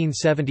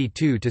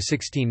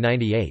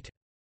 1672–1698.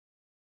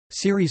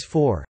 Series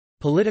 4.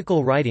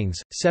 Political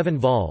Writings, 7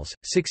 vols,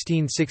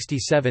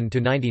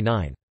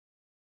 1667–99.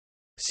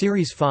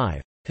 Series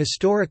 5.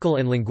 Historical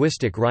and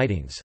Linguistic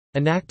Writings.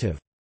 Inactive.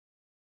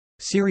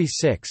 Series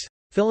 6.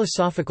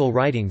 Philosophical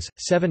Writings,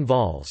 7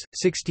 vols,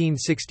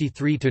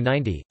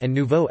 1663–90, and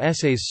Nouveaux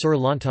Essays sur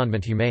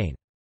l'entendement humain.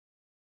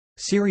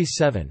 Series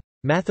 7.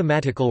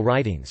 Mathematical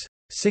Writings.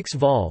 6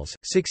 vols,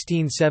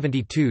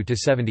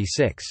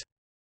 1672–76.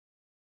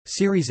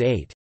 Series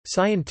 8.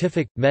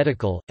 Scientific,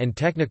 Medical, and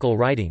Technical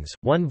Writings,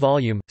 1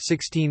 volume,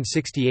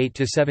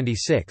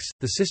 1668–76.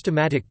 The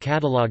systematic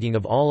cataloguing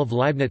of all of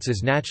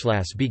Leibniz's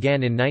Nachlass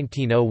began in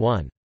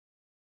 1901.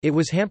 It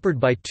was hampered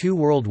by 2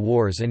 world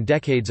wars and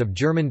decades of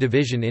German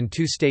division in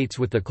 2 states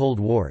with the Cold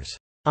War's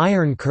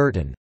Iron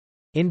Curtain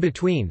in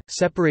between,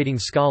 separating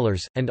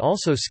scholars, and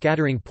also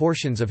scattering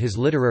portions of his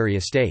literary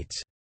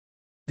estates.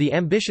 The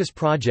ambitious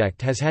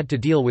project has had to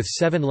deal with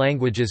 7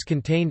 languages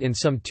contained in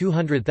some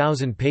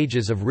 200,000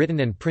 pages of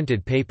written and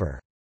printed paper.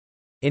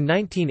 In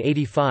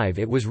 1985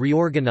 it was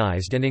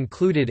reorganized and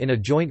included in a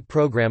joint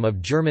program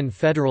of German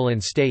federal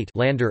and state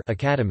Länder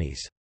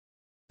academies.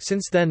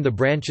 Since then the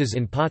branches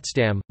in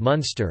Potsdam,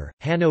 Munster,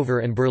 Hanover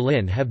and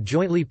Berlin have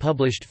jointly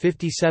published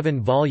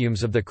 57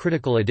 volumes of the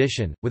critical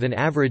edition, with an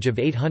average of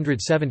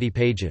 870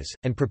 pages,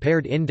 and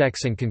prepared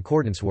index and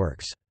concordance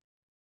works.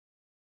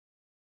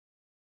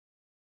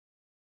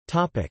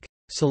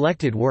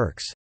 Selected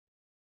works.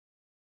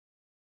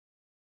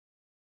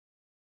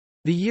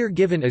 The year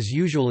given is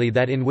usually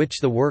that in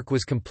which the work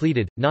was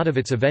completed, not of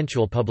its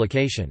eventual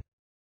publication.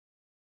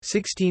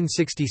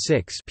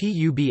 1666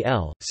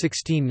 Publ.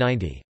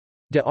 1690.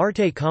 De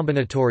arte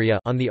combinatoria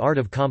on the art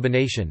of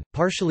combination,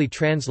 partially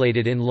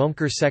translated in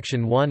Lomker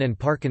Section 1 and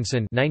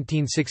Parkinson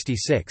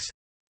 1966.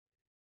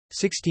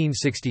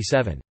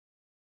 1667.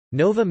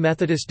 Nova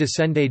Methodus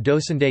Descende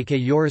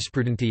Docendaque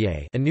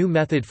Jurisprudentiae, a new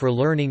method for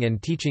learning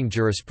and teaching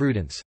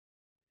jurisprudence.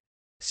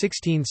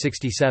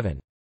 1667.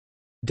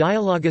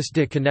 Dialogus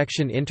de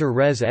connexion inter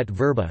res et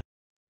verba.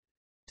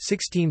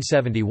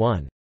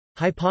 1671.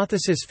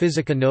 Hypothesis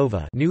Physica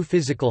Nova, New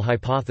Physical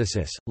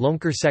Hypothesis,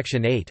 Lohnker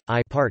Section 8,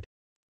 I Part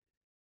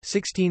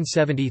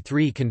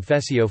 1673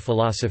 Confessio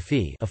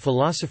Philosophiae, A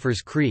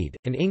Philosopher's Creed,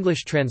 an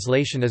English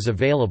translation is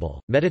available,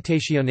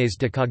 Meditationes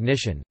de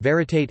Cognition,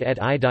 Veritate et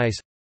Idis.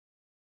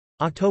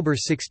 October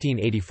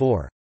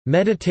 1684.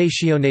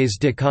 Meditationes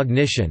de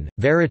Cognition,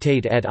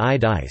 Veritate et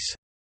Idis.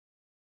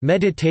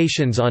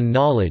 Meditations on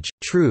Knowledge,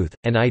 Truth,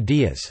 and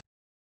Ideas.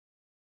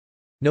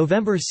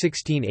 November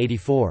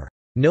 1684.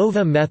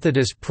 Nova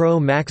Methodus pro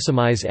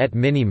maximis et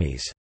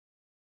minimis.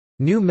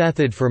 New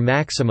Method for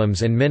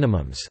Maximums and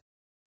Minimums.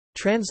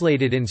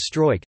 Translated in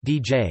Stroik,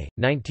 D.J.,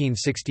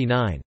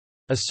 1969.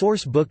 A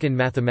Source Book in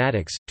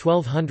Mathematics,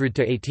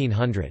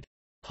 1200–1800.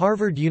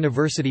 Harvard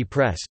University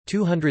Press,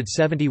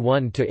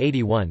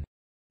 271–81.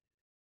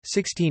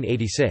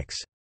 1686.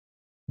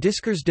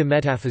 Discours de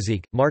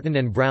Métaphysique, Martin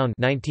and Brown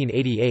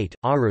 1988,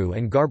 Aru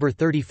and Garber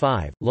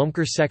 35,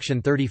 Lohnker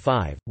Section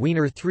 35,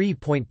 Wiener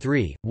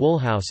 3.3,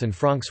 Woolhouse and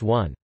Franks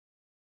 1.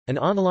 An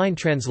online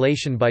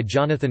translation by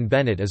Jonathan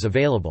Bennett is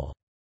available.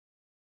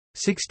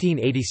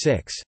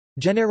 1686.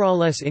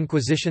 Generales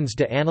Inquisitions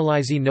de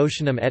Analysi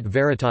Notionum et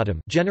Veritatem,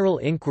 General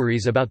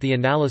Inquiries about the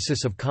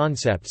Analysis of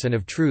Concepts and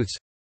of Truths.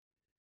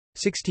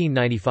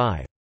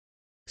 1695.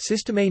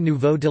 Système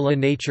nouveau de la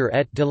nature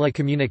et de la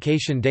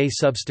communication des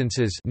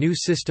substances, New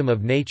System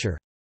of Nature.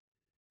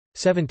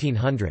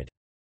 1700.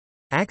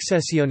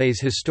 Accessiones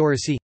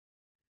historici.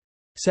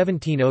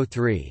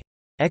 1703.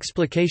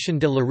 Explication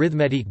de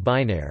l'arithmétique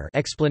binaire,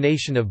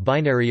 Explanation of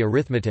Binary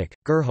Arithmetic,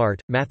 Gerhardt,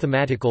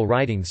 Mathematical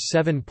Writings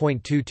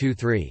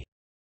 7.223.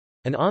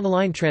 An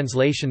online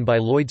translation by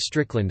Lloyd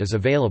Strickland is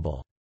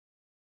available.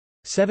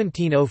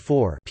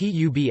 1704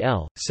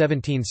 PUBL,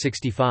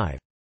 1765.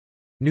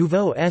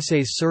 Nouveaux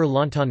Essays sur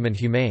l'entendement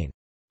humain.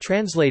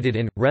 Translated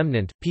in,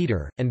 Remnant,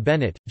 Peter, and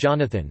Bennett,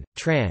 Jonathan,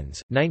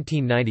 trans.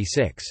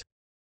 1996.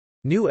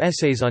 New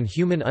Essays on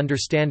Human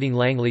Understanding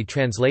Langley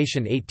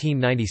translation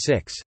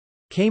 1896.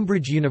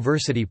 Cambridge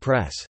University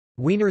Press.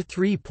 Wiener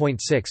 3.6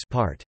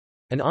 part.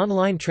 An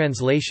online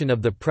translation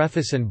of the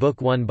preface and Book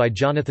 1 by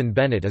Jonathan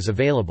Bennett is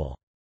available.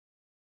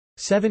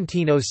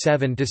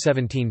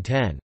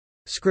 1707–1710.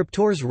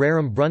 Scriptores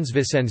Rerum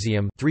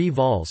Brunsvicensium 3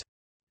 vols.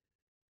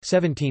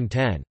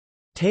 1710.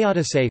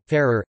 Theodicee,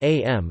 Ferrer,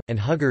 A. M., and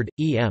Huggard,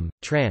 E. M.,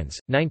 trans.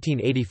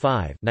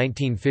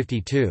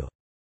 1985–1952.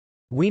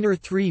 Wiener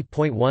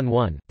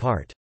 3.11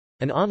 part.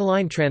 An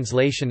online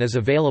translation is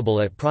available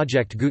at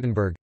Project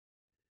Gutenberg.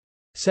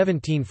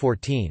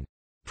 1714.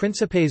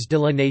 Principes de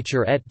la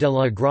nature et de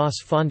la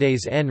grosse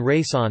fondées en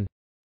raison.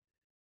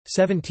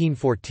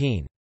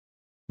 1714.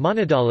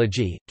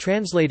 Monadology,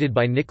 translated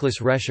by Nicholas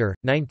Rescher,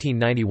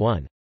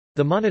 1991.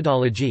 The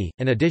Monadology,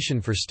 an edition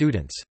for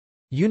students.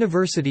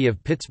 University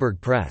of Pittsburgh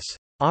Press.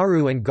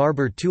 Aru and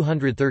Garber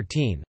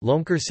 213,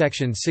 Lohnker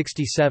Section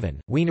 67,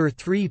 Wiener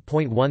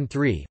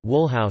 3.13,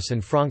 Woolhouse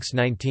and Franks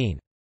 19.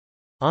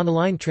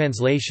 Online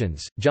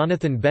translations,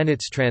 Jonathan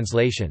Bennett's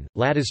translation,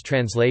 Latta's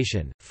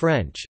translation,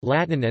 French,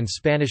 Latin and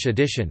Spanish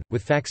edition,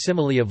 with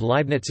facsimile of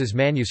Leibniz's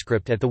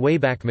manuscript at the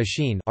Wayback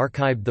Machine,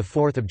 archived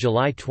 4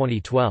 July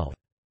 2012.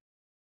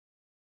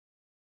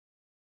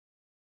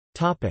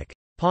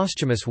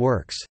 Posthumous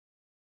works.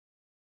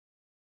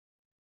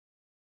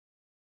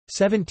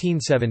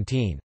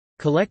 1717.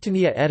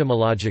 Collectanea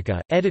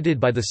Etymologica, edited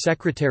by the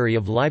secretary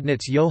of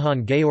Leibniz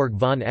Johann Georg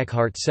von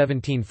Eckhart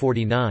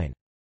 1749.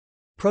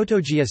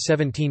 Protogia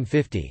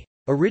 1750.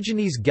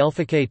 Origines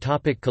Guelphicae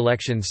topic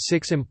collections.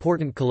 6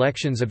 important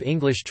collections of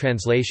English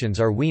translations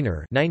are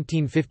Wiener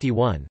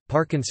 1951,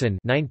 Parkinson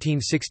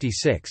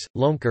 1966,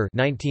 Lohnker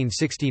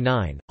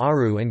 1969,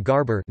 Aru and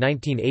Garber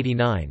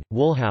 1989,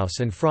 Woolhouse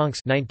and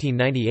Franks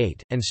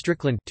 1998, and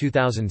Strickland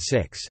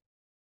 2006.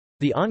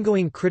 The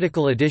ongoing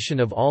critical edition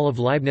of all of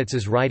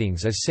Leibniz's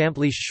writings is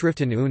Samtliche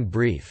Schriften und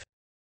Brief.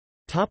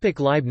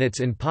 Leibniz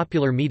in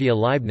popular media.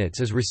 Leibniz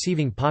is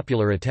receiving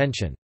popular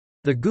attention.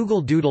 The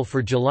Google Doodle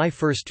for July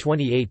 1,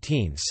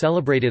 2018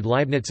 celebrated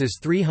Leibniz's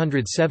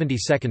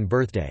 372nd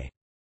birthday.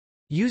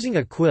 Using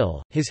a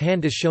quill, his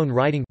hand is shown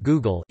writing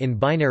Google in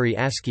binary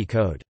ASCII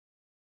code.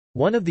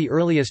 One of the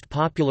earliest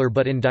popular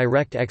but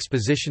indirect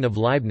exposition of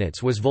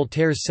Leibniz was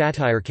Voltaire's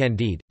satire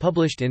Candide,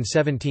 published in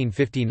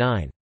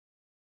 1759.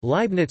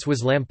 Leibniz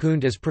was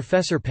lampooned as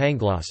Professor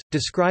Pangloss,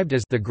 described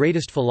as the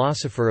greatest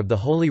philosopher of the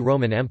Holy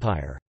Roman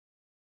Empire.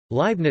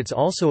 Leibniz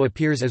also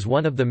appears as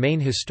one of the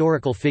main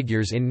historical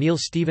figures in Neal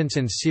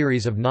Stephenson's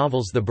series of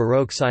novels The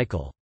Baroque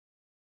Cycle.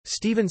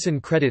 Stevenson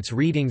credits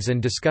readings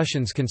and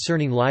discussions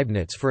concerning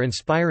Leibniz for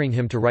inspiring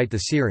him to write the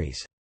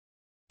series.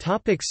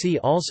 See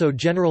also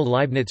General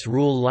Leibniz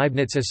Rule,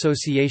 Leibniz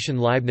Association,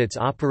 Leibniz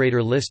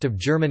Operator, List of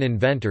German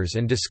inventors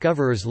and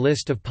discoverers,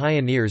 List of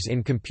pioneers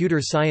in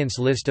computer science,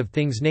 List of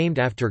things named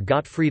after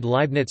Gottfried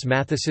Leibniz,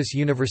 Mathesis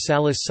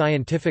Universalis,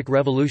 Scientific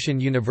Revolution,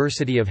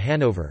 University of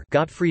Hanover,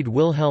 Gottfried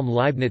Wilhelm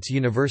Leibniz,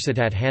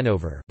 Universität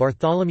Hannover,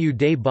 Bartholomew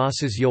des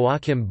Bosses,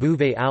 Joachim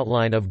Bouvet,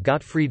 Outline of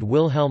Gottfried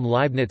Wilhelm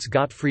Leibniz,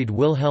 Gottfried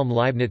Wilhelm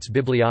Leibniz,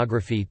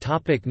 Bibliography.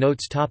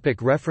 Notes.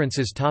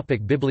 References.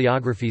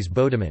 Bibliographies.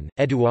 Bodeman,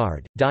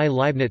 Eduard, Die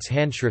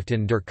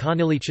Leibniz-Handschriften der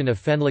Königlichen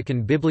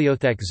Öffentlichen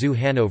Bibliothek zu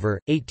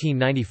Hannover,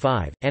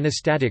 1895,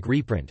 Anastatic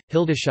reprint,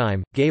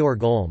 Hildesheim,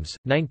 Georg Olms,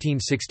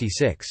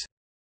 1966.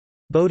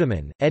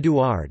 Bodemann,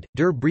 Eduard,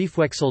 Der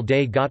Briefwechsel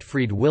des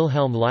Gottfried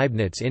Wilhelm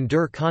Leibniz in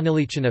der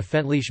Königlichen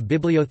Öffentliche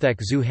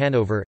Bibliothek zu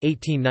Hannover,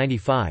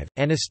 1895,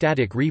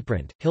 Anastatic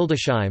reprint,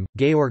 Hildesheim,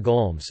 Georg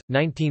Olms,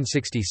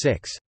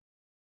 1966.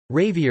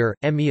 Ravier,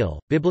 Émile,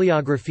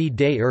 Bibliographie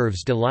des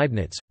œuvres de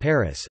Leibniz,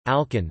 Paris,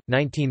 Alcan,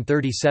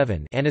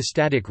 1937,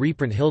 Anastatic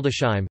reprint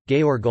Hildesheim,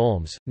 Georg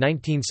Olms,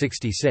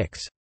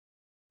 1966.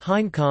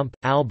 Heinkamp,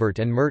 Albert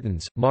and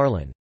Mertens,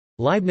 Marlin.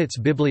 Leibniz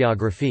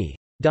Bibliographie.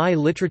 Die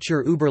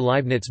Literatur über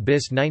Leibniz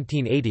bis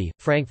 1980,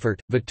 Frankfurt,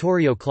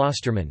 Vittorio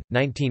Klostermann,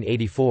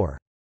 1984.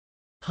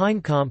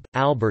 Heinkamp,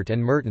 Albert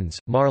and Mertens,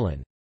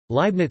 Marlin.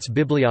 Leibniz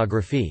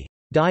Bibliographie.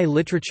 Die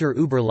Literatur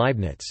über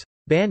Leibniz.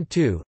 Band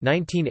 2,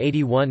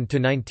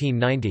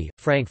 1981–1990,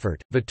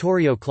 Frankfurt,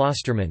 Vittorio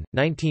Klostermann,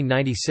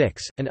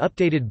 1996. An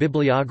updated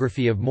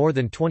bibliography of more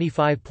than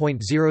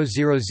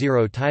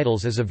 25,000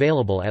 titles is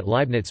available at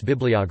Leibniz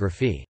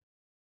Bibliographie.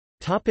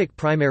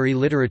 Primary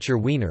literature.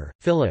 Wiener,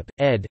 Philipp,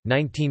 ed.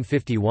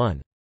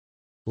 1951.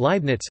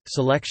 Leibniz,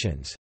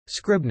 Selections.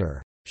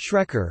 Scribner.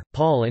 Schrecker,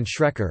 Paul and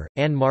Schrecker,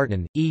 Anne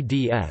Martin,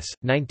 eds.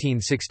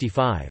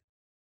 1965.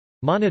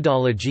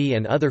 Monadology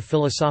and Other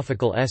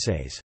Philosophical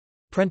Essays.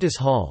 Prentice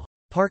Hall.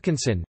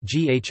 Parkinson,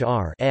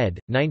 G.H.R. ed.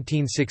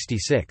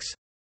 1966.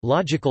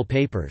 Logical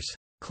Papers.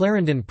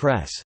 Clarendon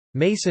Press.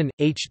 Mason,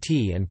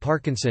 H.T. and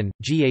Parkinson,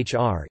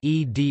 G.H.R.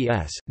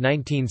 eds.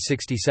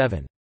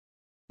 1967.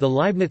 The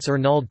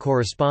Leibniz-Arnauld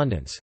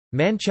Correspondence.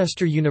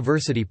 Manchester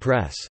University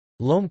Press.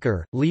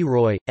 Lomker,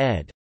 Leroy,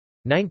 ed.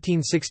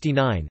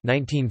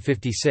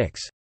 1969–1956.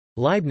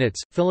 Leibniz,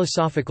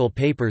 Philosophical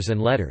Papers and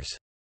Letters.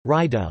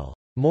 Rydell.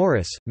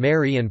 Morris,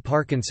 Mary and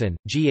Parkinson,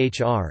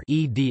 G.H.R.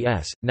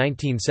 eds.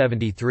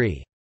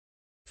 1973.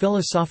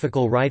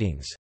 Philosophical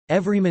Writings.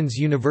 Everyman's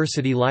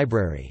University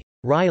Library.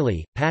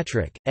 Riley,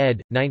 Patrick,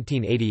 ed.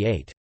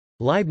 1988.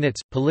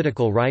 Leibniz,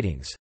 Political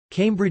Writings.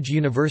 Cambridge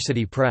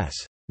University Press.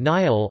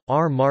 Niall,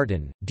 R.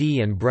 Martin,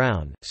 D. and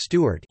Brown,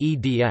 Stuart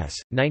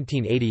eds.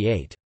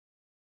 1988.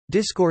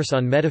 Discourse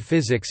on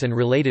Metaphysics and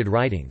Related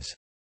Writings.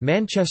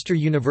 Manchester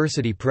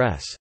University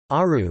Press.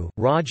 Aru,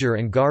 Roger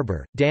and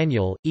Garber,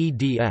 Daniel,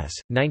 eds.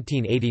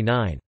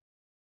 1989.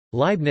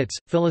 Leibniz,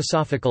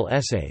 Philosophical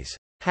Essays.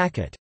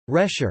 Hackett.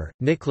 Rescher,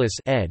 Nicholas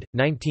ed.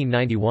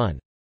 1991.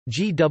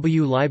 G.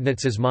 W.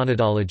 Leibniz's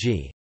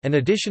Monadology. An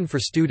edition for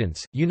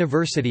students,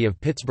 University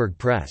of Pittsburgh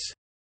Press.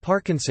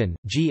 Parkinson,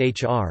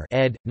 G.H.R.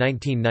 ed.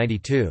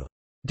 1992.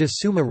 De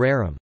Summa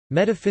Rerum.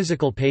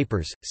 Metaphysical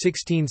Papers,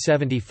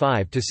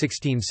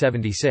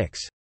 1675–1676.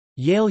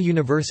 Yale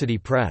University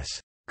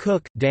Press.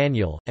 Cook,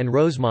 Daniel, and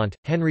Rosemont,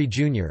 Henry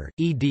Jr.,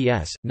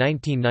 eds.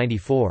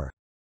 1994.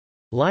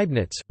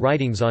 Leibniz,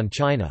 Writings on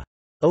China.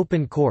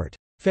 Open Court.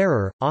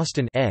 Ferrer,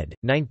 Austin ed.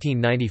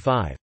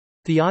 1995.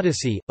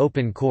 Theodicy,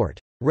 Open Court.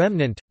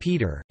 Remnant,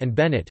 Peter, and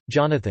Bennett,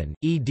 Jonathan,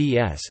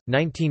 eds.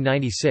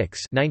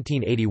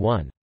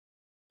 1996–1981.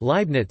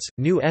 Leibniz,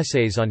 New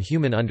Essays on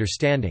Human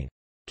Understanding.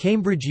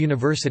 Cambridge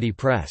University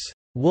Press.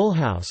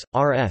 Woolhouse,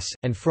 R.S.,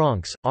 and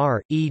Franks,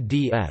 R.,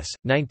 eds.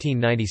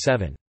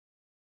 1997.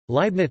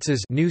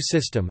 Leibniz's New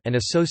System and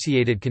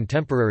Associated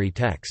Contemporary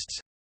Texts.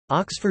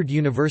 Oxford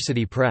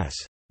University Press.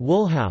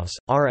 Woolhouse,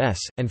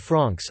 R.S., and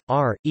Franks,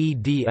 R.,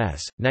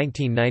 eds.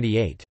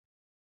 1998.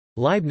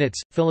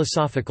 Leibniz,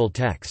 Philosophical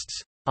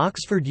Texts.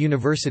 Oxford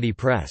University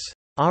Press.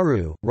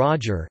 Aru,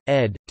 Roger,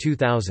 ed.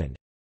 2000.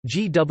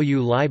 G. W.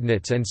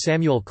 Leibniz and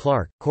Samuel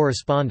Clarke,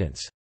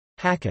 Correspondence.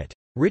 Hackett.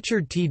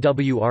 Richard T.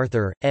 W.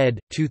 Arthur, ed.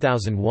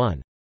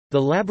 2001.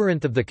 The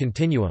Labyrinth of the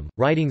Continuum,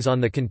 Writings on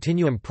the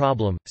Continuum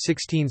Problem,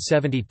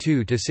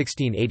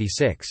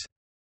 1672–1686.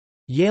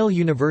 Yale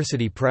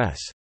University Press.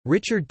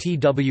 Richard T.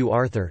 W.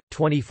 Arthur,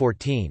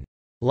 2014.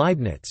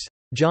 Leibniz.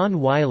 John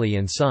Wiley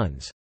 &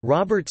 Sons.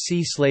 Robert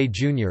C. Slay,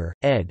 Jr.,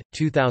 ed.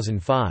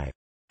 2005.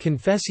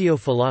 Confessio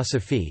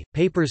Philosophiae,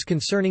 Papers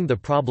Concerning the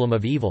Problem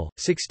of Evil,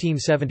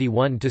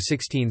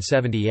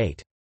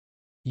 1671–1678.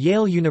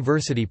 Yale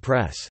University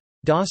Press.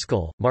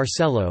 Doskel,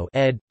 Marcello,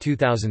 ed.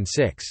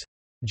 2006.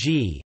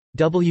 G.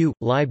 W.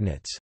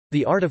 Leibniz.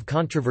 The Art of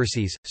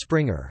Controversies,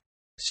 Springer.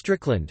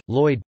 Strickland,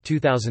 Lloyd,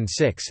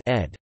 2006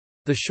 ed.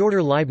 The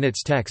Shorter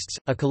Leibniz Texts,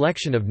 a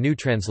collection of new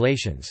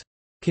translations.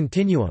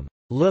 Continuum.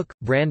 Look,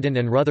 Brandon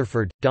and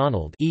Rutherford,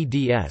 Donald,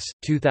 eds.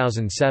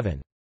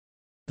 2007.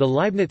 The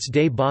Leibniz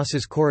des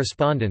Bosses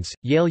Correspondence,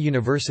 Yale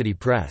University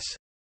Press.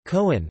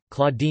 Cohen,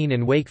 Claudine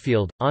and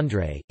Wakefield,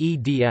 Andre,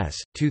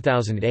 eds.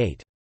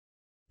 2008.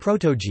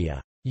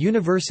 Protogia.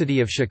 University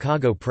of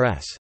Chicago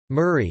Press.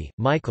 Murray,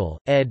 Michael,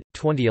 ed.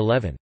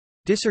 2011.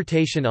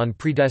 Dissertation on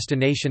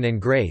Predestination and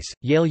Grace,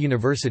 Yale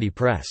University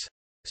Press.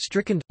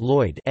 Strickland,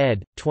 Lloyd,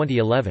 ed.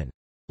 2011.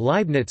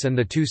 Leibniz and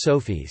the Two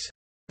Sophies.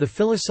 The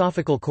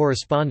Philosophical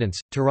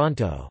Correspondence,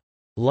 Toronto.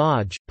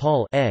 Lodge,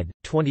 Paul, ed.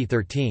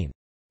 2013.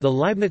 The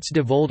Leibniz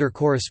de Volder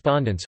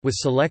Correspondence, with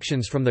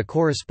selections from the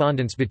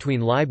correspondence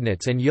between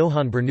Leibniz and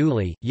Johann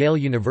Bernoulli, Yale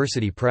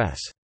University Press.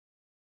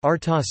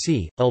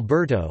 Artasi,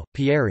 Alberto,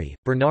 Pieri,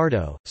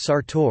 Bernardo,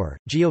 Sartor,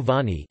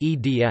 Giovanni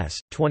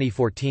eds.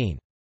 2014.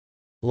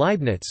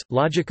 Leibniz,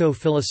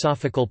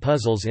 Logico-Philosophical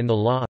Puzzles in the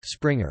Law,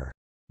 Springer.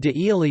 De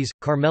Iolis,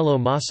 Carmelo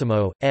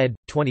Massimo, ed.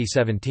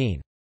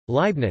 2017.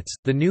 Leibniz,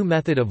 The New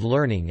Method of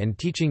Learning and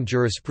Teaching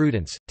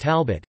Jurisprudence,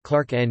 Talbot,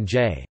 Clark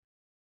N.J.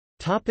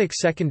 Topic: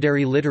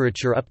 secondary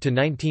literature. Up to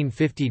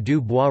 1950.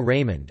 Du Bois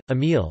Raymond,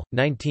 Emile,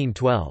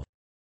 1912.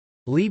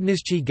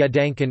 Leibnizsche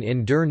Gedanken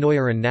in der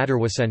neueren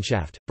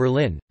Naturwissenschaft,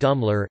 Berlin,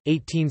 Dummler,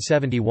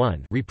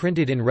 1871,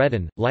 reprinted in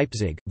Redden,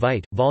 Leipzig,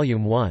 Veit,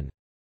 Volume 1.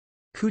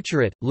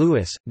 Couturat,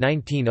 Louis,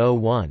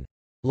 1901.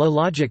 La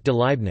Logique de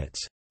Leibniz.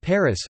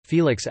 Paris,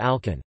 Félix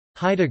Alcan.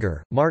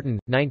 Heidegger, Martin,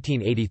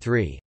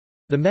 1983.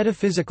 The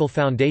Metaphysical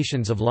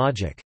Foundations of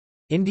Logic.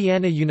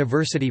 Indiana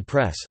University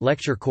Press.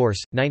 Lecture Course,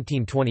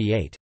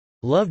 1928.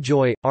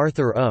 Lovejoy,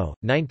 Arthur O.,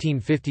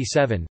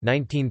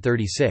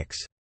 1957-1936.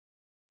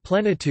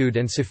 Plenitude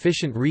and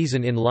Sufficient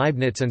Reason in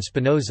Leibniz and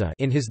Spinoza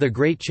in his The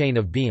Great Chain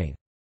of Being.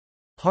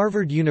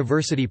 Harvard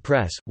University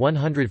Press,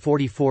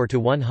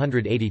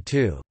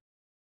 144-182.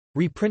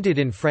 Reprinted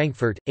in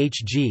Frankfurt,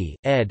 H.G.,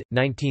 ed.,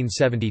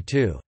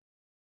 1972.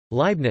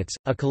 Leibniz,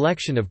 A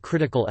Collection of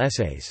Critical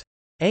Essays.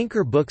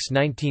 Anchor Books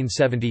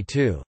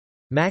 1972.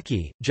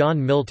 Mackey,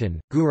 John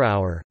Milton,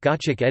 Gurower,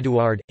 Gottschalk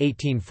Eduard,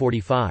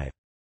 1845.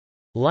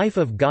 Life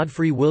of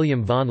Gottfried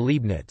Wilhelm von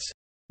Leibniz.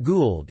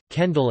 Gould,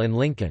 Kendall and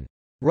Lincoln.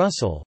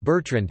 Russell,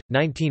 Bertrand,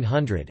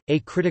 1900, A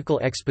Critical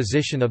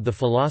Exposition of the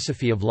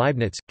Philosophy of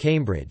Leibniz,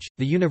 Cambridge,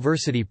 The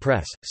University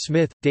Press,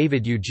 Smith,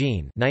 David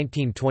Eugene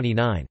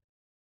 1929.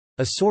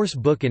 A Source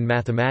Book in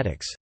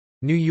Mathematics.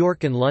 New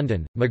York and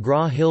London,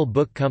 McGraw-Hill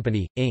Book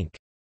Company, Inc.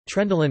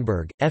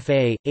 Trendelenburg,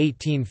 F.A.,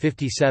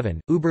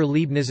 1857, Über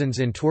Leibnizens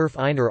Entwurf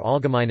einer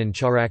allgemeinen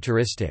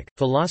Charakteristik,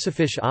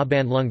 Philosophische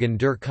Abhandlungen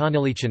der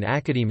Königlichen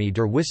Akademie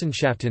der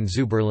Wissenschaften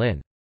zu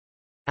Berlin.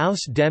 Aus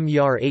dem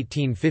Jahr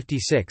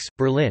 1856,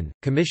 Berlin,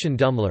 Commission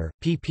Dummler,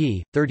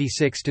 pp.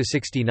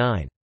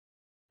 36–69.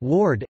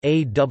 Ward,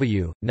 A.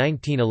 W.,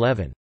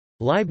 1911.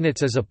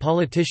 Leibniz as a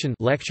Politician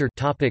lecture.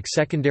 Topic: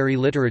 secondary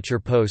literature.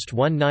 Post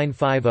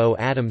 1950.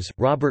 Adams,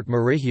 Robert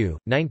Marihew,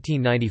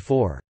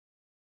 1994.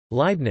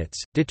 Leibniz,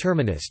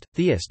 Determinist,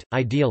 Theist,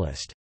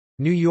 Idealist.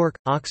 New York,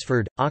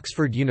 Oxford,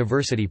 Oxford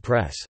University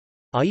Press.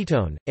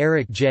 Aiton,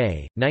 Eric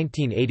J.,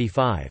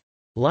 1985.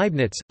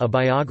 Leibniz, A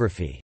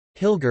Biography.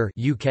 Hilger,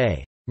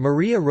 UK.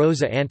 Maria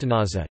Rosa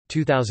Antonazza,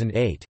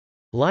 2008.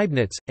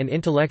 Leibniz, An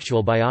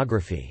Intellectual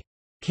Biography.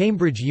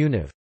 Cambridge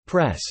Univ.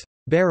 Press.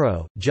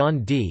 Barrow,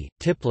 John D.,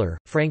 Tipler,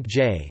 Frank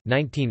J.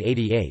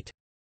 1988.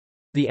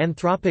 The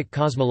Anthropic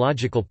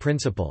Cosmological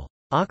Principle.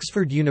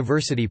 Oxford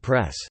University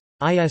Press.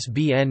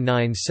 ISBN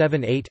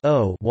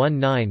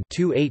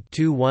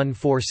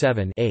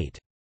 978-0-19-282147-8.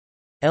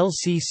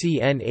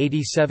 LCCN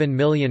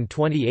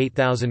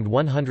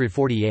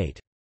 87028148.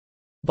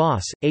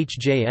 Boss, H.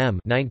 J. M.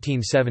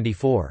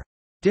 1974.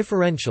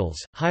 Differentials,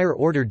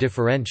 Higher-Order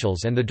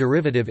Differentials and the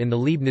Derivative in the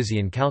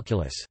Leibnizian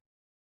Calculus.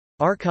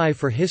 Archive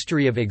for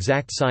History of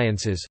Exact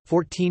Sciences,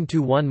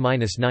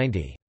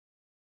 14-1-90.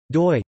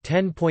 doi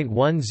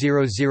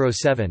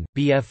 10.1007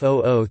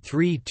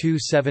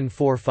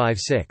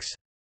 bf00327456.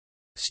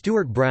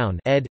 Stuart Brown,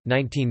 ed.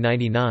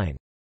 1999.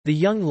 The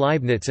Young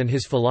Leibniz and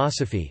His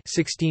Philosophy,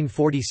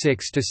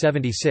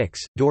 1646–76.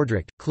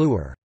 Dordrecht,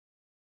 Kluwer.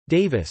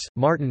 Davis,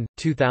 Martin,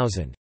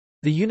 2000.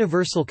 The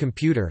Universal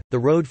Computer: The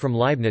Road from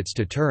Leibniz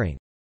to Turing.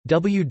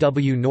 W.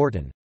 W.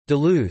 Norton.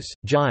 Deleuze,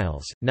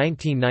 Giles,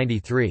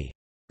 1993.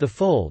 The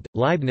Fold: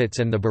 Leibniz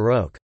and the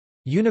Baroque.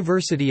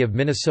 University of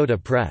Minnesota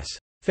Press.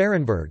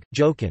 Fahrenberg,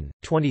 Jochen,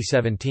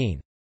 2017.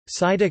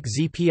 Psychic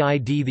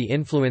Zpid: The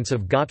Influence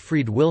of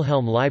Gottfried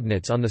Wilhelm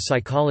Leibniz on the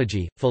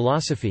Psychology,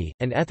 Philosophy,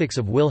 and Ethics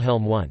of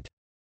Wilhelm Wundt.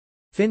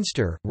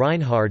 Finster,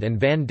 Reinhard and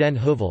van den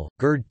Heuvel,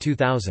 Gerd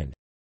 2000.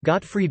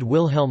 Gottfried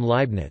Wilhelm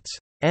Leibniz.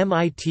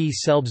 MIT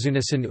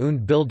Selbstzunessen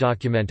und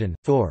Bilddokumenten,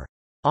 4.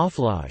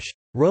 Auflage.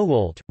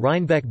 Rowohlt,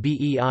 Rheinbeck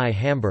BEI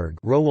Hamburg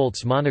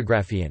Rowolt's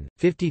Monographien,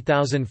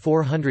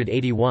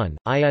 50481,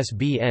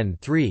 ISBN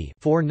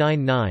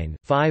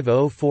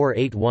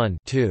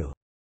 3-499-50481-2.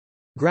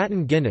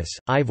 Grattan Guinness,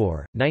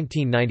 Ivor,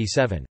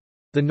 1997.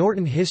 The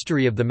Norton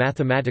History of the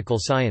Mathematical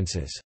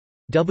Sciences.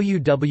 W.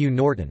 W.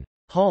 Norton.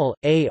 Hall,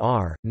 A.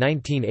 R.,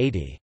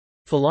 1980.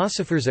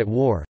 Philosophers at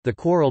War, The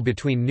Quarrel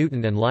Between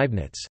Newton and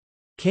Leibniz.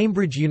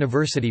 Cambridge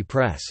University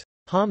Press.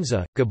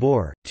 Hamza,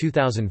 Gabor,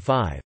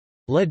 2005.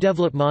 Le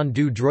développement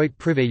du droit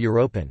privé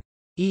européen.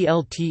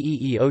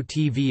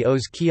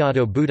 ELTEEOTVOS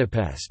Kyoto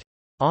Budapest.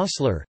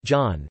 Osler,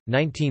 John,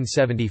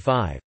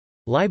 1975.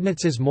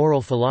 Leibniz's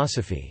Moral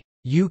Philosophy.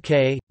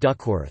 UK,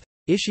 Duckworth.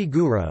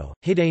 Ishiguro,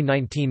 Hide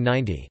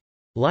 1990.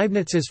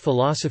 Leibniz's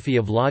Philosophy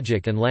of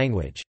Logic and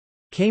Language.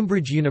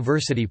 Cambridge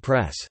University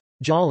Press.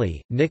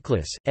 Jolly,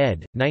 Nicholas,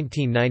 ed.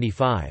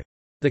 1995.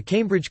 The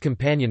Cambridge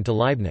Companion to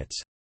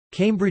Leibniz.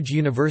 Cambridge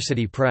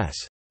University Press.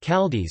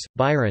 Caldes,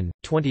 Byron,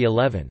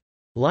 2011.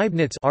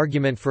 Leibniz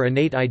Argument for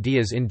Innate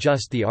Ideas in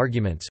Just the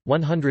Arguments,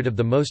 100 of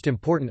the Most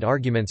Important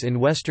Arguments in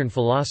Western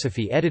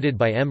Philosophy edited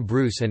by M.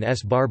 Bruce and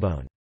S.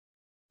 Barbone.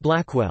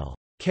 Blackwell.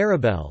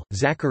 Karabel,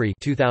 Zachary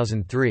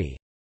 2003.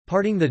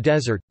 Parting the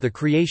Desert, The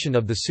Creation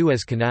of the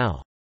Suez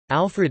Canal.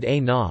 Alfred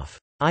A. Knopf.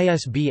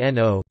 ISBN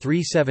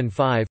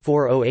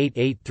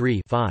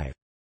 0-375-40883-5.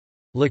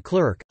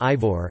 Leclerc,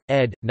 Ivor,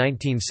 ed.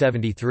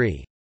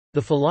 1973.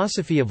 The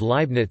Philosophy of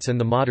Leibniz and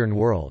the Modern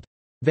World.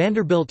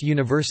 Vanderbilt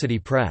University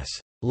Press.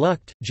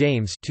 Lucht,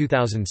 James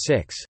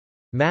 2006.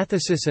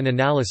 Mathesis and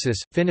Analysis,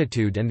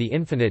 Finitude and the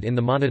Infinite in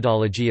the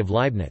Monadology of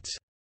Leibniz.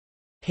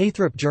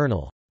 Haythrop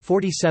Journal.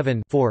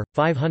 47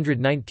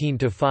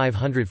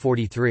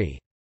 519–543.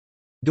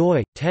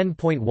 doi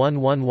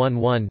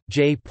 10.1111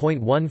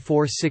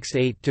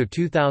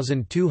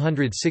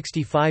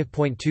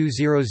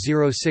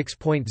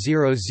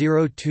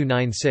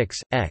 j.1465.2065.2006.00296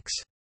 x.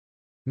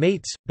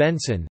 Mates,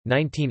 Benson,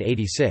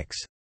 1986.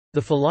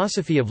 The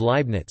Philosophy of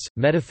Leibniz,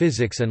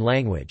 Metaphysics and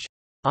Language.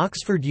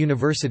 Oxford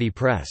University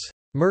Press.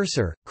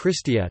 Mercer,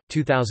 Christia,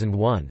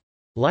 2001.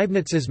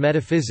 Leibniz's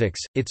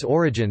Metaphysics, Its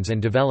Origins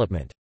and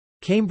Development.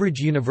 Cambridge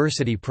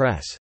University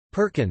Press.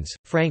 Perkins,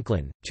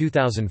 Franklin,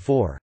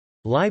 2004.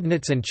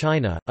 Leibniz and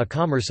China, A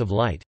Commerce of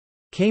Light.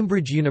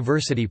 Cambridge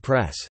University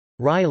Press.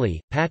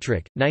 Riley,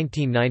 Patrick,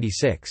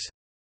 1996.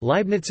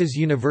 Leibniz's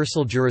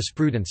Universal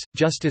Jurisprudence,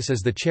 Justice is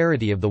the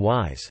Charity of the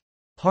Wise.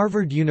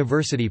 Harvard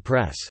University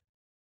Press.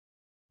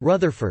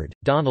 Rutherford,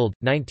 Donald,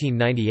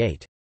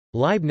 1998.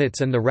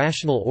 Leibniz and the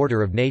Rational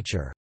Order of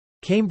Nature.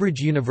 Cambridge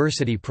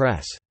University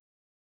Press.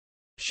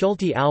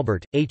 Schulte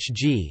Albert,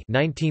 H.G.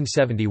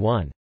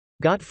 1971.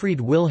 Gottfried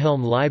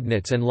Wilhelm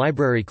Leibniz and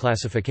Library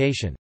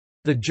Classification.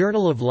 The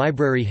Journal of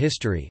Library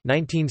History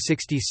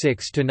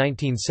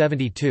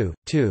 1966–1972,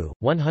 2,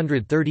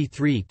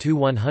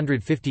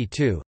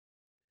 133–152.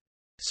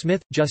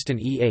 Smith, Justin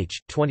E.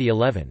 H.,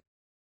 2011.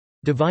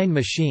 Divine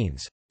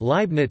Machines.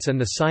 Leibniz and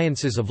the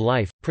Sciences of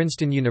Life,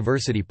 Princeton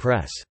University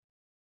Press.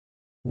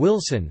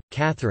 Wilson,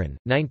 Catherine,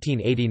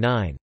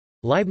 1989.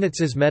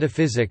 Leibniz's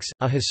Metaphysics,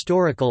 A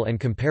Historical and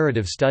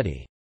Comparative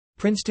Study.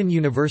 Princeton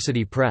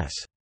University Press.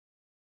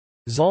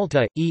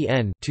 Zalta, E.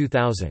 N.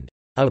 2000.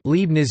 A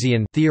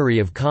Leibnizian Theory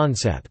of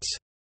Concepts.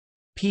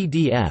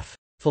 PDF.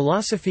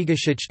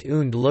 Philosophiegeschichte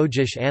und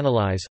logische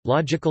Analyse,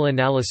 Logical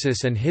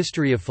Analysis and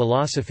History of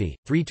Philosophy,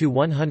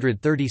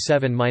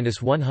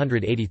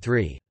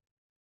 3–137–183.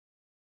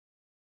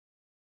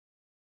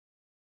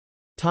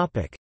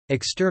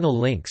 External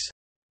links.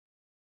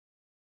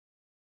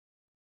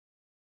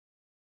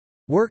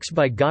 Works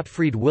by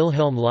Gottfried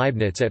Wilhelm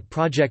Leibniz at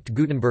Project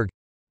Gutenberg.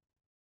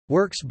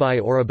 Works by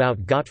or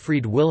about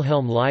Gottfried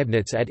Wilhelm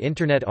Leibniz at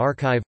Internet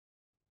Archive.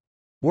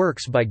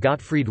 Works by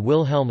Gottfried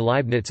Wilhelm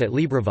Leibniz at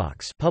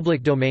LibriVox,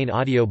 public domain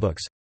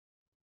audiobooks.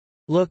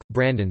 Look,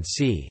 Brandon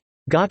C.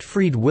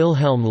 Gottfried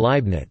Wilhelm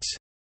Leibniz.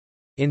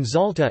 In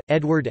Zalta,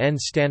 Edward N.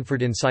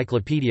 Stanford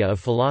Encyclopedia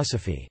of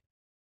Philosophy.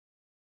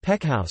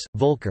 Peckhaus,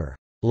 Volker.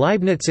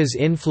 Leibniz's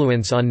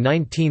Influence on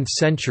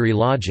 19th-Century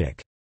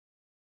Logic.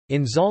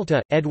 In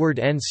Zalta, Edward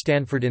N.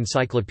 Stanford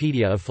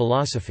Encyclopedia of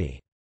Philosophy.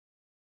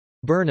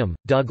 Burnham,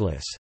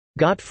 Douglas.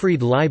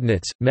 Gottfried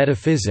Leibniz,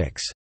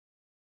 Metaphysics.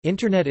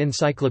 Internet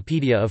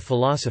Encyclopedia of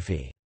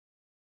Philosophy.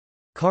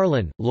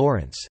 Carlin,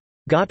 Lawrence.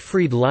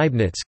 Gottfried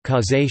Leibniz,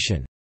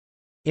 Causation.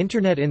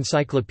 Internet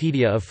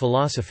Encyclopedia of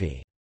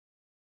Philosophy.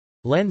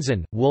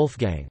 Lenzen,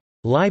 Wolfgang.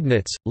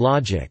 Leibniz,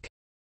 Logic.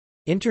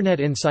 Internet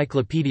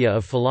Encyclopedia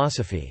of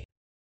Philosophy.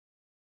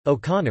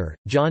 O'Connor,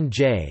 John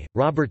J.,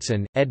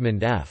 Robertson,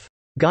 Edmund F.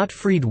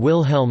 Gottfried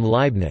Wilhelm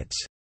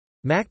Leibniz.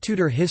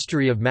 MacTutor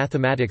History of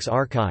Mathematics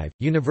Archive,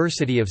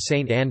 University of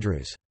St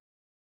Andrews.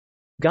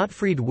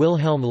 Gottfried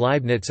Wilhelm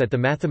Leibniz at the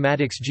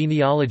Mathematics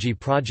Genealogy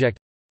Project.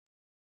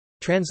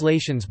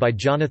 Translations by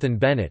Jonathan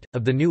Bennett,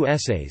 of the New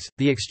Essays,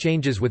 The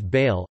Exchanges with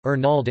Bayle,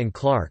 Arnauld and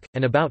Clark,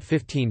 and about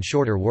 15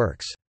 shorter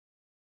works.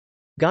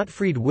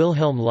 Gottfried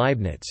Wilhelm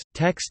Leibniz,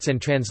 Texts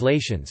and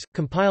Translations,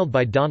 compiled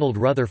by Donald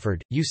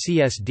Rutherford,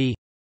 UCSD.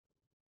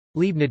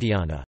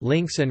 Leibniziana,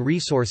 Links and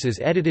Resources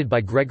edited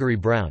by Gregory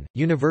Brown,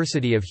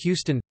 University of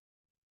Houston.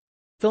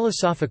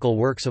 Philosophical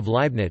Works of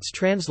Leibniz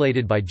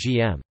translated by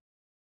G.M.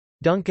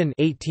 Duncan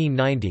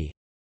 1890.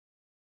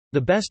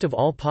 The Best of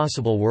All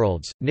Possible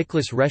Worlds,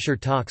 Nicholas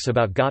Rescher talks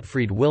about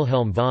Gottfried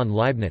Wilhelm von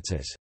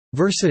Leibniz's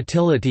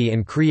versatility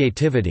and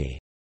creativity.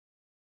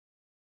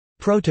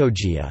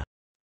 Protogia.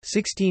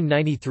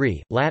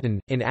 1693, Latin,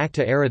 in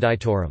Acta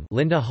Eruditorum,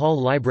 Linda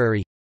Hall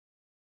Library.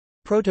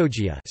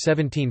 Protogia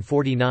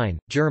 1749,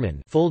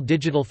 German, full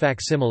digital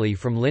facsimile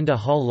from Linda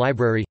Hall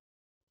Library.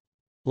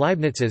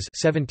 Leibniz's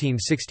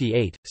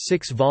 1768,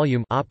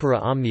 6-volume Opera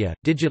Omnia,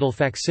 digital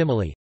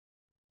facsimile.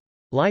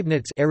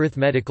 Leibniz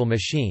Arithmetical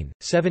Machine,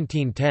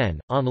 1710,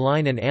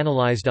 online and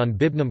analyzed on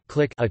Bibnum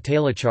Click a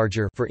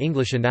telecharger for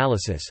English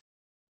analysis.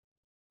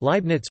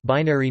 Leibniz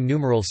Binary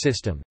Numeral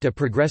System, De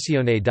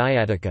Progressione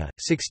Diatica,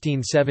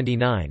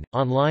 1679,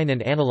 online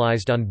and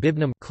analyzed on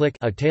Bibnum Click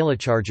a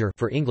telecharger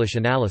for English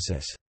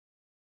analysis.